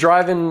 yeah, they're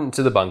driving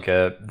to the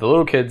bunker. The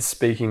little kid's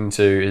speaking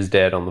to his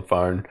dad on the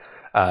phone,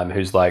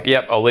 who's like,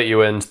 yep, I'll let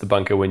you into the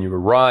bunker when you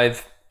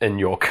arrive in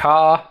your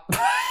car.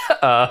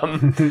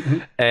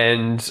 They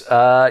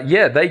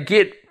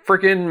get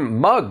freaking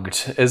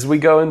mugged as we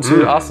go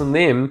into Us and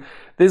Them.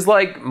 There's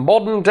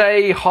modern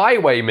day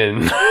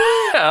highwaymen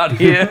out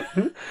here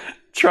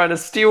trying to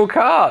steal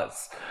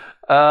cars.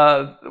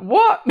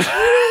 What?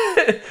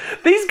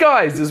 These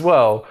guys as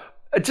well.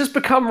 just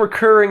become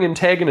recurring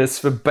antagonists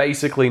for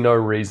basically no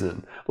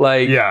reason.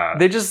 Like,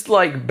 they're just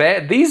like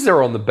bad. These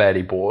are on the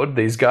baddie board,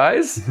 these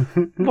guys.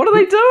 What are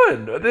they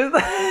doing?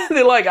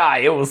 They're like,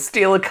 it will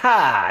steal a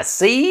car,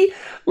 see?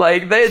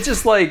 Like, they're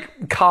just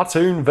like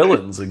cartoon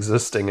villains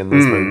existing in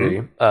this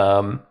movie.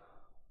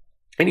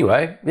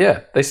 Anyway,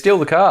 they steal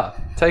the car,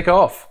 take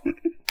off.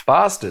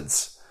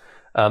 Bastards.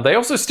 They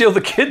also steal the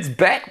kid's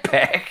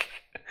backpack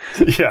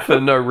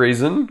for no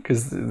reason,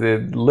 because they're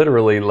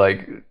literally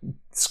like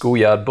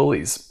schoolyard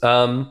bullies. They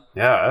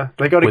got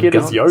to get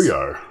his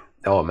yo-yo.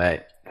 Oh,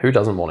 mate. Who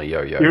doesn't want a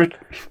yo-yo?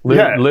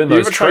 Learn those you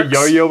ever try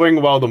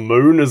yo-yoing while the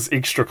moon is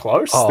extra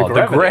close? Oh,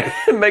 the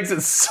gravity makes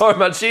it so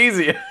much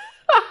easier.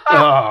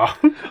 I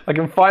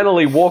can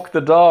finally walk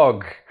the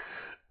dog.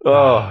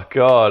 Oh,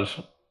 God.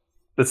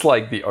 It's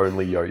like the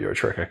only yo-yo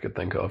trick I could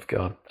think of.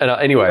 God. And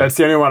anyway. That's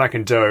the only one I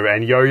can do.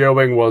 And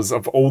yo-yoing was,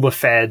 of all the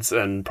fads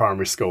in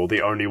primary school,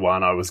 the only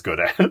one I was good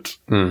at.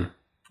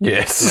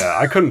 Yes. Yeah,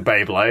 I couldn't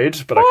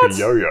Beyblade, but I could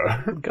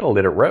yo-yo. Gotta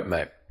let it rip,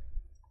 mate.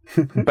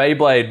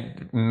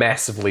 Beyblade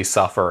massively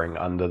suffering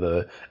under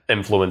the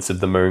influence of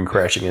the moon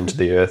crashing into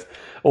the earth.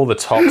 All the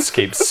tops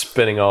keep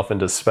spinning off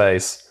into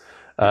space.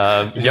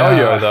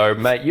 Yo-yo, though,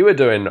 mate, you were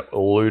doing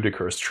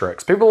ludicrous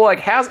tricks. People were like,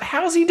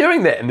 how's he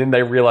doing that? And then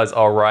they realize,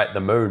 oh, right, the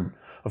moon.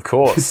 Of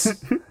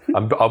course.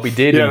 I'll be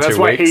dead in 2 weeks. That's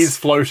why he's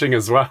floating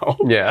as well.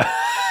 Yeah.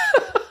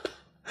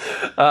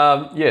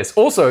 Yes.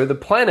 Also, the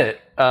planet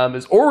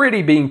is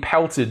already being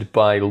pelted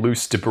by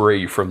loose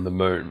debris from the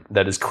moon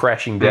that is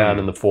crashing down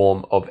in the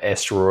form of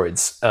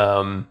asteroids.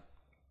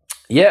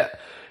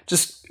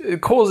 Just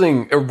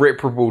causing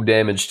irreparable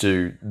damage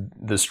to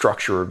the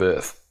structure of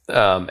Earth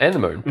and the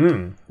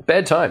moon.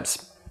 Bad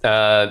times.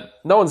 No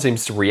one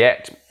seems to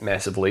react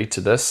massively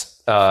to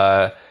this.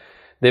 They're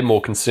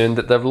more concerned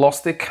that they've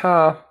lost their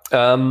car.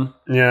 Up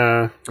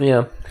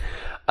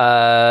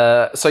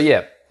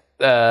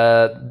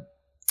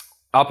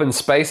in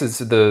space,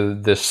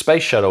 the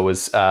space shuttle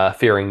is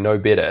faring no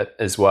better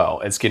as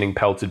well. It's getting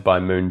pelted by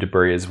moon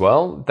debris as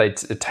well.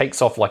 It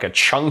takes off like a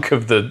chunk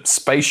of the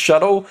space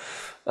shuttle.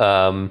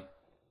 They're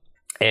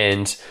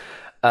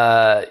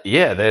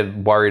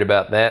worried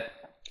about that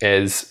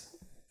as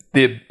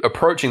they're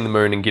approaching the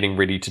moon and getting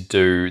ready to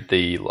do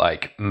the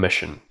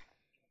mission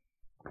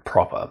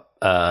proper.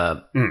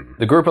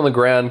 The group on the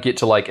ground get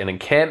to an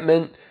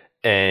encampment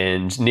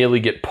and nearly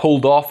get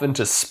pulled off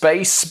into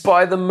space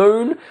by the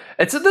moon.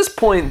 It's at this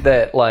point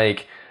that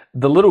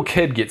the little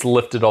kid gets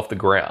lifted off the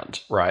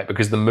ground, right?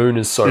 Because the moon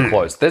is so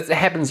close. That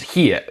happens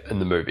here in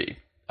the movie.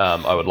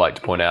 I would like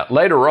to point out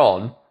later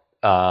on,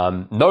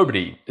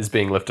 nobody is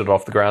being lifted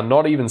off the ground,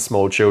 not even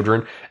small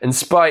children, in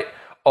spite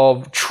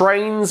of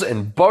trains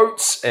and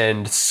boats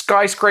and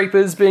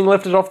skyscrapers being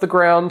lifted off the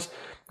ground.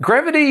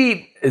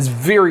 Gravity is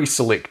very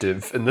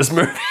selective in this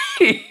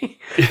movie.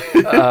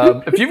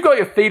 If you've got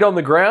your feet on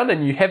the ground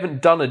and you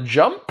haven't done a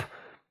jump,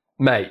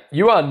 mate,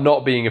 you are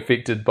not being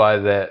affected by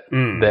that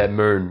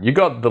moon. You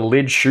got the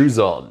lead shoes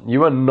on.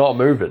 You are not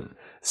moving.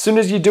 As soon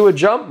as you do a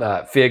jump,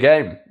 fair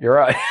game. You're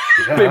right.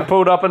 Being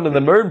pulled up into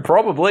the moon,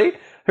 probably.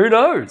 Who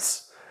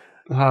knows?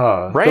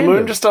 The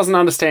moon just doesn't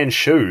understand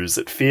shoes.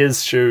 It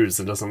fears shoes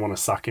and doesn't want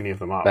to suck any of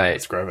them up. Mate,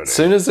 it's gravity. As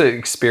soon as it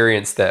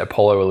experienced that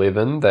Apollo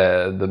 11,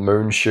 the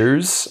moon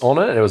shoes on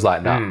it, it was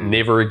like,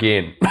 never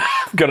again.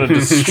 I'm going to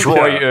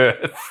destroy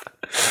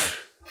Earth.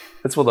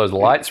 That's what those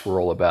lights were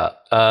all about.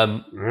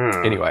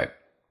 Anyway,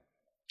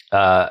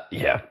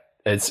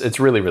 it's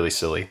really, really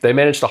silly. They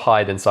managed to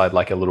hide inside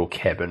a little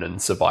cabin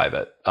and survive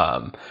it.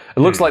 It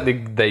looks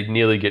like they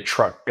nearly get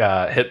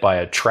hit by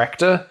a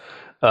tractor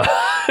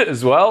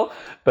as well.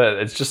 But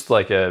it's just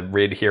like a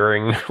red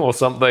herring or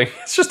something.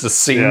 It's just a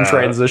scene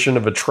transition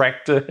of a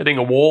tractor hitting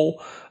a wall.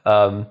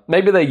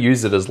 Maybe they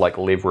use it as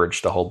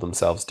leverage to hold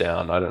themselves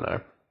down. I don't know.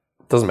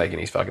 It doesn't make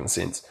any fucking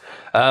sense.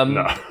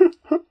 No.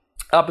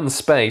 Up in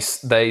space,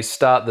 they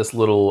start this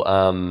little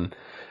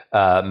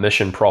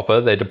mission proper.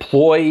 They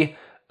deploy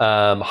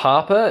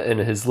Harper in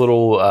his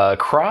little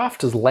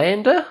craft, his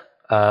lander,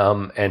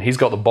 and he's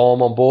got the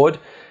bomb on board,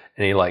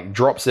 and he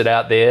drops it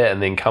out there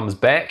and then comes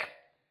back.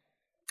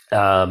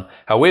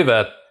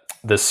 However,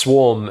 the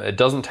swarm, it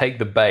doesn't take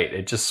the bait.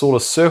 It just sort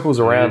of circles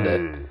around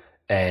it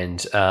and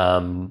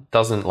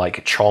doesn't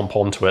chomp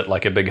onto it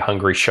like a big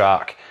hungry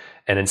shark,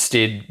 and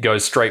instead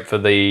goes straight for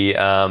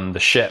the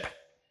ship,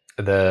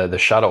 the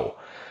shuttle,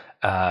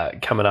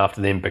 coming after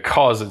them,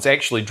 because it's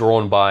actually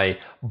drawn by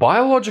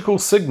biological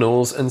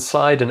signals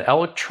inside an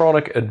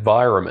electronic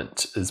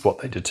environment, is what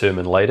they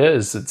determine later.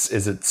 Is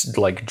it's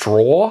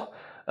draw?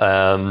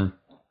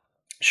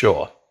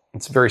 Sure.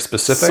 It's very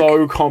specific.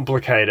 So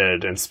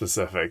complicated and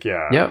specific,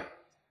 yeah. Yeah.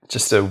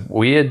 Just a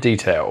weird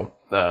detail.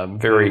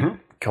 Very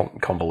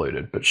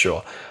convoluted, but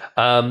sure.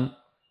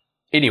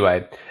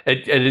 Anyway,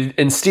 it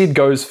instead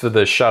goes for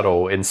the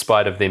shuttle in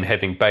spite of them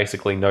having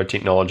basically no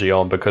technology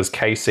on, because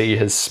KC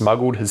has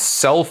smuggled his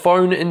cell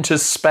phone into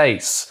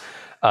space.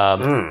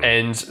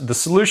 And the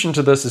solution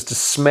to this is to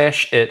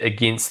smash it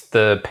against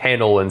the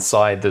panel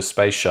inside the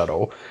space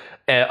shuttle,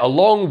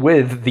 along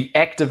with the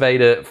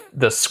activator,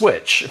 the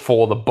switch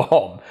for the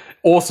bomb.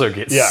 also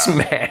gets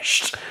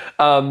smashed.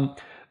 The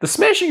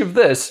smashing of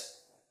this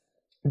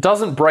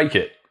doesn't break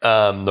it,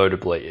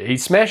 notably. He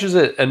smashes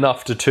it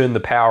enough to turn the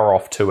power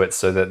off to it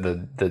so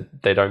that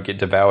they don't get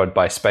devoured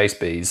by space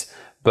bees.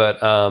 But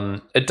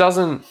it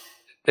doesn't...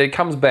 It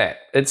comes back.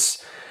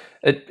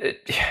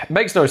 It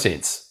makes no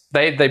sense.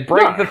 They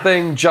break the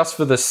thing just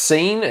for the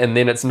scene, and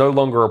then it's no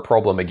longer a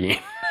problem again.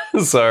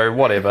 So,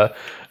 whatever.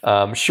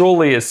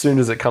 Surely, as soon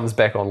as it comes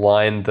back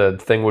online, the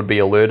thing would be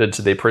alerted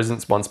to their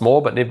presence once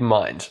more, but never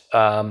mind.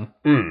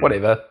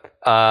 Whatever.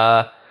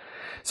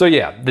 So,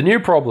 yeah, the new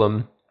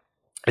problem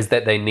is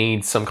that they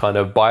need some kind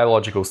of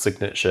biological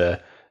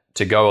signature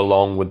to go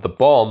along with the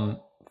bomb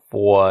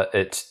for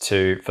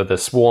the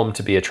swarm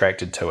to be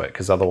attracted to it,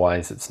 because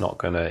otherwise it's not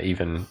going to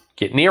even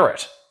get near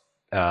it.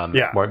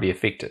 Won't be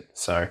affected.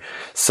 So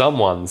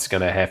someone's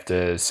going to have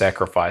to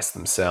sacrifice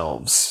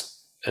themselves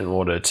in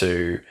order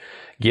to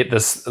get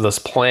this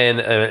plan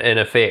in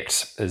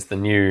effect, is the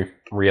new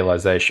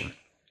realization.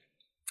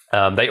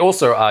 They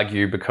also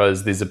argue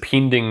because there's a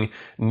pending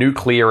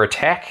nuclear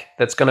attack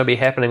that's going to be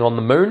happening on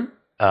the moon.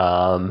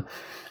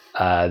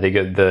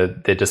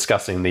 They're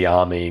discussing the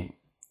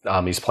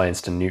Army's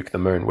plans to nuke the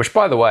moon, which,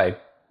 by the way,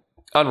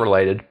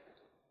 unrelated.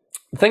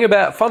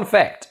 Fun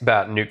fact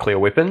about nuclear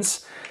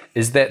weapons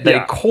is that they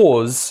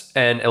cause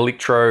an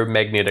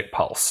electromagnetic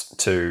pulse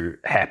to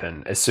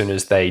happen as soon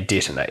as they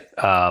detonate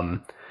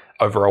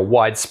over a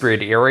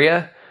widespread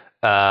area.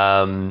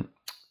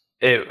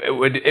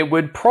 It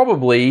would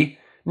probably,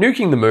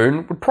 nuking the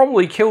moon would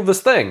probably kill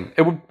this thing.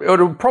 It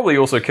would probably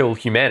also kill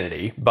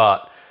humanity,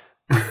 but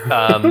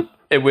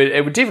it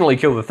would definitely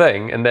kill the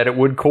thing, and that it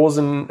would cause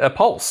a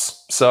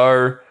pulse.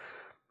 So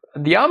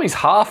the Army's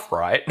half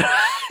right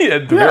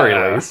at the very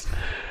least.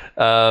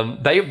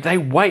 They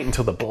wait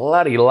until the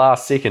bloody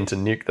last second to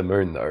nuke the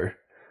moon, though.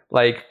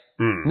 Like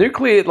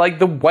nuclear, like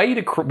the way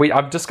to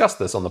I've discussed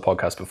this on the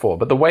podcast before,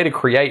 but the way to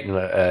create an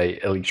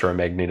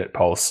electromagnetic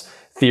pulse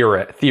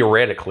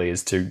theoretically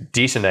is to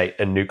detonate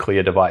a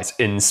nuclear device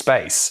in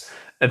space,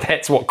 and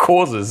that's what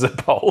causes a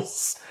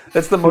pulse.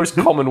 That's the most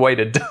common way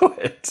to do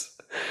it.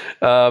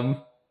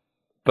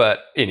 But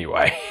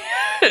anyway,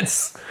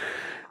 it's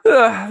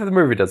the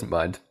movie doesn't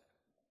mind.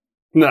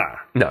 No,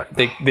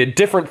 they're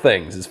different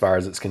things as far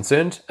as it's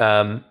concerned.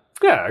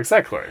 Yeah,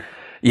 exactly.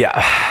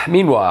 Yeah.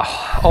 Meanwhile,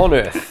 on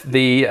Earth,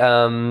 the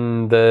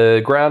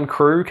ground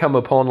crew come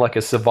upon like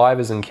a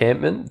survivors'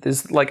 encampment.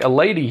 There's like a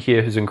lady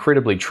here who's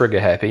incredibly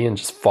trigger happy and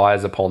just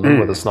fires upon them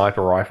with a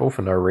sniper rifle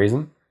for no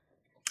reason,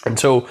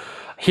 until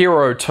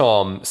hero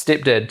Tom,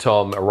 stepdad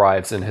Tom,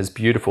 arrives in his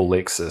beautiful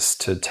Lexus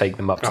to take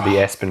them up to the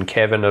Aspen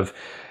Cavern of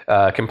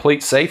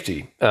complete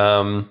safety.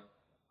 Gotta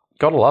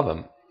love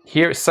him.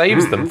 Here,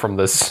 saves them from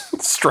this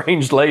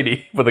strange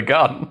lady with a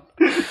gun.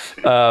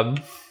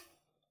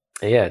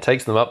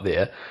 Takes them up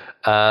there.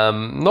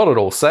 Not at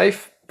all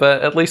safe,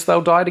 but at least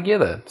they'll die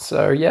together.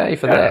 So yay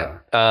for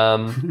that.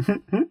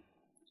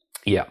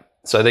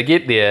 So they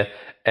get there,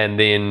 and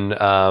then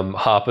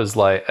Harper's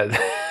like,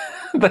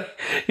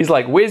 he's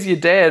like, "Where's your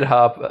dad,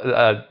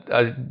 Harper?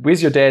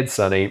 Where's your dad,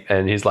 Sonny?"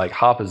 And he's like,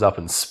 "Harper's up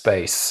in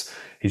space.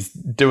 He's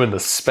doing the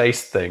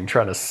space thing,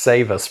 trying to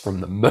save us from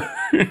the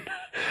moon."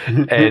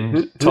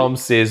 And Tom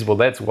says, "Well,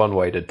 that's one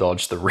way to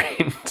dodge the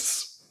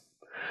rent."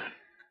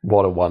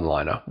 What a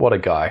one-liner. What a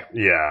guy.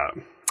 Yeah.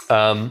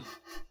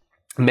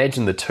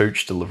 Imagine the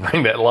Tooch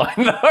delivering that line,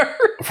 though.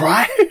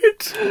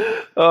 Right?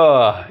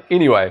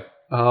 Anyway.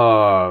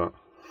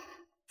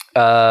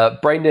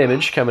 Brain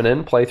Damage coming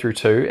in, playthrough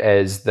 2,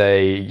 as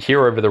they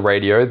hear over the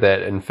radio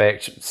that, in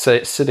fact,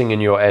 sitting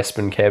in your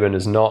Aspen cabin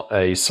is not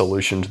a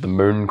solution to the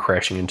moon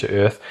crashing into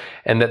Earth,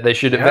 and that they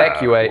should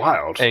evacuate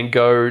and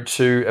go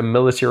to a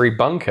military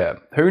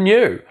bunker. Who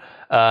knew?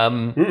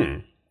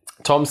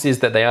 Tom says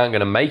that they aren't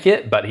going to make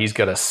it, but he's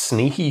got a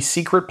sneaky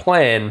secret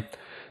plan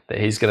that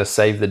he's going to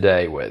save the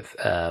day with.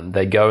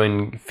 They go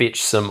and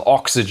fetch some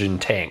oxygen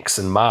tanks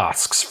and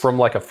masks from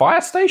like a fire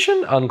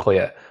station?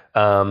 Unclear.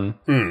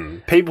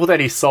 People that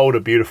he sold a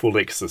beautiful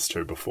Lexus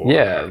to before.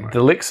 Yeah, the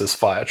Lexus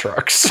fire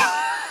trucks.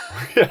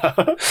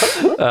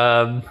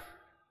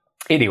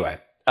 Anyway,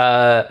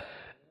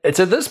 it's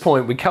at this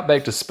point we cut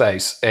back to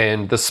space,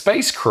 and the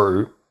space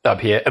crew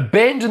up here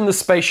abandon the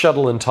space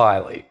shuttle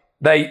entirely.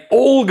 They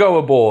all go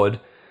aboard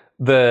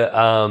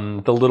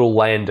the little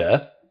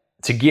lander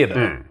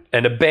together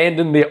and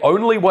abandon their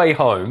only way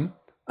home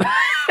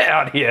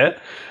out here,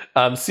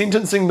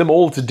 sentencing them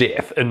all to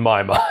death in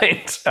my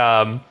mind.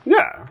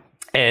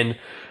 And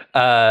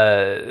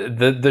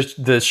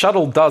the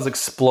shuttle does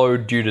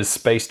explode due to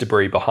space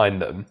debris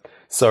behind them.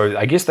 So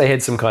I guess they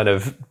had some kind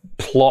of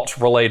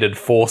plot-related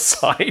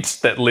foresight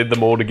that led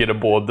them all to get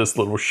aboard this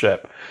little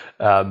ship.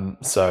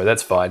 So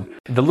that's fine.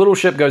 The little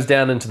ship goes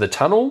down into the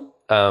tunnel.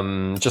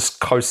 Just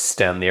coasts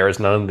down there as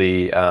none of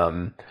the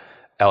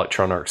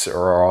electronics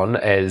are on,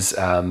 as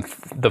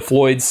the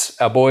Floyds,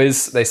 our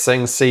boys, they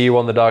sing "See You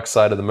on the Dark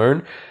Side of the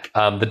Moon."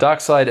 The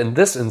dark side in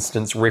this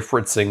instance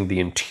referencing the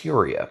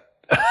interior.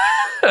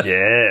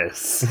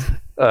 Yes.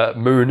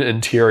 Moon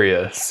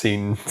interior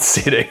scene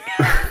setting.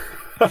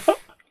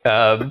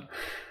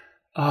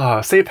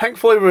 See, Pink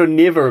Floyd were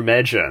never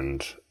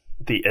imagined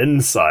the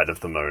inside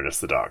of the moon as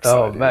the dark side.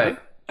 Oh, mate.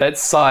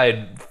 That's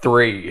side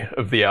 3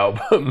 of the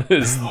album,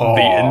 is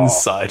the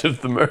inside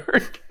of the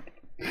moon.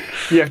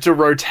 You have to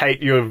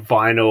rotate your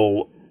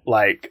vinyl,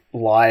 like,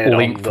 line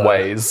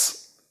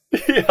lengthways.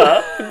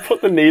 And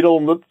put the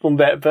needle on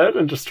that bit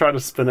and just try to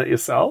spin it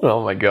yourself.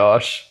 Oh my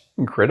gosh.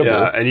 Incredible.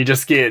 Yeah, and you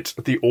just get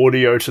the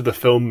audio to the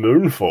film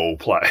Moonfall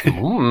play.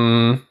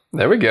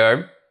 There we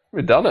go.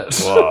 We've done it.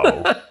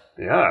 Whoa.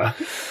 Yeah.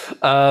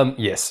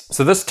 Yes.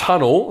 So this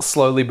tunnel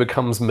slowly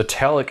becomes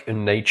metallic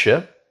in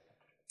nature.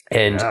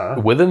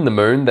 And within the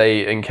moon,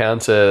 they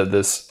encounter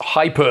this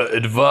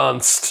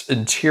hyper-advanced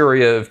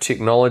interior of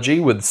technology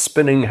with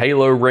spinning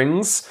halo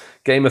rings,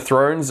 Game of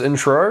Thrones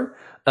intro,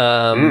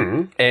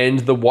 and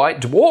the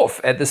white dwarf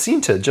at the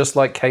center, just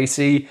like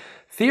Casey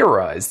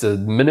theorized, a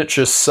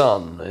miniature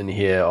sun in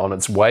here on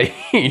its way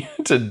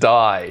to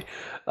die.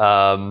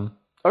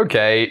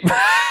 Okay.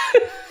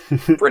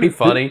 Pretty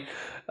funny.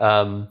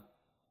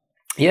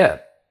 Yeah.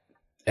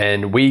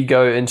 And we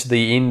go into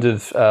the end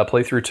of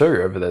playthrough 2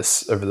 over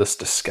this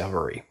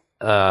discovery.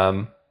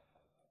 Over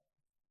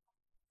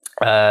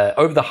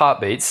the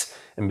heartbeats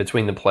in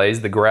between the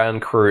plays, the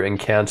ground crew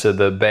encounter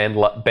the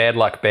bad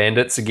luck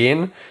bandits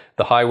again,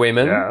 the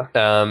highwaymen,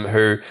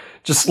 who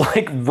just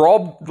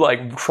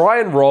try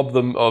and rob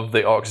them of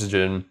the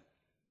oxygen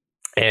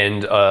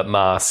and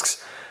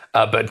masks,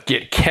 but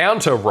get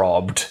counter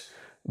robbed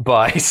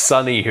by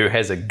Sonny, who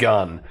has a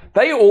gun.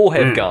 They all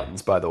have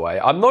guns, by the way.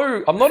 I'm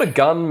not a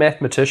gun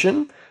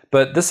mathematician,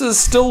 but this is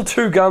still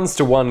 2 guns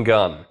to 1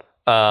 gun.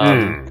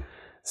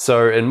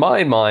 So in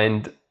my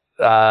mind,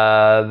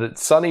 that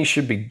Sonny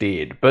should be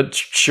dead. But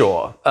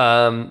sure,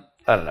 I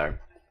don't know.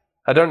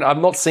 I've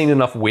not seen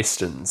enough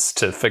westerns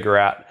to figure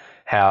out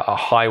how a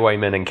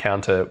highwayman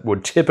encounter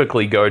would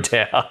typically go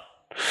down.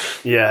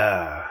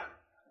 Yeah.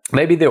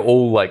 Maybe they're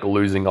all like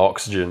losing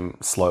oxygen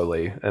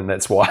slowly, and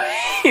that's why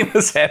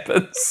this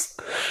happens.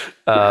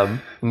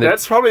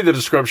 That's probably the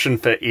description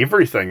for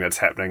everything that's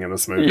happening in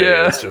this movie.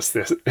 Yeah. It's just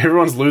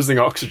everyone's losing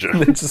oxygen.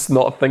 They're just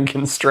not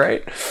thinking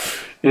straight.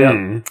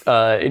 Yeah.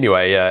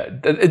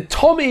 Anyway,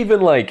 Tom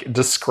even like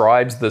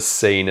describes this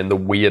scene in the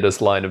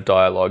weirdest line of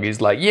dialogue. He's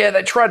like, "Yeah,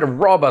 they tried to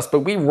rob us, but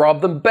we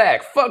robbed them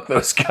back. Fuck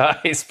those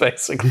guys."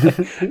 Basically,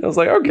 I was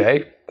like,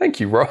 "Okay, thank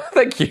you,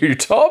 thank you,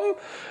 Tom."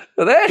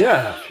 For that.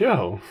 Yeah,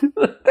 yo.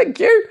 Thank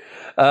you.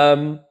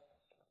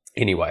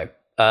 Anyway,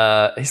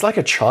 he's like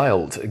a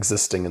child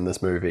existing in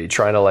this movie,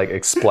 trying to like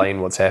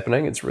explain what's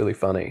happening. It's really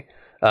funny.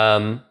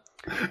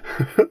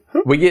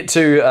 We get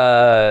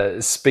to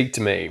Speak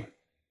to Me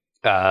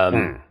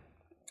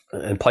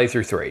and play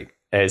through 3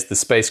 as the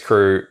space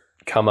crew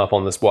come up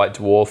on this white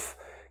dwarf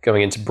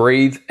going in to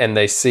breathe, and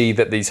they see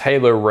that these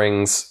halo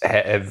rings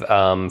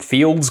have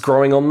fields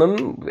growing on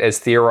them, as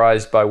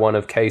theorized by one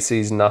of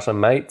Casey's nutter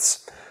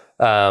mates.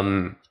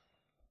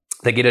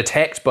 They get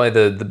attacked by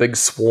the big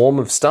swarm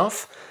of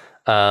stuff,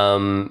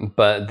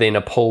 but then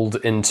are pulled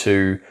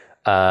into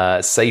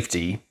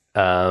safety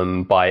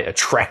by a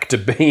tractor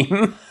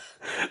beam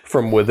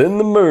from within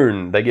the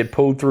moon. They get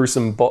pulled through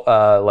some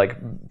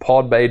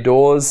pod bay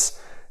doors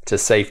to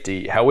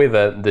safety.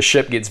 However, the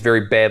ship gets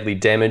very badly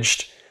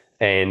damaged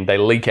and they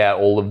leak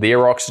out all of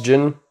their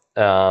oxygen.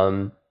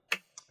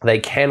 They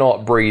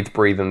cannot breathe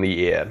in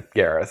the air,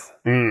 Gareth,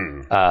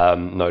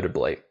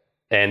 notably.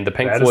 And the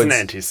Pink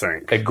Floyds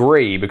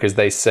agree because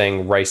they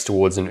sing Race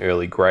Towards an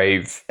Early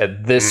Grave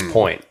at this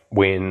point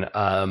when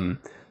Harper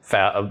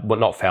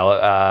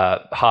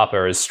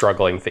is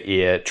struggling for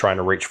air, trying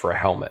to reach for a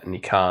helmet, and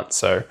he can't.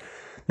 So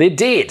they're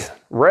dead.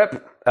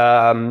 Rip.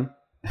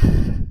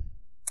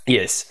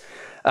 Yes.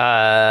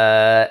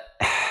 The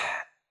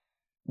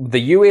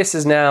US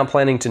is now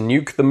planning to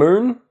nuke the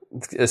moon,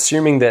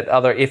 assuming that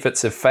other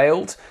efforts have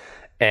failed.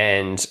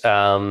 And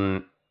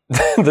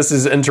this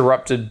is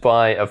interrupted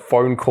by a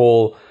phone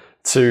call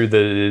to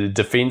the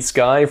defense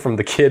guy from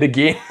The Kid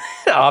again.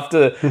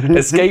 After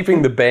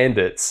escaping the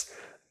bandits,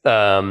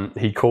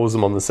 he calls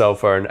them on the cell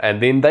phone,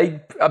 and then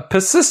they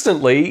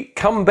persistently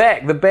come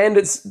back. The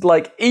bandits,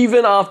 like,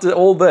 even after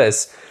all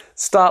this,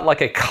 start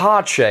like a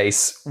car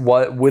chase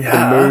with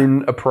the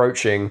moon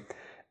approaching,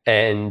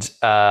 and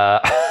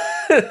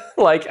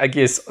like, I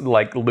guess,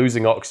 like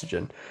losing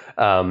oxygen.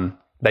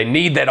 They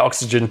need that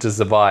oxygen to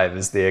survive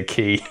is their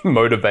key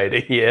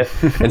motivator here.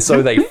 And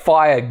so they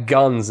fire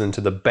guns into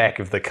the back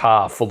of the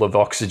car full of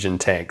oxygen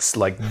tanks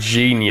like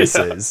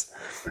geniuses.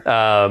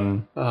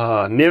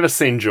 Never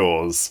seen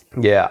Jaws.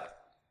 Yeah.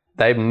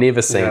 They've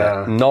never seen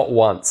it. Not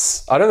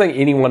once. I don't think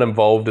anyone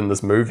involved in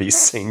this movie's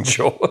seen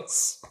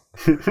Jaws.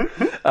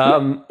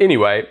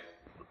 Anyway,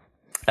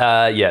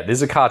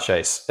 there's a car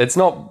chase. It's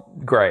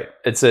not great.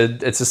 It's a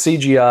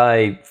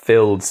CGI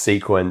filled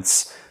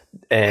sequence.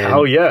 And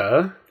hell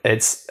yeah.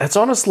 It's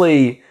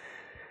honestly,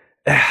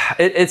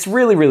 it's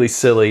really, really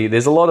silly.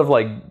 There's a lot of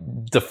like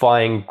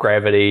defying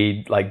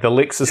gravity. Like the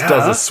Lexus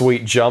does a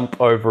sweet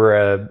jump over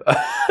a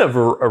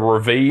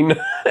ravine.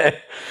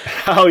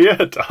 Hell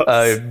yeah, it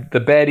does. The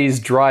baddies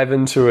drive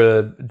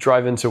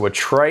into a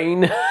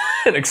train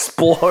and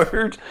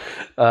explode.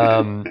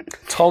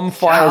 Tom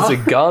fires a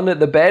gun at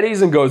the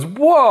baddies and goes,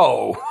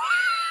 "Whoa!"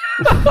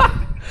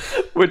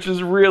 Which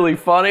is really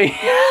funny.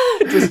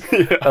 Just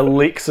a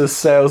Lexus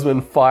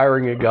salesman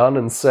firing a gun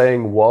and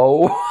saying,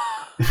 "Whoa."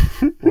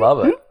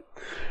 Love it.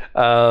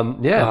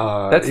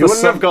 That's you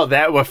wouldn't have got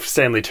that with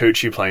Stanley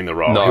Tucci playing the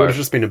role. No. He would have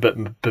just been a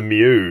bit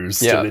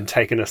bemused Yeah. and then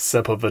taken a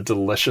sip of a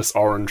delicious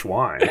orange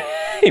wine.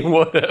 He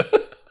would have.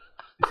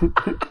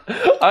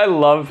 I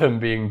love him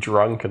being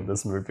drunk in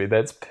this movie.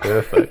 That's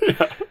perfect.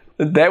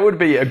 That would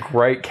be a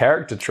great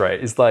character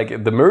trait. It's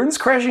like, the moon's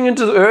crashing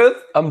into the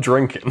Earth, I'm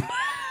drinking.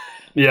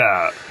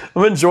 Yeah.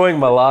 I'm enjoying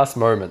my last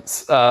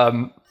moments.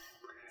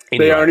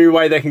 Anyway. The only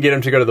way they can get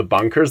him to go to the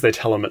bunker is they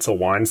tell him it's a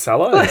wine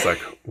cellar. And he's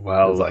like,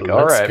 well, like, let's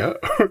all right. go.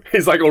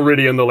 He's like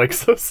already in the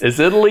Lexus. Is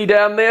Italy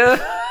down there?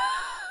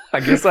 I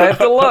guess I have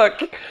to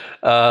look.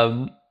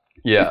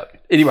 Yeah.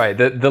 Anyway,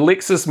 the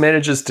Lexus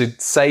manages to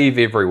save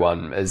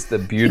everyone as the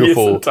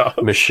beautiful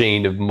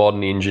machine of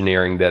modern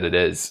engineering that it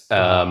is.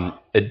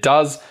 It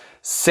does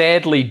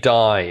sadly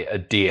die a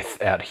death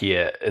out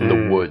here in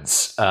the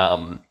woods.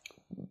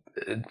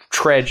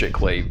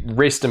 Tragically.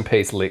 Rest in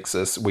peace,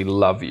 Lexus. We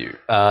love you.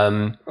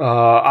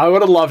 I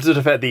would have loved it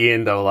if at the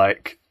end they were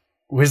like,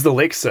 where's the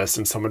Lexus?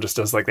 And someone just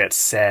does like that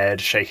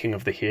sad shaking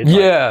of the head.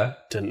 Yeah.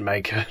 Like, didn't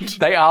make it.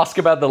 They ask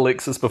about the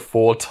Lexus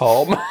before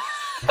Tom.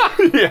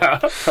 Yeah.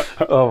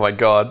 Oh my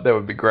god, that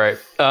would be great.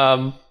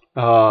 Now,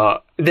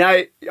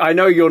 I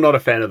know you're not a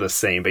fan of this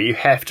scene, but you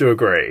have to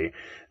agree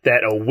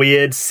that a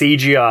weird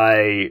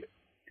CGI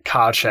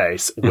car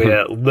chase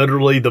where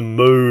literally the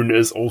moon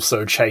is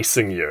also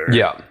chasing you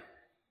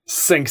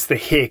sinks the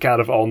heck out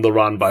of On the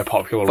Run by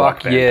popular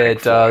rock band. Yeah, Pink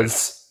it Floyd.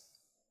 does.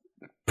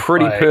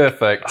 Pretty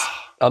perfect.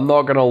 I'm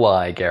not going to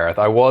lie, Gareth.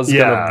 I was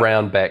going to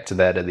round back to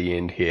that at the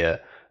end here.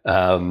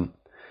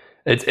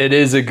 It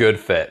is a good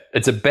fit.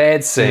 It's a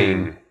bad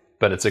scene,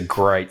 but it's a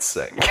great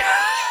scene.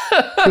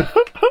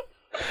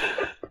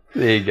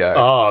 There you go.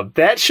 Oh,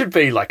 that should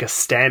be like a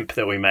stamp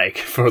that we make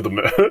for the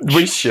merch.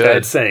 We should.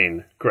 Bad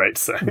scene, great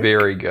scene.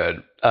 Very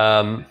good.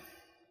 So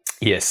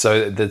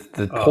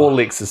the poor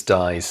Lexus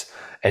dies,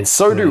 and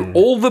so do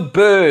all the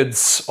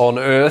birds on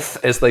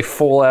Earth as they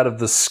fall out of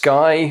the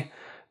sky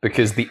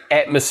because the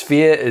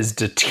atmosphere is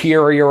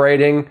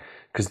deteriorating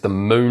because the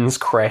moon's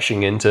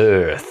crashing into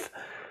Earth.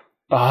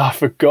 I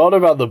forgot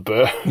about the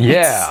birds.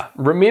 Yeah.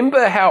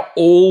 Remember how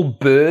all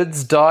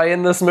birds die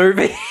in this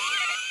movie?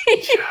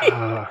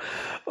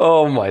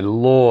 Oh my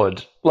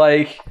lord.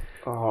 Like,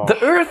 the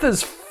Earth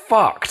is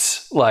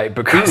fucked, like,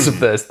 because of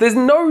this. There's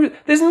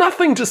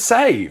nothing to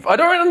save. I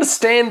don't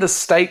understand the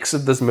stakes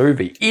of this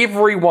movie.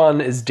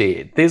 Everyone is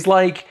dead. There's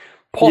like,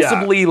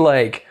 possibly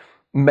like,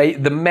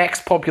 the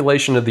max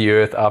population of the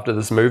Earth after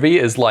this movie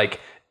is like,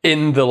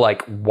 in the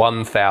like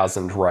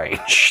 1,000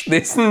 range.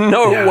 There's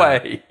no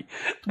way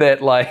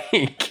that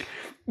like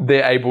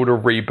they're able to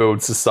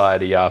rebuild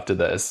society after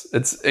this.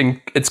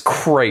 It's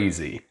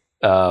crazy.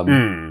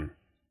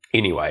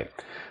 Anyway,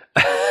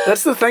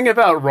 that's the thing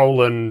about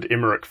Roland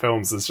Emmerich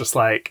films is just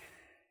like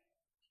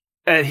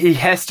he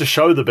has to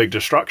show the big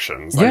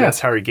destructions. Like,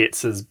 that's how he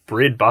gets his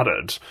bread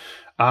buttered.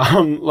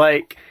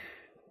 But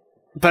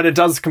it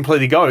does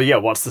completely go. Yeah,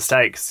 what's the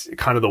stakes?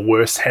 Kind of the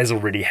worst has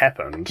already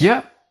happened.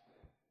 Yeah.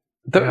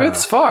 The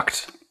Earth's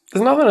fucked.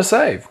 There's nothing to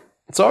save.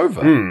 It's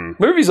over.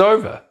 Movie's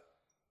over.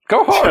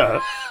 Go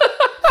home.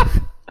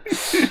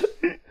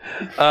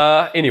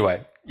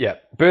 Anyway,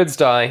 birds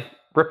die.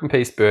 Rip in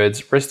peace,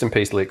 birds. Rest in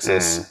peace,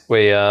 Lexus.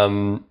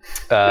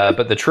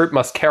 But the troop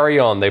must carry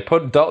on. They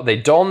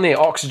don their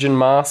oxygen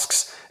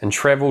masks and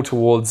travel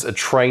towards a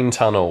train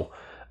tunnel.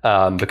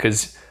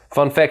 Because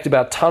fun fact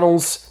about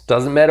tunnels,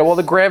 doesn't matter what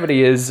the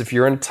gravity is if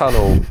you're in a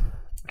tunnel.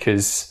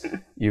 Because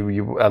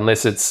you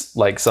unless it's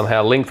like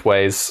somehow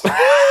lengthways,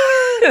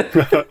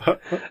 but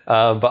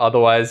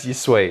otherwise you're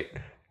sweet.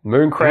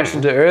 Moon crash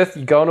into Earth,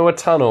 you go into a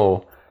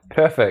tunnel.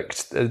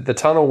 Perfect. The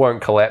tunnel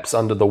won't collapse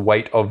under the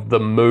weight of the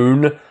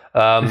moon.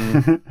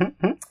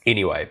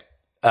 Anyway,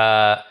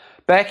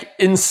 back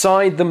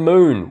inside the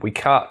moon, we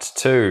cut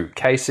to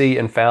Casey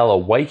and Fowler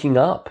waking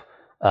up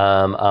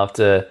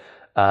after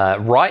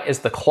right as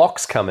the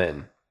clocks come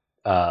in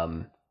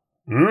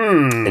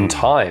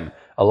time.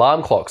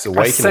 Alarm clocks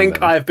awakening I think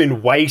them. I've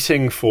been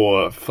waiting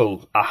for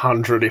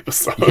 100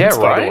 episodes,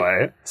 by the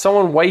way.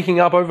 Someone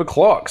waking up over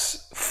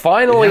clocks.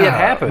 Finally, it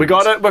happened. We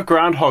got it with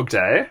Groundhog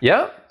Day.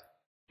 Yeah.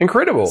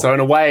 Incredible. So in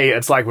a way,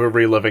 it's like we're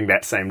reliving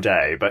that same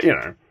day, but, you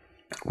know.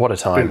 What a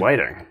time. Been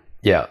waiting.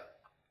 Yeah.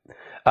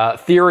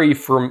 Theory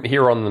from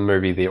here on in the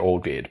movie, they're all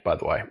dead, by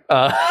the way.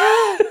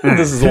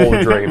 This is all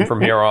a dream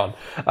from here on.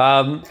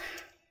 I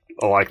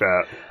like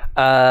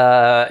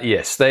that.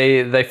 Yes,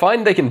 they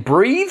find they can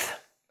breathe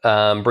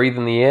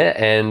in the air,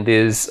 and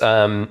there's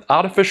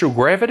artificial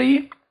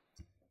gravity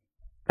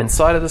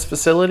inside of this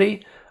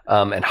facility,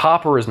 and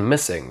Harper is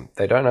missing.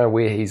 They don't know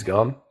where he's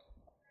gone.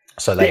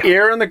 So the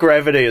air and the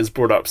gravity is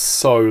brought up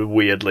so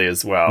weirdly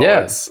as well.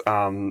 Yeah. It's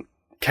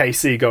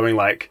Casey going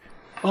like,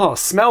 oh,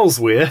 smells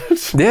weird.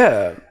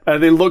 Yeah.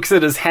 And then looks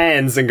at his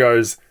hands and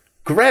goes,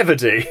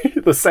 gravity.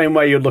 the same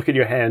way you'd look at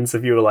your hands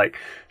if you were like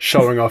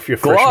showing off your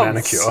fresh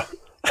manicure.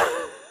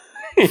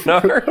 You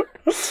know?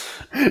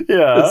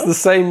 Yeah. It's the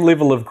same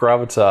level of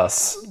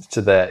gravitas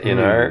to that, you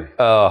know?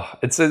 Oh,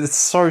 it's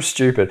so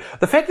stupid.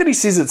 The fact that he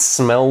says it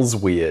smells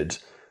weird.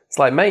 It's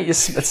like, mate, it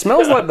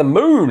smells like the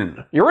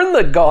moon. You're in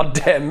the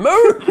goddamn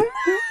moon.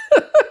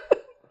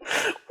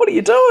 What are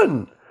you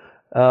doing?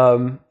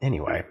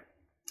 Anyway.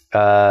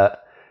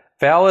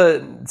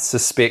 Fowler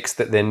suspects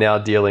that they're now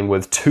dealing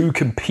with two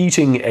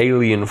competing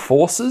alien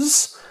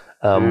forces,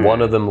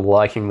 one of them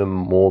liking them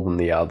more than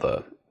the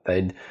other.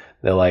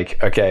 They're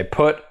like, okay,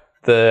 put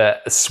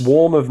the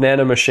swarm of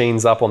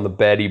nanomachines up on the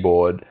baddie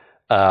board.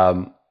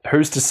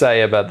 Who's to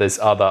say about this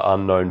other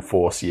unknown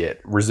force yet?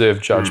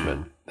 Reserve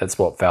judgment. That's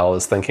what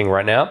Fowler's thinking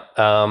right now.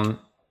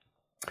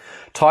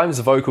 Time's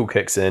vocal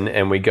kicks in,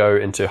 and we go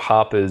into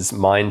Harper's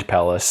mind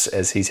palace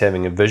as he's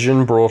having a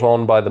vision brought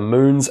on by the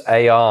moon's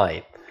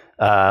AI,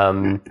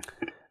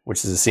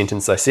 which is a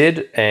sentence I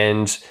said,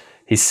 and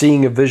he's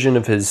seeing a vision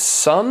of his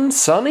son,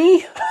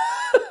 Sonny,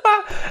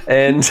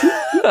 and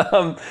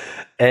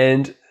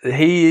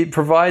he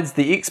provides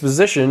the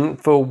exposition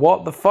for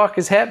what the fuck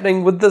is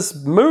happening with this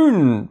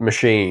moon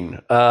machine.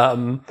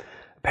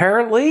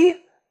 Apparently,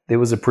 there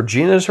was a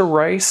progenitor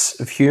race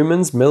of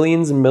humans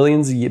millions and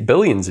millions,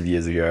 billions of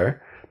years ago,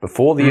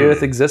 before the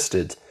Earth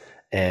existed,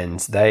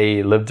 and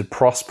they lived a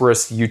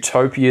prosperous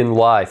utopian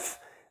life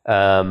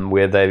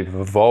where they've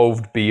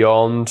evolved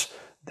beyond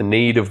the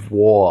need of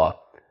war.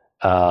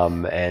 All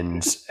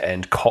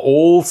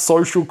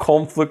social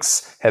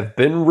conflicts have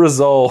been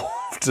resolved,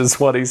 is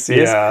what he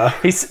says. Yeah.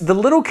 The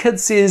little kid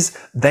says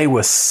they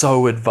were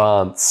so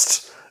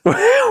advanced.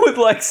 With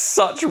like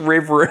such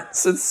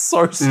reverence. It's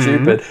so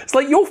stupid. It's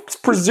like you're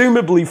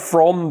presumably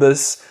from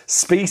this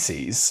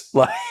species.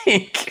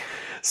 Like,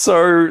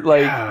 so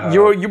like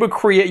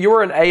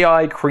you're an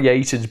AI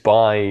created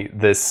by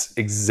this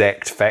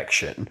exact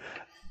faction.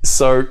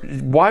 So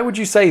why would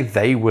you say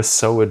they were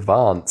so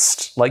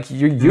advanced? Like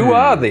you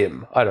are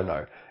them. I don't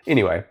know.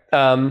 Anyway,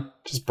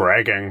 just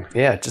bragging.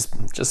 Yeah,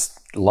 just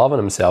loving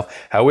himself.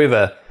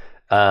 However,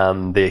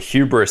 their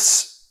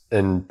hubris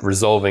in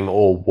resolving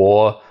all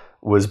war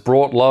was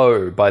brought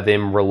low by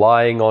them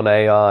relying on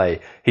AI.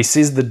 He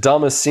says the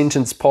dumbest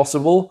sentence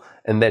possible,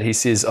 and that he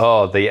says,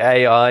 the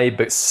AI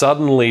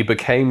suddenly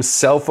became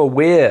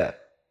self-aware.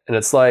 And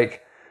it's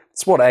like,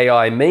 it's what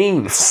AI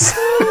means.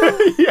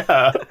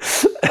 Yeah.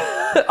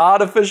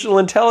 Artificial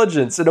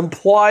intelligence. It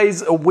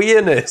implies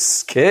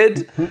awareness,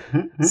 kid.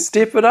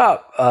 Step it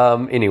up.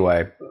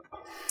 Anyway.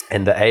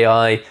 And the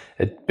AI,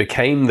 it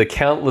became the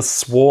countless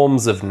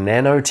swarms of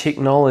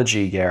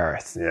nanotechnology,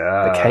 Gareth.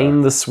 Yeah.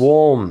 Became the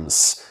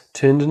swarms.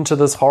 Turned into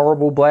this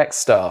horrible black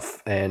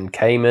stuff and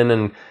came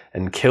in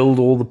and killed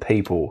all the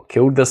people.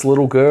 Killed this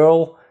little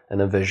girl in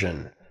a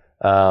vision.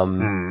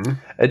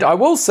 I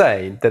will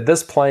say that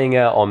this playing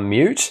out on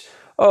mute,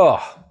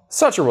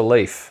 such a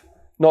relief.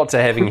 Not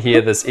to having hear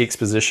this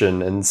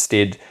exposition,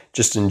 instead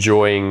just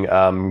enjoying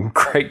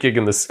great gig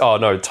in this. Oh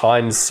no,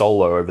 Time's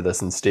solo over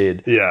this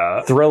instead.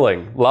 Yeah.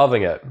 Thrilling,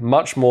 loving it.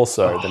 Much more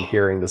so than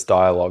hearing this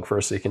dialogue for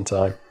a second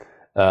time.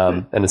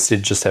 And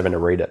instead just having to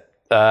read it.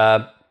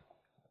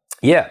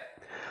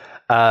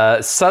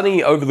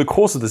 Sonny, over the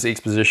course of this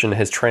exposition,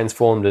 has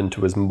transformed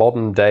into his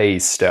modern day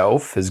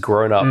self, his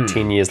grown up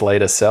 10 years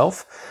later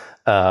self,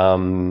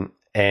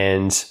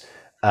 and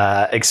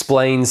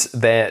explains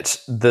that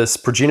this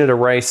progenitor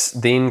race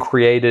then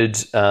created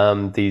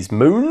these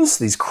moons,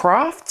 these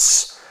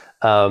crafts,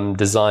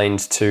 designed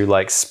to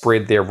like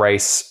spread their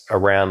race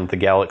around the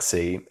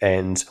galaxy,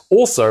 and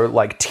also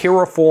like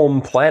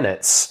terraform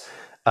planets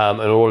in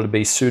order to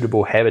be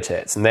suitable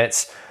habitats. And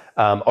that's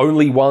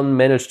only one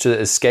managed to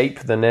escape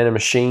the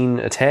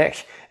nanomachine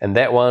attack, and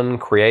that one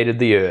created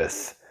the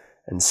Earth.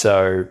 And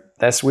so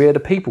that's where the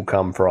people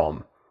come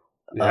from.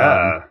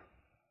 Yeah.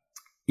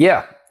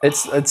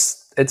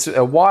 It's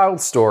a wild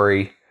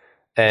story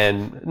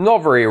and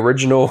not very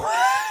original,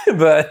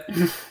 but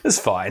it's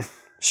fine.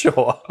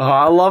 Sure. Oh,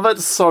 I love it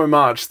so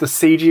much. The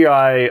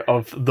CGI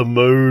of the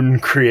moon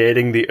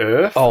creating the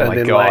Earth. Oh and my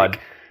then, God. Like,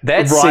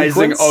 that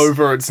rising sequence,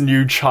 over its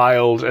new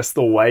child as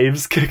the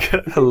waves kick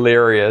in.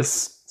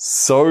 hilarious.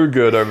 So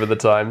good over the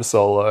time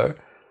solo.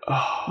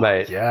 Oh,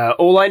 mate. Yeah,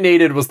 all I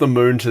needed was the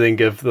moon to then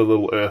give the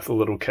little Earth a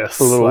little kiss.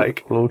 A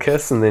little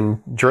kiss, and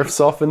then drifts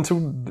off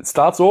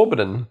starts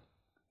orbiting.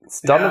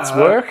 It's done its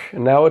work,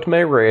 and now it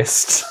may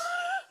rest.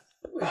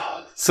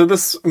 So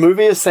this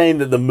movie is saying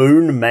that the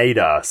moon made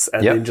us,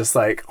 and Yep. then just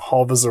like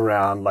hovers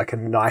around like a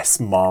nice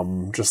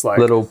mum, just like,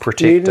 Little "Do you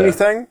protector. need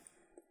anything?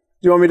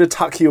 Do you want me to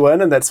tuck you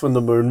in?" And that's when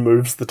the moon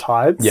moves the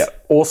tides. Yeah.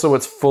 Also,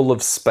 it's full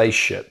of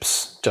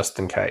spaceships, just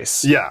in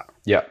case. Yeah.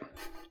 Yeah.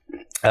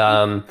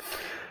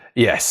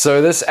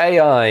 So this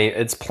AI,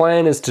 its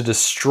plan is to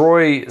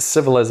destroy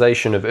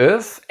civilization of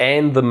Earth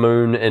and the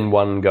moon in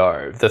one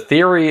go. The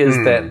theory is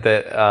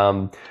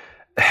that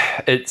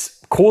it's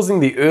causing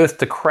the Earth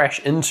to crash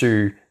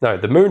into... No,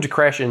 the moon to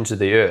crash into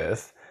the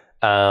Earth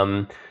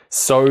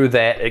so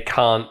that it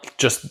can't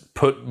just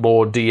put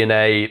more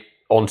DNA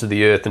onto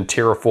the Earth and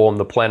terraform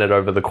the planet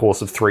over the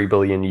course of 3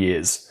 billion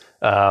years.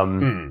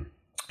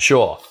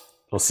 Sure.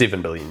 Or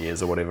 7 billion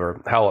years or whatever.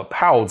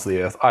 How old's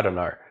the Earth? I don't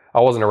know. I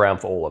wasn't around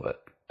for all of it.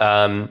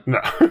 No.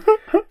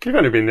 You've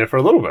only been there for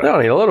a little bit.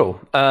 Only a little.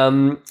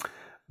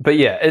 But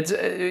yeah, it's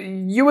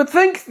you would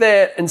think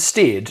that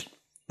instead,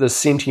 the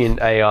sentient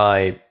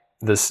AI,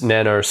 this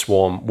nano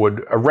swarm,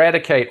 would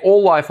eradicate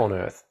all life on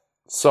Earth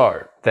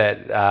so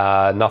that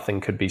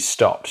nothing could be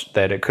stopped,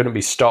 that it couldn't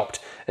be stopped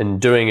in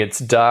doing its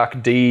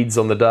dark deeds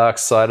on the dark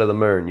side of the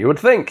moon. You would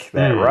think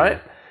that,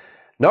 right?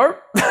 No.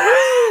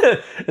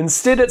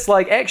 Instead, it's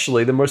like,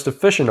 actually, the most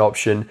efficient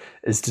option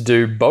is to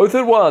do both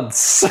at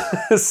once.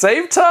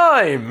 Save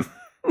time.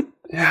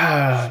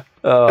 Yeah.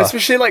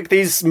 Especially, like,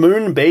 these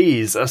moon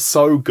bees are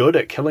so good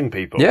at killing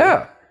people.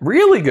 Yeah,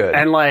 really good.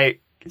 And,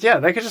 like, yeah,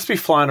 they could just be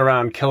flying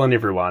around killing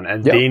everyone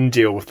and then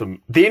deal with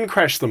them, then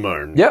crash the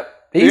moon. Yep,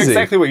 easy.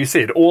 Exactly what you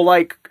said. Or,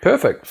 like,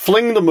 perfect.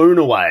 Fling the moon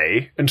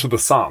away into the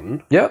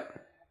sun. Yep.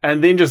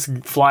 And then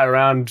just fly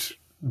around,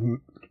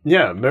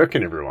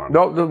 murking everyone.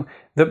 No,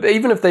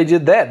 even if they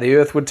did that, the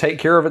Earth would take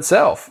care of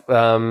itself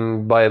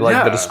by,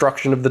 like, the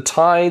destruction of the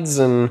tides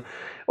and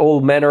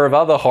all manner of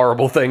other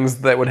horrible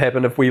things that would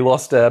happen if we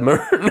lost our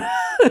moon.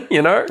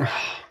 You know?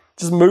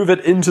 Just move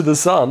it into the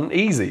sun.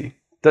 Easy.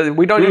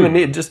 We don't even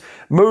need... Just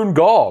moon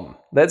gone.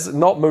 That's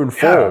not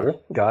Moonfall,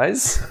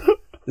 guys.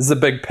 This is a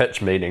big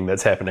pitch meeting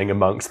that's happening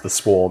amongst the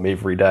swarm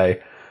every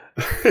day.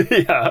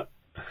 Yeah.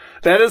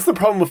 That is the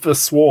problem with the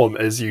swarm,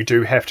 is you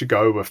do have to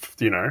go with,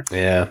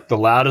 the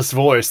loudest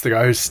voice, the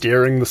guy who's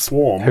steering the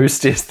swarm. Who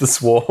steers the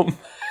swarm?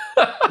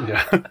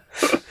 Yeah.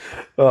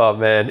 Oh,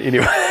 man.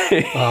 Anyway.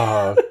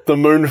 The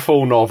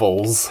Moonfall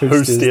novels.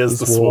 Who steers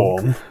the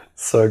swarm?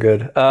 So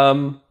good.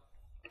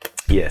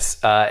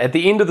 Yes. At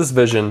the end of this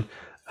vision,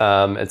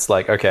 it's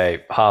like,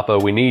 okay, Harper,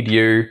 we need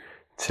you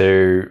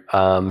to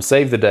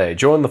save the day.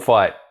 Join the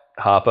fight,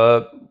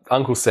 Harper.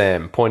 Uncle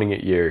Sam pointing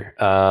at you.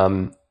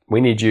 We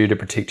need you to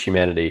protect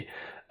humanity.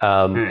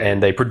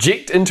 And they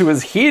project into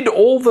his head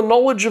all the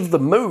knowledge of the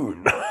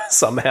moon.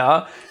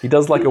 Somehow. He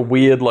does like a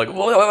weird, like,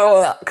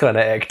 kind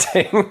of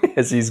acting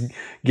as he's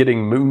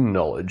getting moon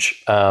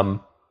knowledge. And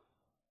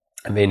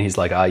then he's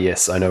like,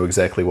 yes, I know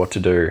exactly what to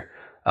do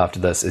after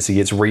this. As he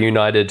gets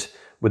reunited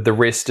with the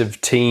rest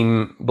of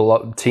Team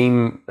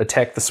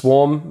Attack the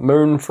Swarm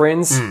Moon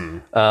friends.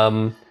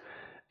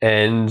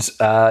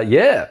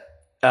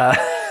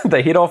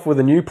 They head off with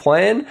a new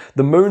plan.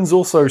 The moon's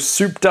also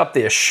souped up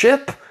their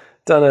ship,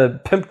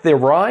 pimped their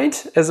ride,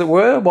 as it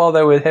were, while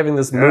they were having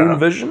this moon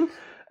vision.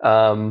 We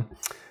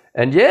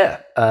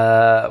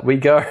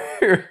go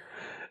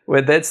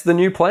where that's the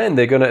new plan.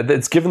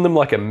 It's given them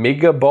like a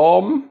mega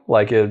bomb,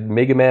 like a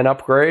Mega Man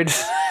upgrade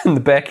in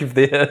the back of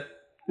their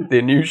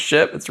new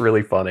ship. It's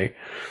really funny.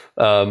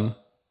 I've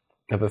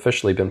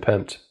officially been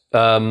pimped.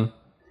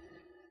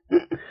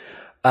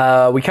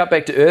 We cut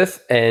back to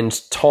Earth, and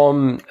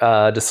Tom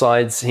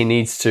decides he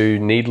needs to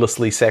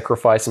needlessly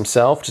sacrifice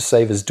himself to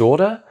save his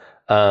daughter.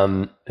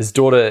 His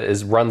daughter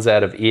runs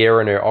out of air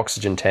in her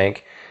oxygen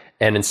tank,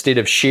 and instead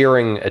of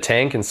sharing a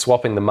tank and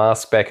swapping the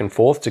masks back and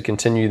forth to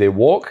continue their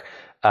walk,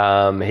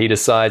 he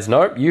decides,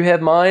 nope, you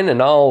have mine,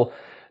 and I'll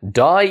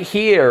die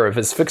here of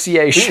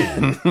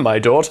asphyxiation. My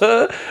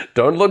daughter,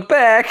 don't look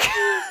back.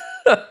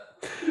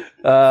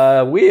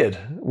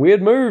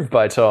 Weird move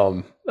by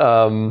Tom.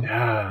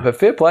 But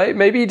fair play.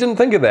 Maybe he didn't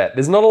think of that.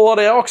 There's not a lot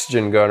of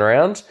oxygen going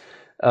around.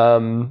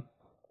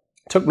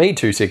 Took me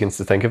 2 seconds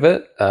to think of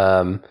it.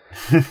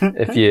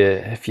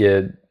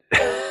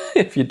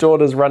 If your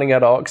daughter's running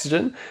out of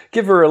oxygen,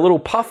 give her a little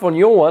puff on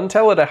your one.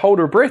 Tell her to hold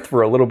her breath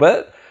for a little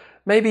bit.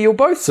 Maybe you'll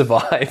both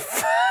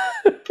survive.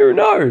 Who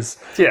knows?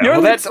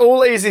 Yeah, that's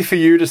all easy for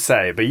you to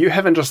say, but you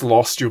haven't just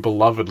lost your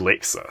beloved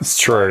Lexus. It's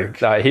true.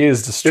 No, he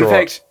is distraught. In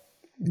fact,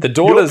 the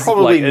daughter's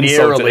probably like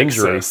near insult to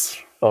Alexis.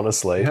 injury.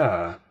 Honestly.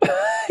 Yeah.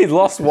 He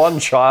lost one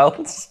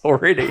child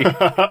already.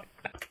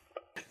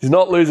 He's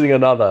not losing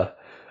another.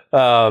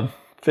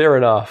 Fair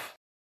enough.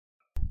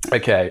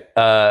 Okay.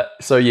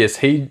 So yes,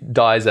 he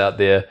dies out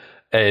there,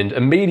 and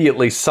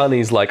immediately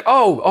Sonny's like,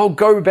 oh,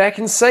 go back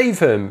and save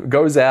him.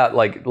 Goes out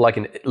like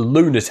a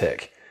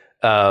lunatic.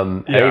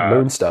 Hate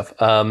moon stuff.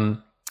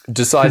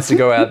 Decides to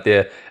go out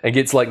there and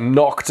gets like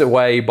knocked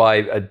away by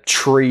a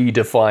tree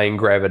defying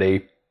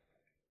gravity,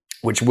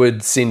 which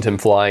would send him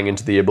flying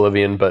into the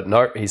oblivion, but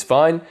no, he's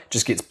fine.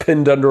 Just gets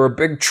pinned under a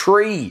big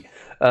tree.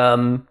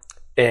 And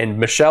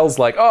Michelle's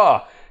like,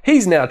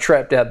 he's now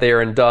trapped out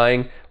there and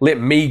dying. Let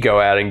me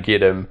go out and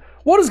get him.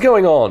 What is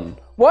going on?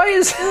 Why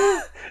is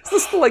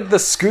this like the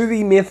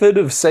Scooby method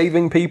of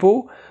saving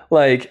people?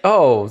 Like,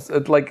 are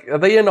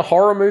they in a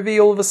horror movie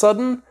all of a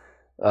sudden?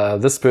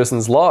 This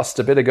person's lost.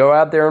 I better go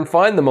out there and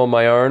find them on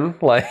my own.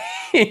 Like,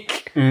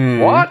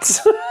 what?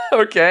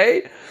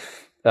 Okay.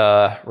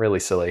 Really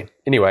silly.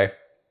 Anyway.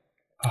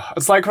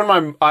 It's like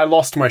when I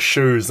lost my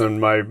shoes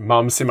and my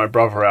mum sent my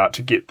brother out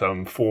to get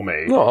them for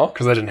me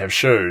because I didn't have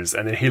shoes,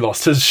 and then he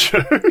lost his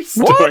shoes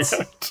doing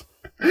it.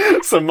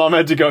 So mum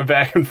had to go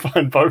back and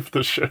find both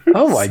the shoes.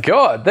 Oh my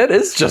god, that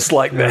is just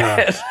like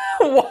that.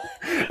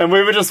 And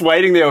we were just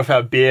waiting there with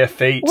our bare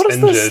feet What is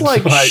injured. this,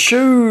 like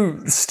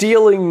shoe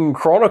stealing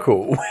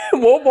chronicle?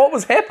 What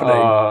was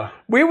happening?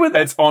 Where were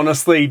It's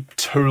honestly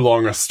too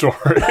long a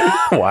story.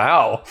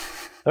 Wow.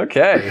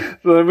 Okay.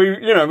 So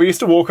we used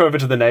to walk over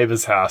to the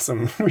neighbor's house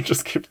and we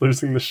just kept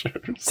losing the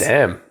shoes.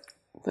 Damn.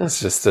 That's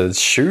just a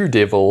shoe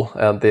devil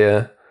out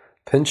there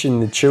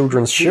pinching the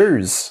children's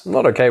shoes. I'm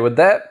not okay with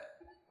that.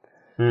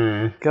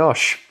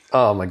 Gosh.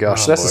 Oh my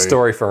gosh. That's a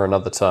story for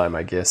another time,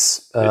 I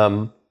guess.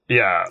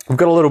 Yeah. We've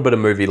got a little bit of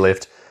movie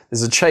left.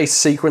 There's a chase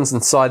sequence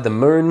inside the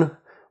moon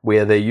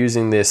where they're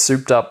using their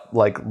souped up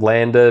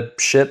lander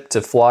ship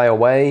to fly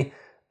away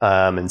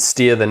and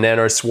steer the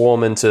nano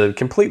swarm into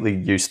completely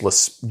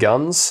useless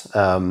guns.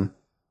 I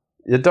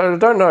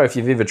don't know if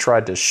you've ever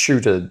tried to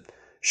shoot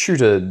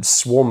a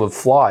swarm of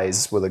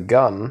flies with a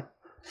gun.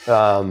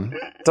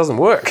 It doesn't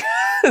work,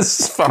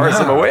 as far as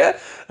I'm aware.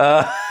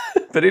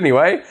 But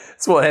anyway,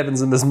 it's what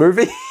happens in this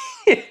movie.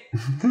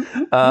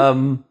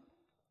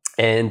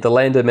 And the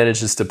lander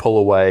manages to pull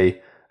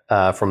away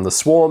from the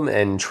swarm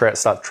and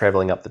start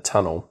traveling up the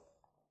tunnel.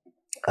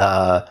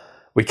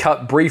 We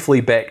cut briefly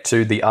back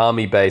to the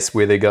army base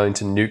where they're going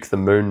to nuke the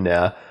moon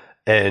now.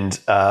 And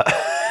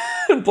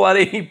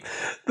bloody,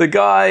 the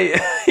guy,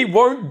 he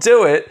won't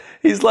do it.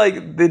 He's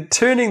like, they're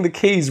turning the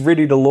keys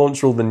ready to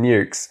launch all the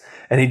nukes.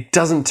 And he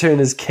doesn't turn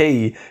his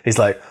key. He's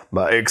like,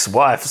 my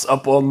ex-wife's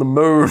up on the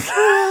moon.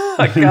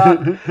 I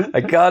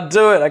can't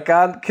do it. I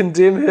can't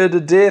condemn her to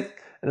death.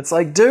 And it's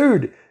like,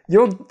 dude,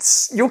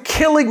 you're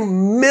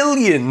killing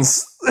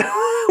millions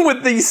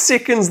with these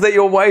seconds that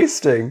you're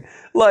wasting.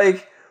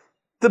 Like,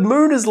 the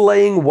moon is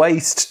laying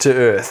waste to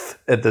Earth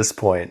at this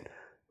point.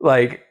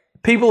 Like,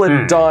 people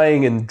are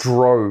dying in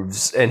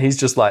droves, and he's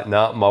just like,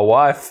 nah, my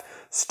wife,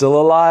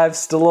 still alive,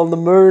 still on the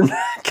moon,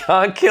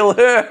 can't kill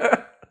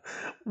her.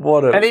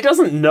 And he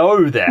doesn't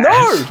know that.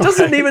 No,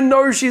 doesn't even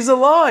know she's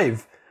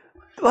alive.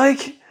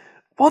 Like,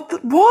 what?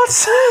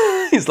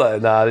 He's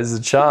like, nah, there's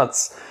a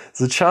chance.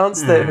 There's a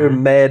chance that her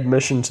mad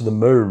mission to the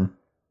moon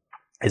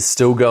is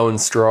still going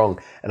strong,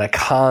 and I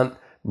can't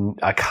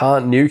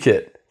nuke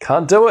it.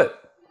 Can't do it.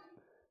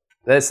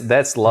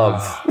 That's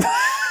love.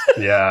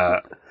 Yeah.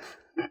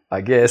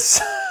 I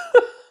guess.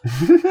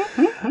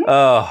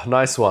 Oh,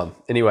 nice one.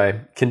 Anyway,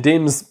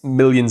 condemns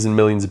millions and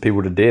millions of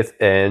people to death,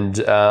 and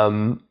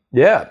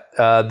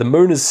the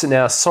moon is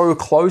now so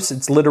close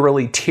it's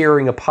literally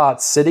tearing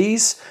apart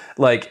cities,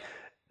 like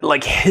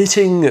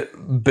hitting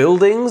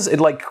buildings.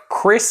 It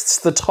crests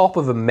the top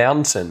of a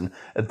mountain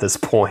at this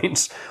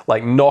point,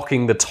 like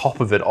knocking the top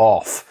of it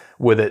off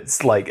with it's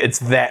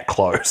that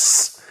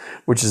close,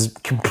 which is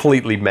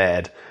completely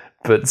mad.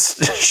 But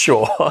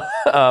sure,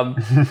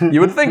 you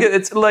would think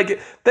it's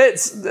like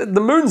that's the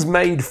moon's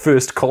made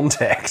first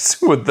contact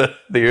with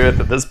the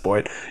Earth at this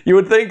point. You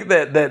would think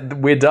that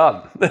we're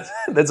done.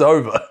 That's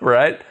over,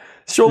 right?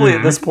 Surely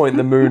at this point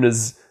the moon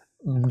is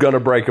gonna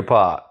break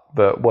apart.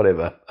 But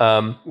whatever.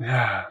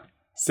 Yeah.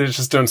 So it's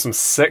just doing some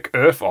sick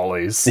Earth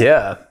ollies.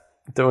 Yeah,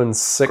 doing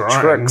sick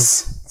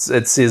tricks.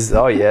 It says,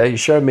 "Oh yeah, you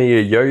showed me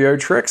your yo-yo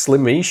tricks. Let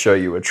me show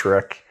you a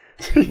trick."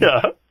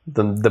 Yeah.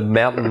 The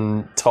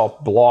mountain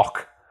top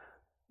block.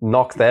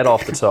 Knock that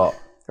off the top.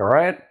 All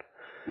right?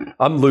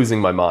 I'm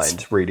losing my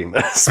mind reading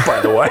this,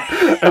 by the way.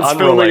 It's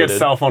filming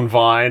itself on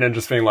Vine and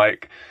just being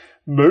like,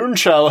 moon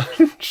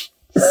challenge.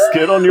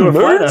 Get on your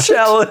moon planet.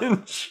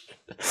 Challenge.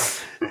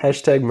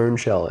 Hashtag moon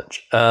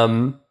challenge.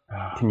 Can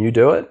you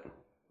do it?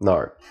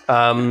 No.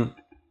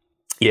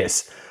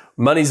 Yes.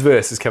 Money's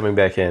Verse is coming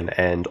back in,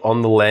 and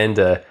on the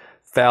lander,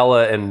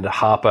 Fowler and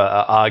Harper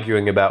are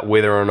arguing about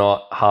whether or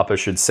not Harper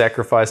should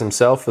sacrifice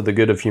himself for the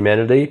good of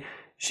humanity.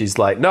 She's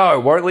like, no,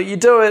 won't let you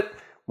do it.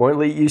 Won't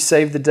let you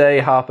save the day,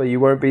 Harper. You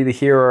won't be the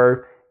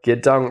hero.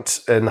 Get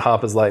dunked. And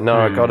Harper's like, no,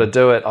 I got to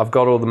do it. I've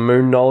got all the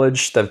moon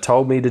knowledge. They've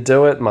told me to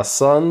do it. My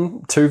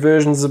son, 2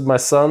 versions of my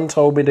son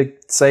told me to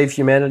save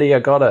humanity. I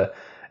got to.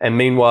 And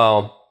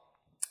meanwhile,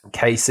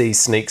 Casey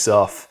sneaks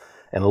off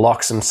and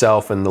locks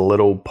himself in the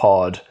little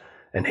pod,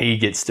 and he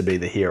gets to be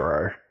the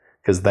hero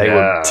because they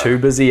were too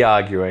busy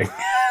arguing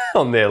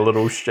on their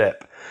little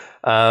ship.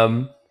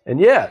 And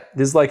yeah,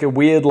 there's like a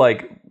weird,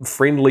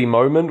 friendly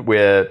moment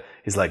where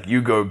he's like, you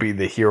go be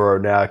the hero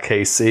now,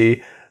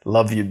 KC.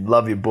 Love you,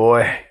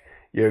 boy.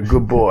 You're a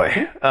good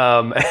boy.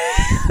 And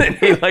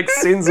he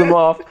sends him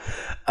off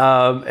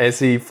as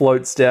he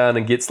floats down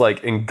and gets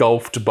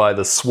engulfed by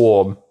the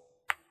swarm.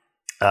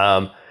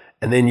 And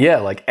then,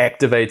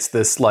 activates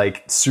this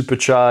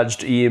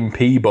supercharged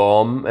EMP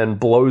bomb and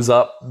blows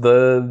up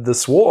the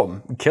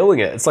swarm, killing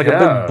it. It's a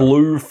big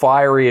blue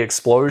fiery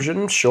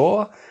explosion,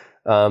 sure.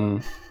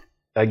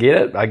 I get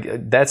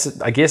it. That's,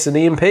 I guess, an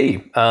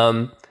EMP.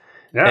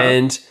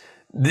 And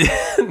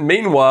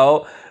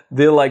meanwhile,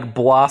 they're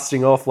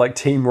blasting off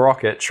Team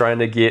Rocket, trying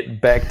to get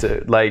back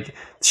to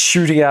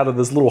shooting out of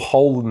this little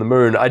hole in the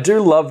moon. I do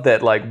love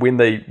that when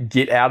they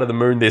get out of the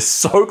moon, they're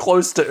so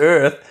close to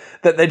Earth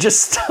that they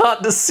just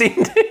start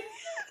descending.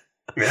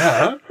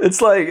 Yeah.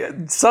 It's like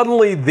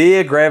suddenly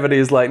their gravity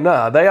is like,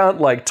 nah, they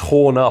aren't like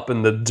torn up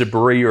in the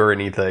debris or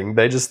anything.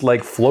 They just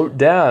like float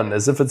down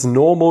as if it's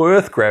normal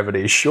Earth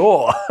gravity.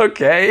 Sure,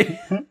 okay.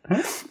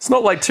 It's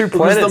not like two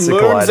planets the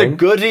are moon's colliding. a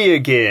goodie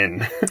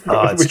again.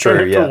 Oh, it's we true.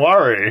 don't have to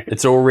worry.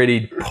 It's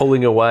already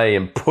pulling away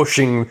and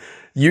pushing,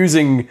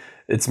 using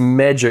its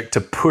magic to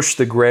push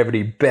the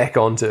gravity back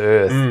onto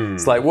Earth.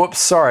 It's like, whoops,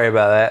 sorry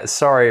about that.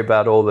 Sorry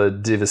about all the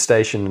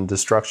devastation and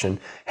destruction.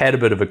 Had a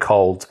bit of a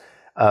cold.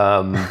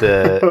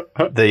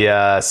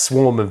 The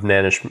swarm of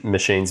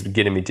nanomachines were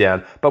getting me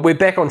down. But we're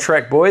back on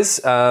track, boys.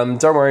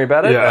 Don't worry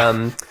about it.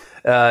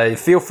 Yeah.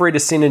 Feel free to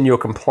send in your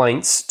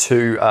complaints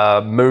to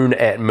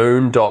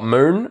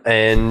moon@moon.moon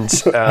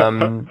and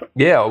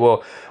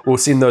we'll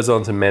send those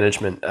on to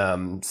management.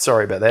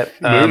 Sorry about that.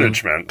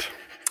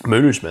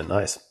 Moonagement,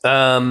 nice.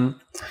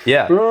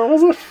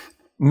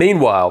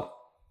 Meanwhile,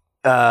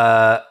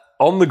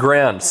 on the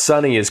ground,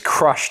 Sonny is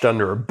crushed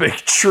under a big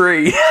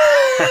tree.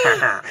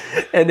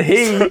 And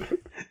he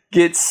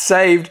gets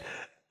saved.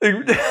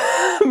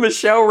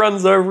 Michelle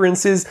runs over and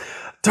says,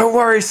 "Don't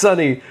worry,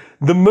 Sonny.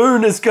 The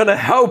moon is going to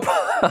help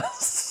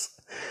us."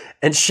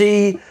 And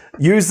she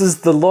uses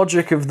the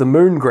logic of the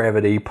moon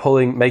gravity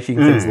making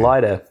things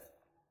lighter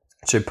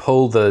to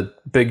pull the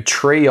big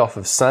tree off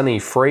of Sonny,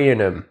 freeing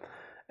him.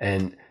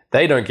 And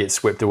they don't get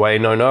swept away.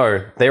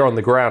 No. They're on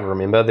the ground,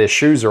 remember? Their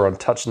shoes are on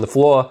touching the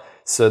floor,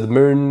 so the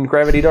moon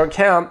gravity don't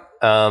count.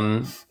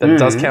 But it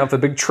does count for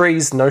big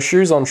trees, no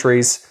shoes on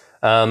trees.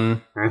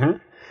 And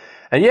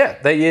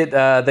yeah,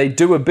 they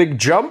do a big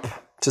jump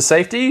to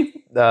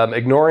safety,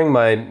 ignoring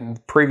my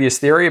previous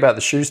theory about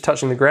the shoes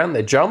touching the ground.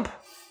 They jump,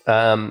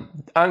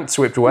 aren't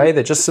swept away,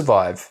 they just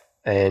survive.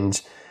 And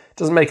it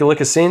doesn't make a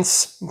lick of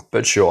sense,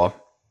 but sure.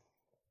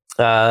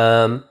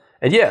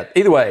 And yeah,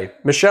 either way,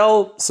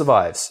 Michelle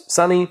survives.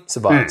 Sonny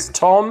survives.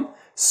 Tom,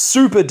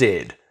 super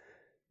dead.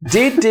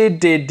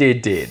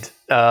 Dead.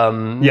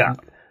 Yeah.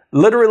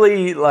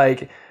 Literally,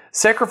 like,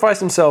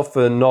 sacrificed himself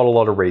for not a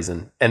lot of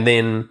reason. And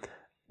then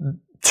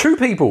two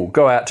people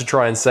go out to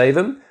try and save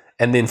him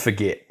and then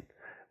forget.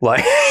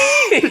 Like,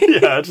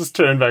 yeah, just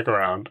turn back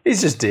around. He's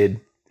just dead.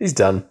 He's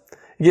done.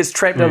 He gets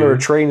trapped under a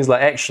tree and he's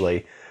like,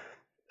 actually,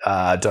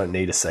 I don't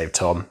need to save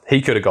Tom.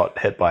 He could have got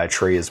hit by a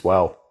tree as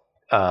well.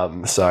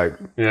 So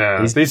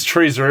yeah, these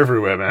trees are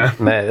everywhere, man.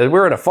 Man,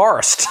 we're in a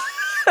forest.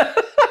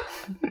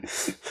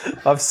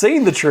 I've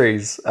seen the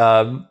trees.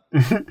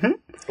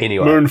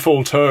 Anyway,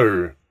 Moonfall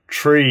 2,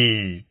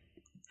 tree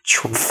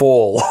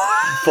fall.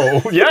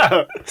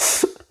 Yeah,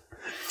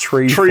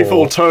 tree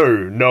fall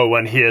 2. No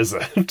one hears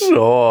it.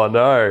 Oh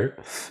no.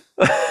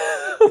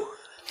 Oh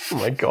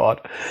my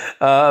god.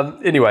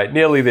 Anyway,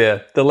 nearly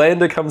there. The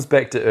lander comes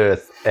back to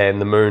Earth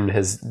and the moon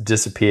has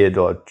disappeared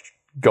or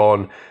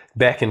gone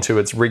back into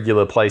its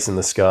regular place in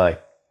the sky.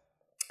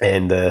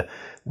 And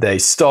they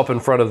stop in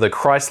front of the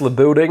Chrysler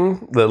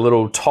building. The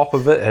little top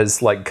of it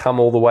has like come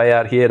all the way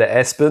out here to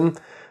Aspen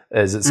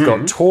as it's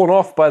got torn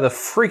off by the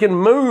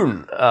freaking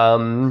moon.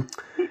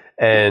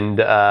 And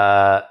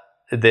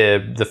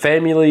the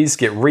families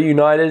get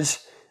reunited.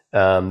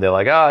 They're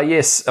like,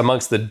 yes,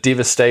 amongst the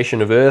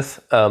devastation of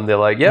Earth. They're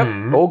like, yep,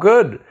 all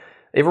good.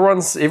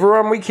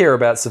 Everyone we care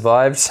about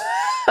survives.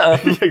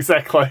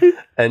 Exactly.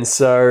 And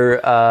so,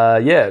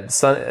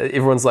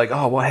 everyone's like,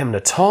 oh, what happened to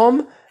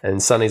Tom?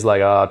 And Sonny's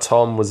like,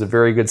 Tom was a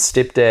very good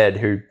stepdad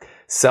who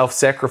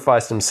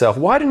self-sacrificed himself.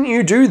 Why didn't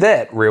you do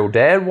that, real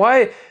dad?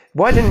 Why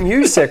didn't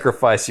you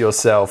sacrifice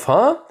yourself,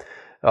 huh?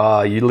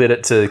 You let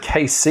it to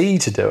KC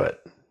to do it.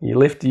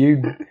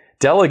 You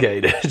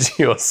delegated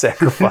your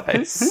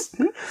sacrifice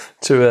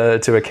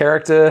to a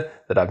character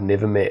that I've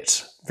never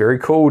met. Very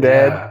cool,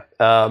 Dad.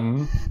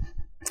 Yeah.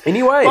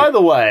 Anyway. By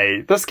the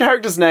way, this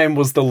character's name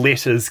was the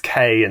letters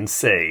K and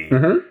C.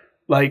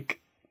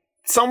 Like,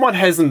 someone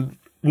hasn't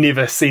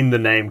never seen the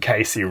name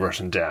Casey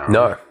written down.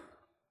 No.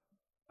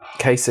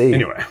 KC.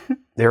 Anyway.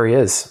 There he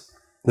is.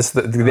 That's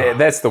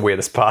the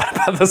weirdest part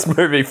about this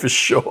movie for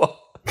sure.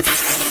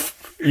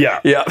 Yeah.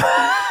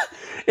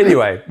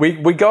 Anyway,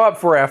 we go up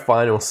for our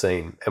final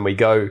scene and we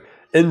go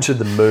into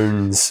the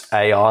moon's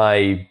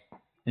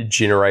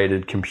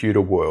AI-generated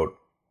computer world.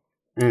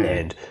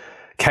 And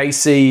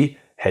Casey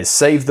has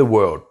saved the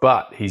world,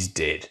 but he's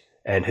dead.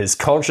 And his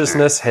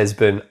consciousness has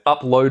been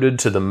uploaded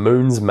to the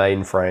moon's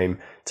mainframe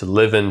to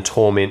live in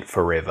torment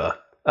forever.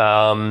 He's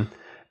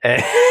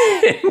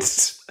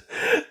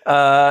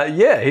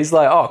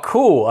like, oh,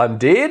 cool, I'm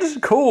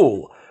dead?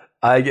 Cool.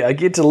 I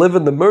get to live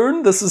in the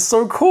moon? This is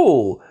so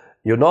cool.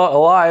 You're not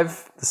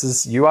alive.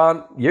 You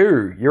aren't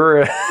you.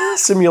 You're a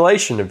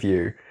simulation of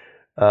you.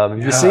 Have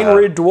you seen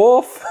Red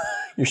Dwarf?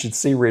 You should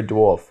see Red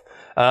Dwarf.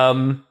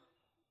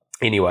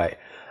 Anyway,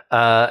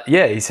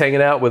 he's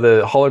hanging out with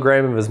a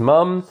hologram of his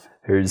mum,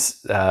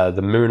 who's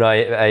the moon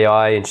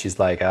AI, and she's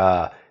like,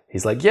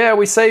 he's like, yeah,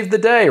 we saved the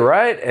day,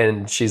 right?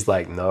 And she's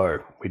like, no,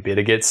 we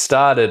better get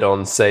started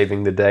on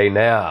saving the day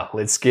now.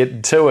 Let's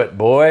get to it,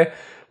 boy.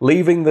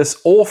 Leaving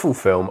this awful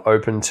film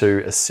open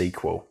to a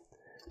sequel.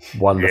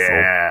 Wonderful.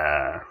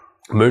 Yeah.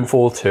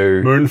 Moonfall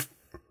 2.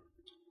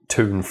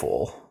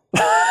 Toonfall.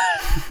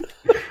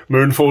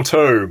 Moonfall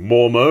 2,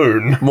 more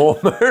moon. More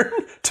moon?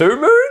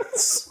 2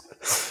 moons?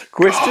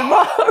 Question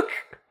mark?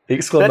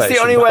 Exclamation That's the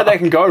only way they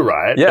can go,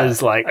 right? Yeah.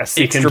 Is like a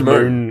second Extra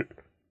moon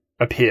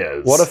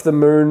appears. What if the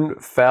moon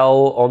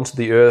fell onto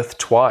the Earth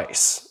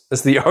twice?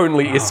 It's the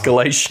only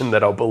escalation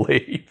that I'll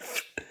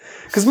believe.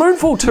 Because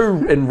Moonfall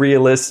 2 in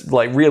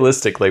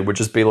realistically would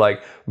just be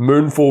like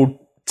Moonfall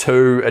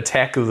 2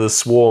 Attack of the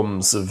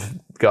Swarms of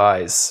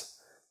guys.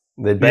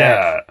 They're back.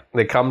 Yeah.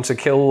 They come to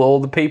kill all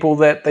the people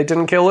that they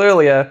didn't kill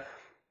earlier.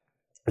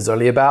 There's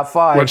only about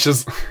 5. Which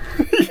is...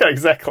 yeah,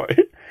 exactly.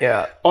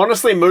 Yeah.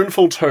 Honestly,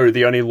 Moonfall 2,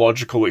 the only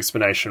logical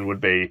explanation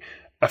would be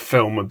a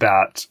film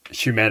about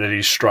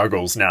humanity's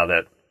struggles now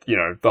that, you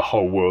know, the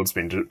whole world's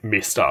been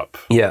messed up.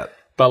 Yeah.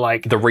 But,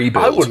 like... The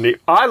rebuild.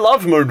 I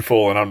love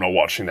Moonfall, and I'm not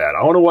watching that.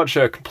 I want to watch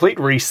a complete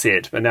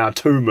reset, but now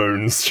 2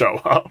 moons show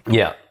up.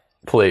 Yeah.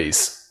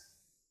 Please.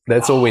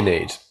 That's all we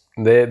need.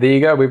 There you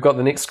go. We've got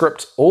the next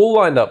script all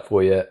lined up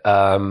for you.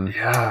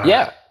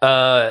 Yeah.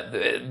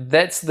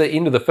 That's the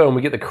end of the film.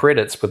 We get the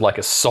credits with like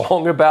a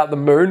song about the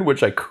moon,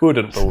 which I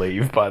couldn't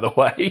believe, by the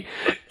way.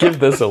 Give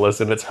this a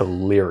listen. It's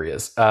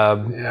hilarious.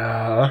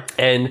 Yeah.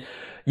 And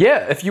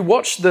yeah, if you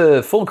watch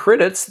the full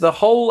credits, the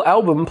whole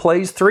album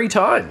plays 3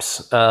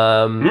 times.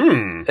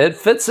 It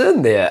fits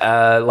in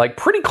there, like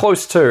pretty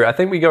close to. I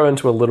think we go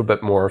into a little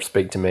bit more of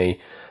Speak to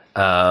Me.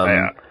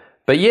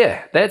 But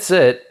yeah, that's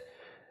it.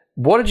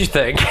 What did you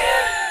think?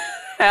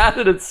 How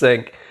did it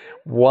sink?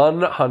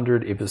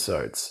 100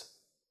 episodes.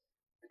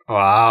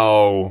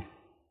 Wow.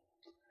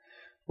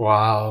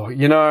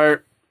 You know,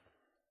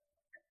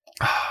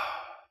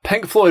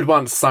 Pink Floyd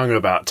once sung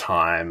about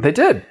time. They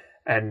did.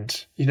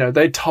 And, you know,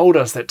 they told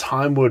us that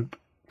time would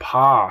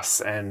pass,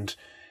 and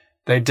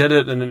they did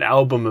it in an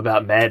album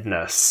about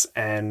madness.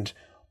 And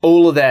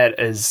all of that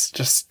is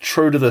just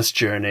true to this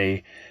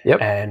journey.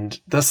 Yep. And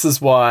this is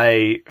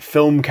why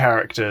film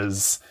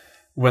characters...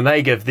 when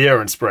they give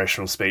their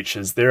inspirational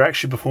speeches, they're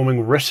actually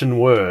performing written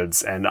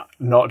words and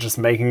not just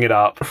making it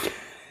up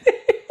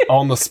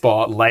on the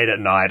spot late at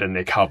night in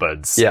their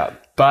cupboards. Yeah.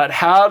 But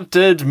how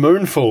did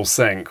Moonfall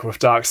sync with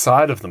Dark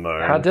Side of the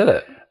Moon? How did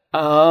it?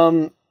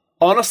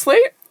 Honestly,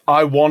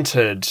 I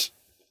wanted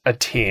a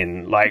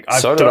 10. Like,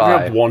 I don't think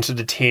I've wanted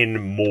a 10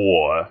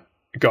 more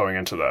going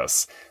into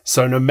this.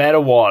 So no matter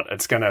what,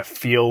 it's going to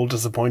feel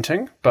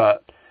disappointing.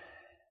 But,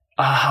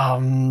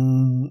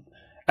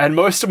 and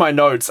most of my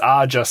notes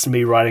are just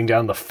me writing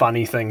down the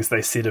funny things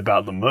they said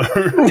about the moon.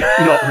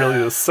 Not really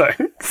the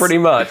same. Pretty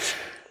much.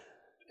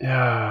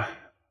 Yeah.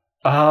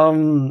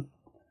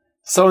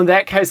 So in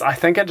that case, I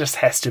think it just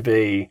has to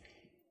be...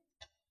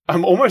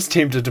 I'm almost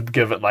tempted to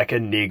give it like a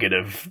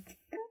negative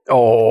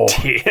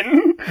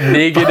 10.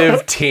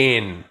 Negative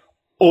 10.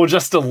 Or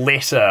just a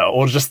letter,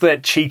 or just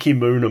that cheeky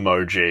moon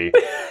emoji.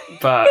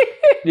 But,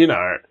 you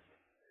know...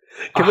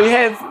 Can we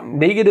have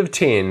negative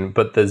 10,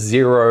 but the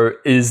 0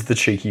 is the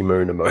cheeky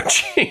moon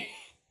emoji?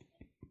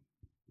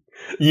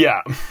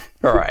 Yeah.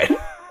 All right.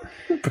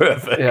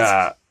 Perfect.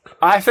 Yeah.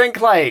 I think,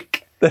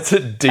 like... That's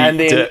a deep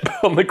dip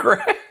on the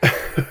graph.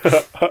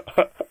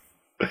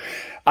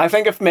 I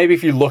think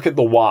if you look at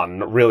the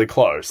 1 really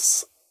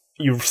close,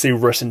 you see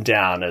written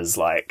down as,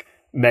 like,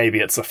 maybe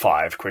it's a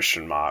 5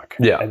 question mark.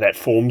 Yeah. And that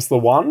forms the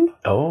 1.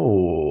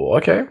 Oh,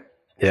 okay.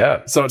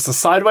 Yeah. So it's a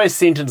sideways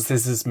sentence that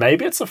says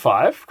maybe it's a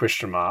 5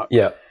 question mark.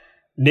 Yeah.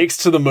 Next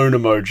to the moon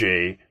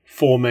emoji,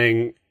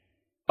 forming...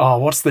 Oh,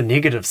 what's the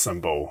negative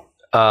symbol?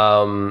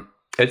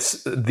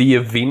 It's the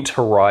event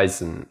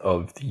horizon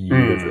of the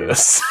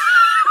universe.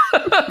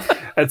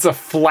 It's a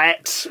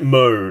flat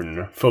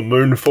moon for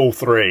Moonfall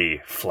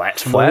 3.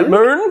 Flat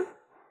moon?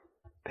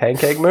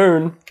 Pancake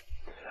moon.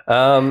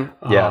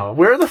 Yeah.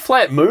 Where are the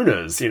flat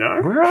mooners, you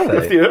know? Where are they?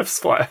 If the Earth's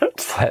flat.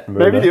 Flat mooner.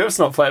 Maybe the Earth's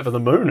not flat, but the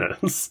moon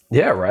is.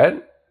 Yeah,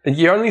 right?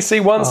 You only see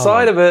one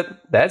side of it.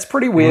 That's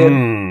pretty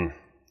weird.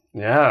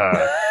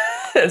 Yeah.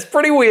 It's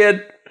pretty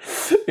weird.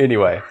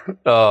 Anyway.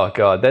 Oh,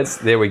 God.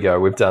 There we go.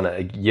 We've done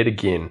it yet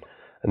again.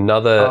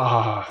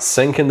 Another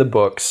sink in the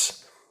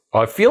books.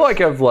 I feel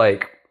like I've,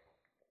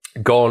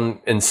 gone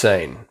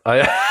insane.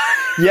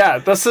 Yeah,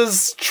 this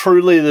is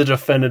truly the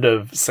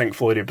definitive Sync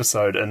Floyd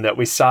episode in that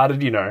we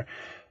started, you know,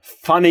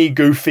 funny,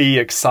 goofy,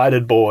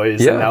 excited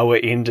boys, and now we're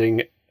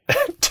ending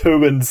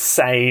 2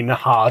 insane,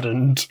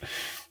 hardened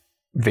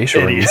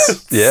veterans.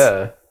 Idiots.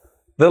 Yeah.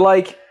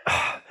 They're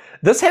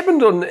this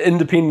happened on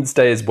Independence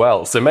Day as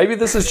well, so maybe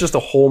this is just a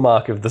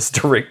hallmark of this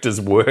director's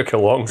work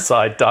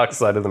alongside Dark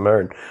Side of the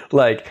Moon.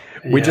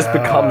 We just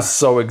become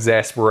so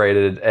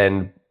exasperated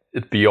and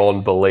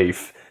beyond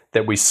belief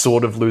that we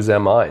sort of lose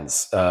our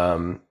minds.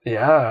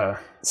 Yeah.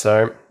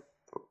 So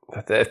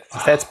that's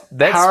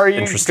how are you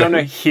interesting. going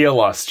to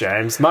heal us,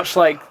 James? Much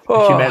like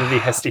humanity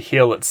has to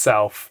heal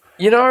itself.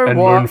 You know and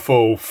what?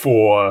 Moonfall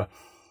 4.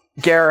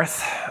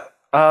 Gareth,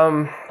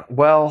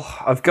 well,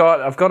 I've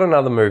got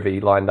another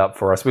movie lined up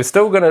for us. We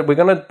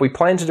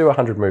plan to do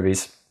 100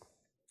 movies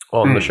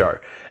on the show,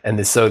 and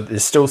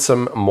there's still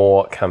some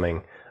more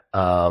coming.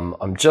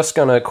 I'm just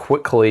gonna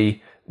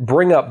quickly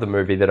bring up the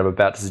movie that I'm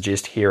about to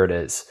suggest. Here it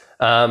is.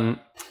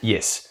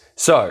 Yes.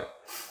 So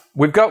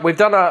we've done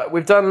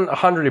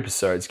 100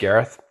 episodes,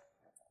 Gareth,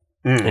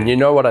 and you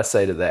know what I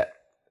say to that?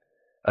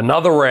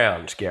 Another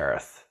round,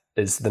 Gareth,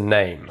 is the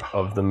name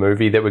of the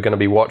movie that we're going to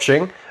be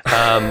watching.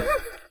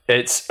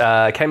 It's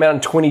came out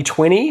in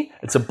 2020.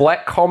 It's a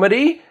black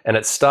comedy, and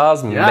it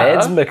stars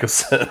Mads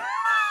Mikkelsen.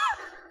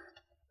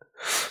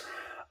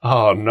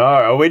 Oh no,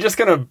 are we just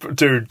going to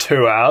do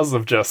 2 hours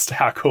of just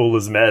how cool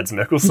is Mads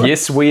Mikkelsen?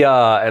 Yes, we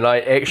are, and I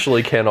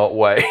actually cannot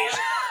wait.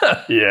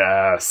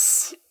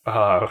 Yes.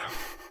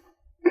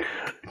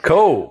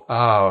 Cool.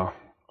 Oh,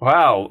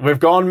 wow. We've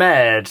gone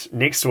mad.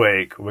 Next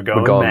week, we're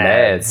going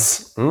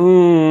Mads.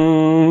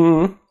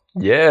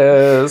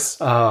 Yes.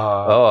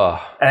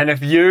 And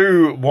if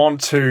you want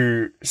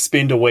to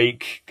spend a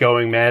week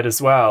going mad as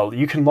well,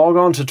 you can log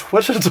on to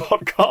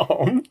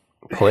twitter.com.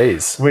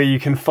 Please. Where you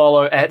can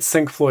follow at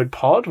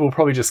SyncFloydPod. We'll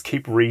probably just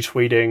keep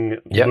retweeting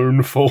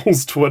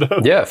Moonfall's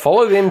Twitter. Yeah,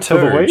 follow them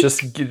too.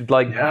 Just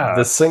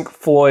the Sync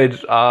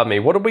Floyd army.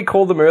 What did we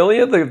call them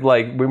earlier?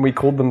 When we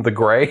called them the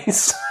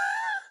Greys?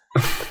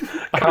 I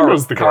think it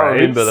was the Greys. Can't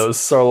remember. That was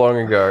so long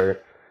ago.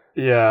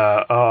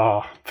 Yeah.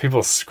 Oh,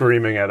 people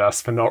screaming at us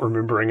for not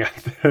remembering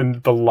a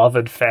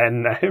beloved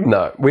fan name.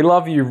 No, we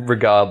love you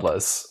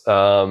regardless.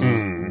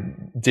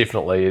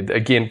 Definitely.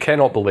 Again,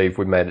 cannot believe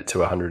we made it to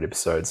 100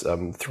 episodes.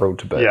 I'm thrilled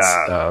to bits.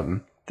 Yeah.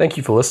 Thank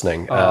you for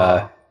listening.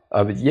 That's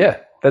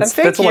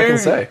all I can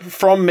say.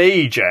 From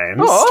me, James,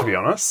 to be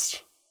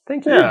honest.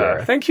 Thank you.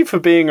 Gareth. Thank you for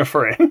being a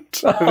friend.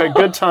 We've had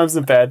good times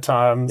and bad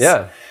times.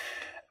 Yeah.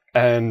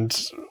 And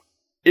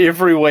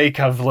every week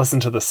I've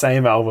listened to the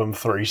same album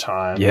 3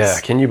 times. Yeah,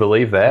 can you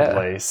believe that?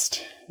 At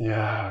least.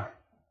 Yeah.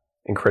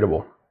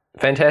 Incredible.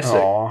 Fantastic.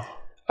 Aww.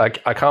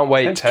 I can't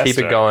wait to keep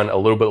it going a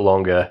little bit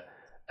longer.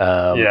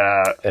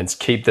 And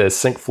keep the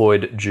Sync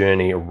Floyd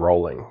journey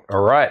rolling. All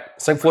right.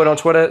 Sync Floyd on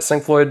Twitter,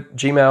 Sync Floyd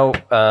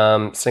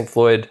Gmail, Sync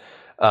Floyd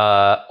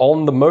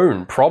on the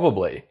moon,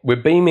 probably. We're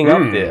beaming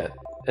up there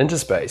into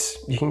space.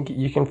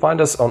 You can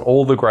find us on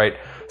all the great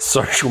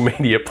social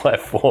media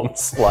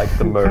platforms like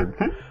the moon.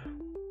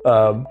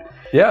 And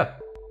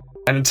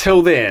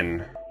until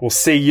then, we'll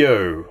see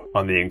you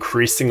on the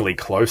increasingly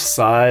close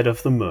side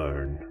of the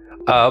moon.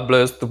 I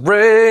bless the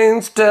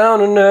rains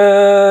down in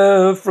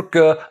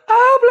Africa.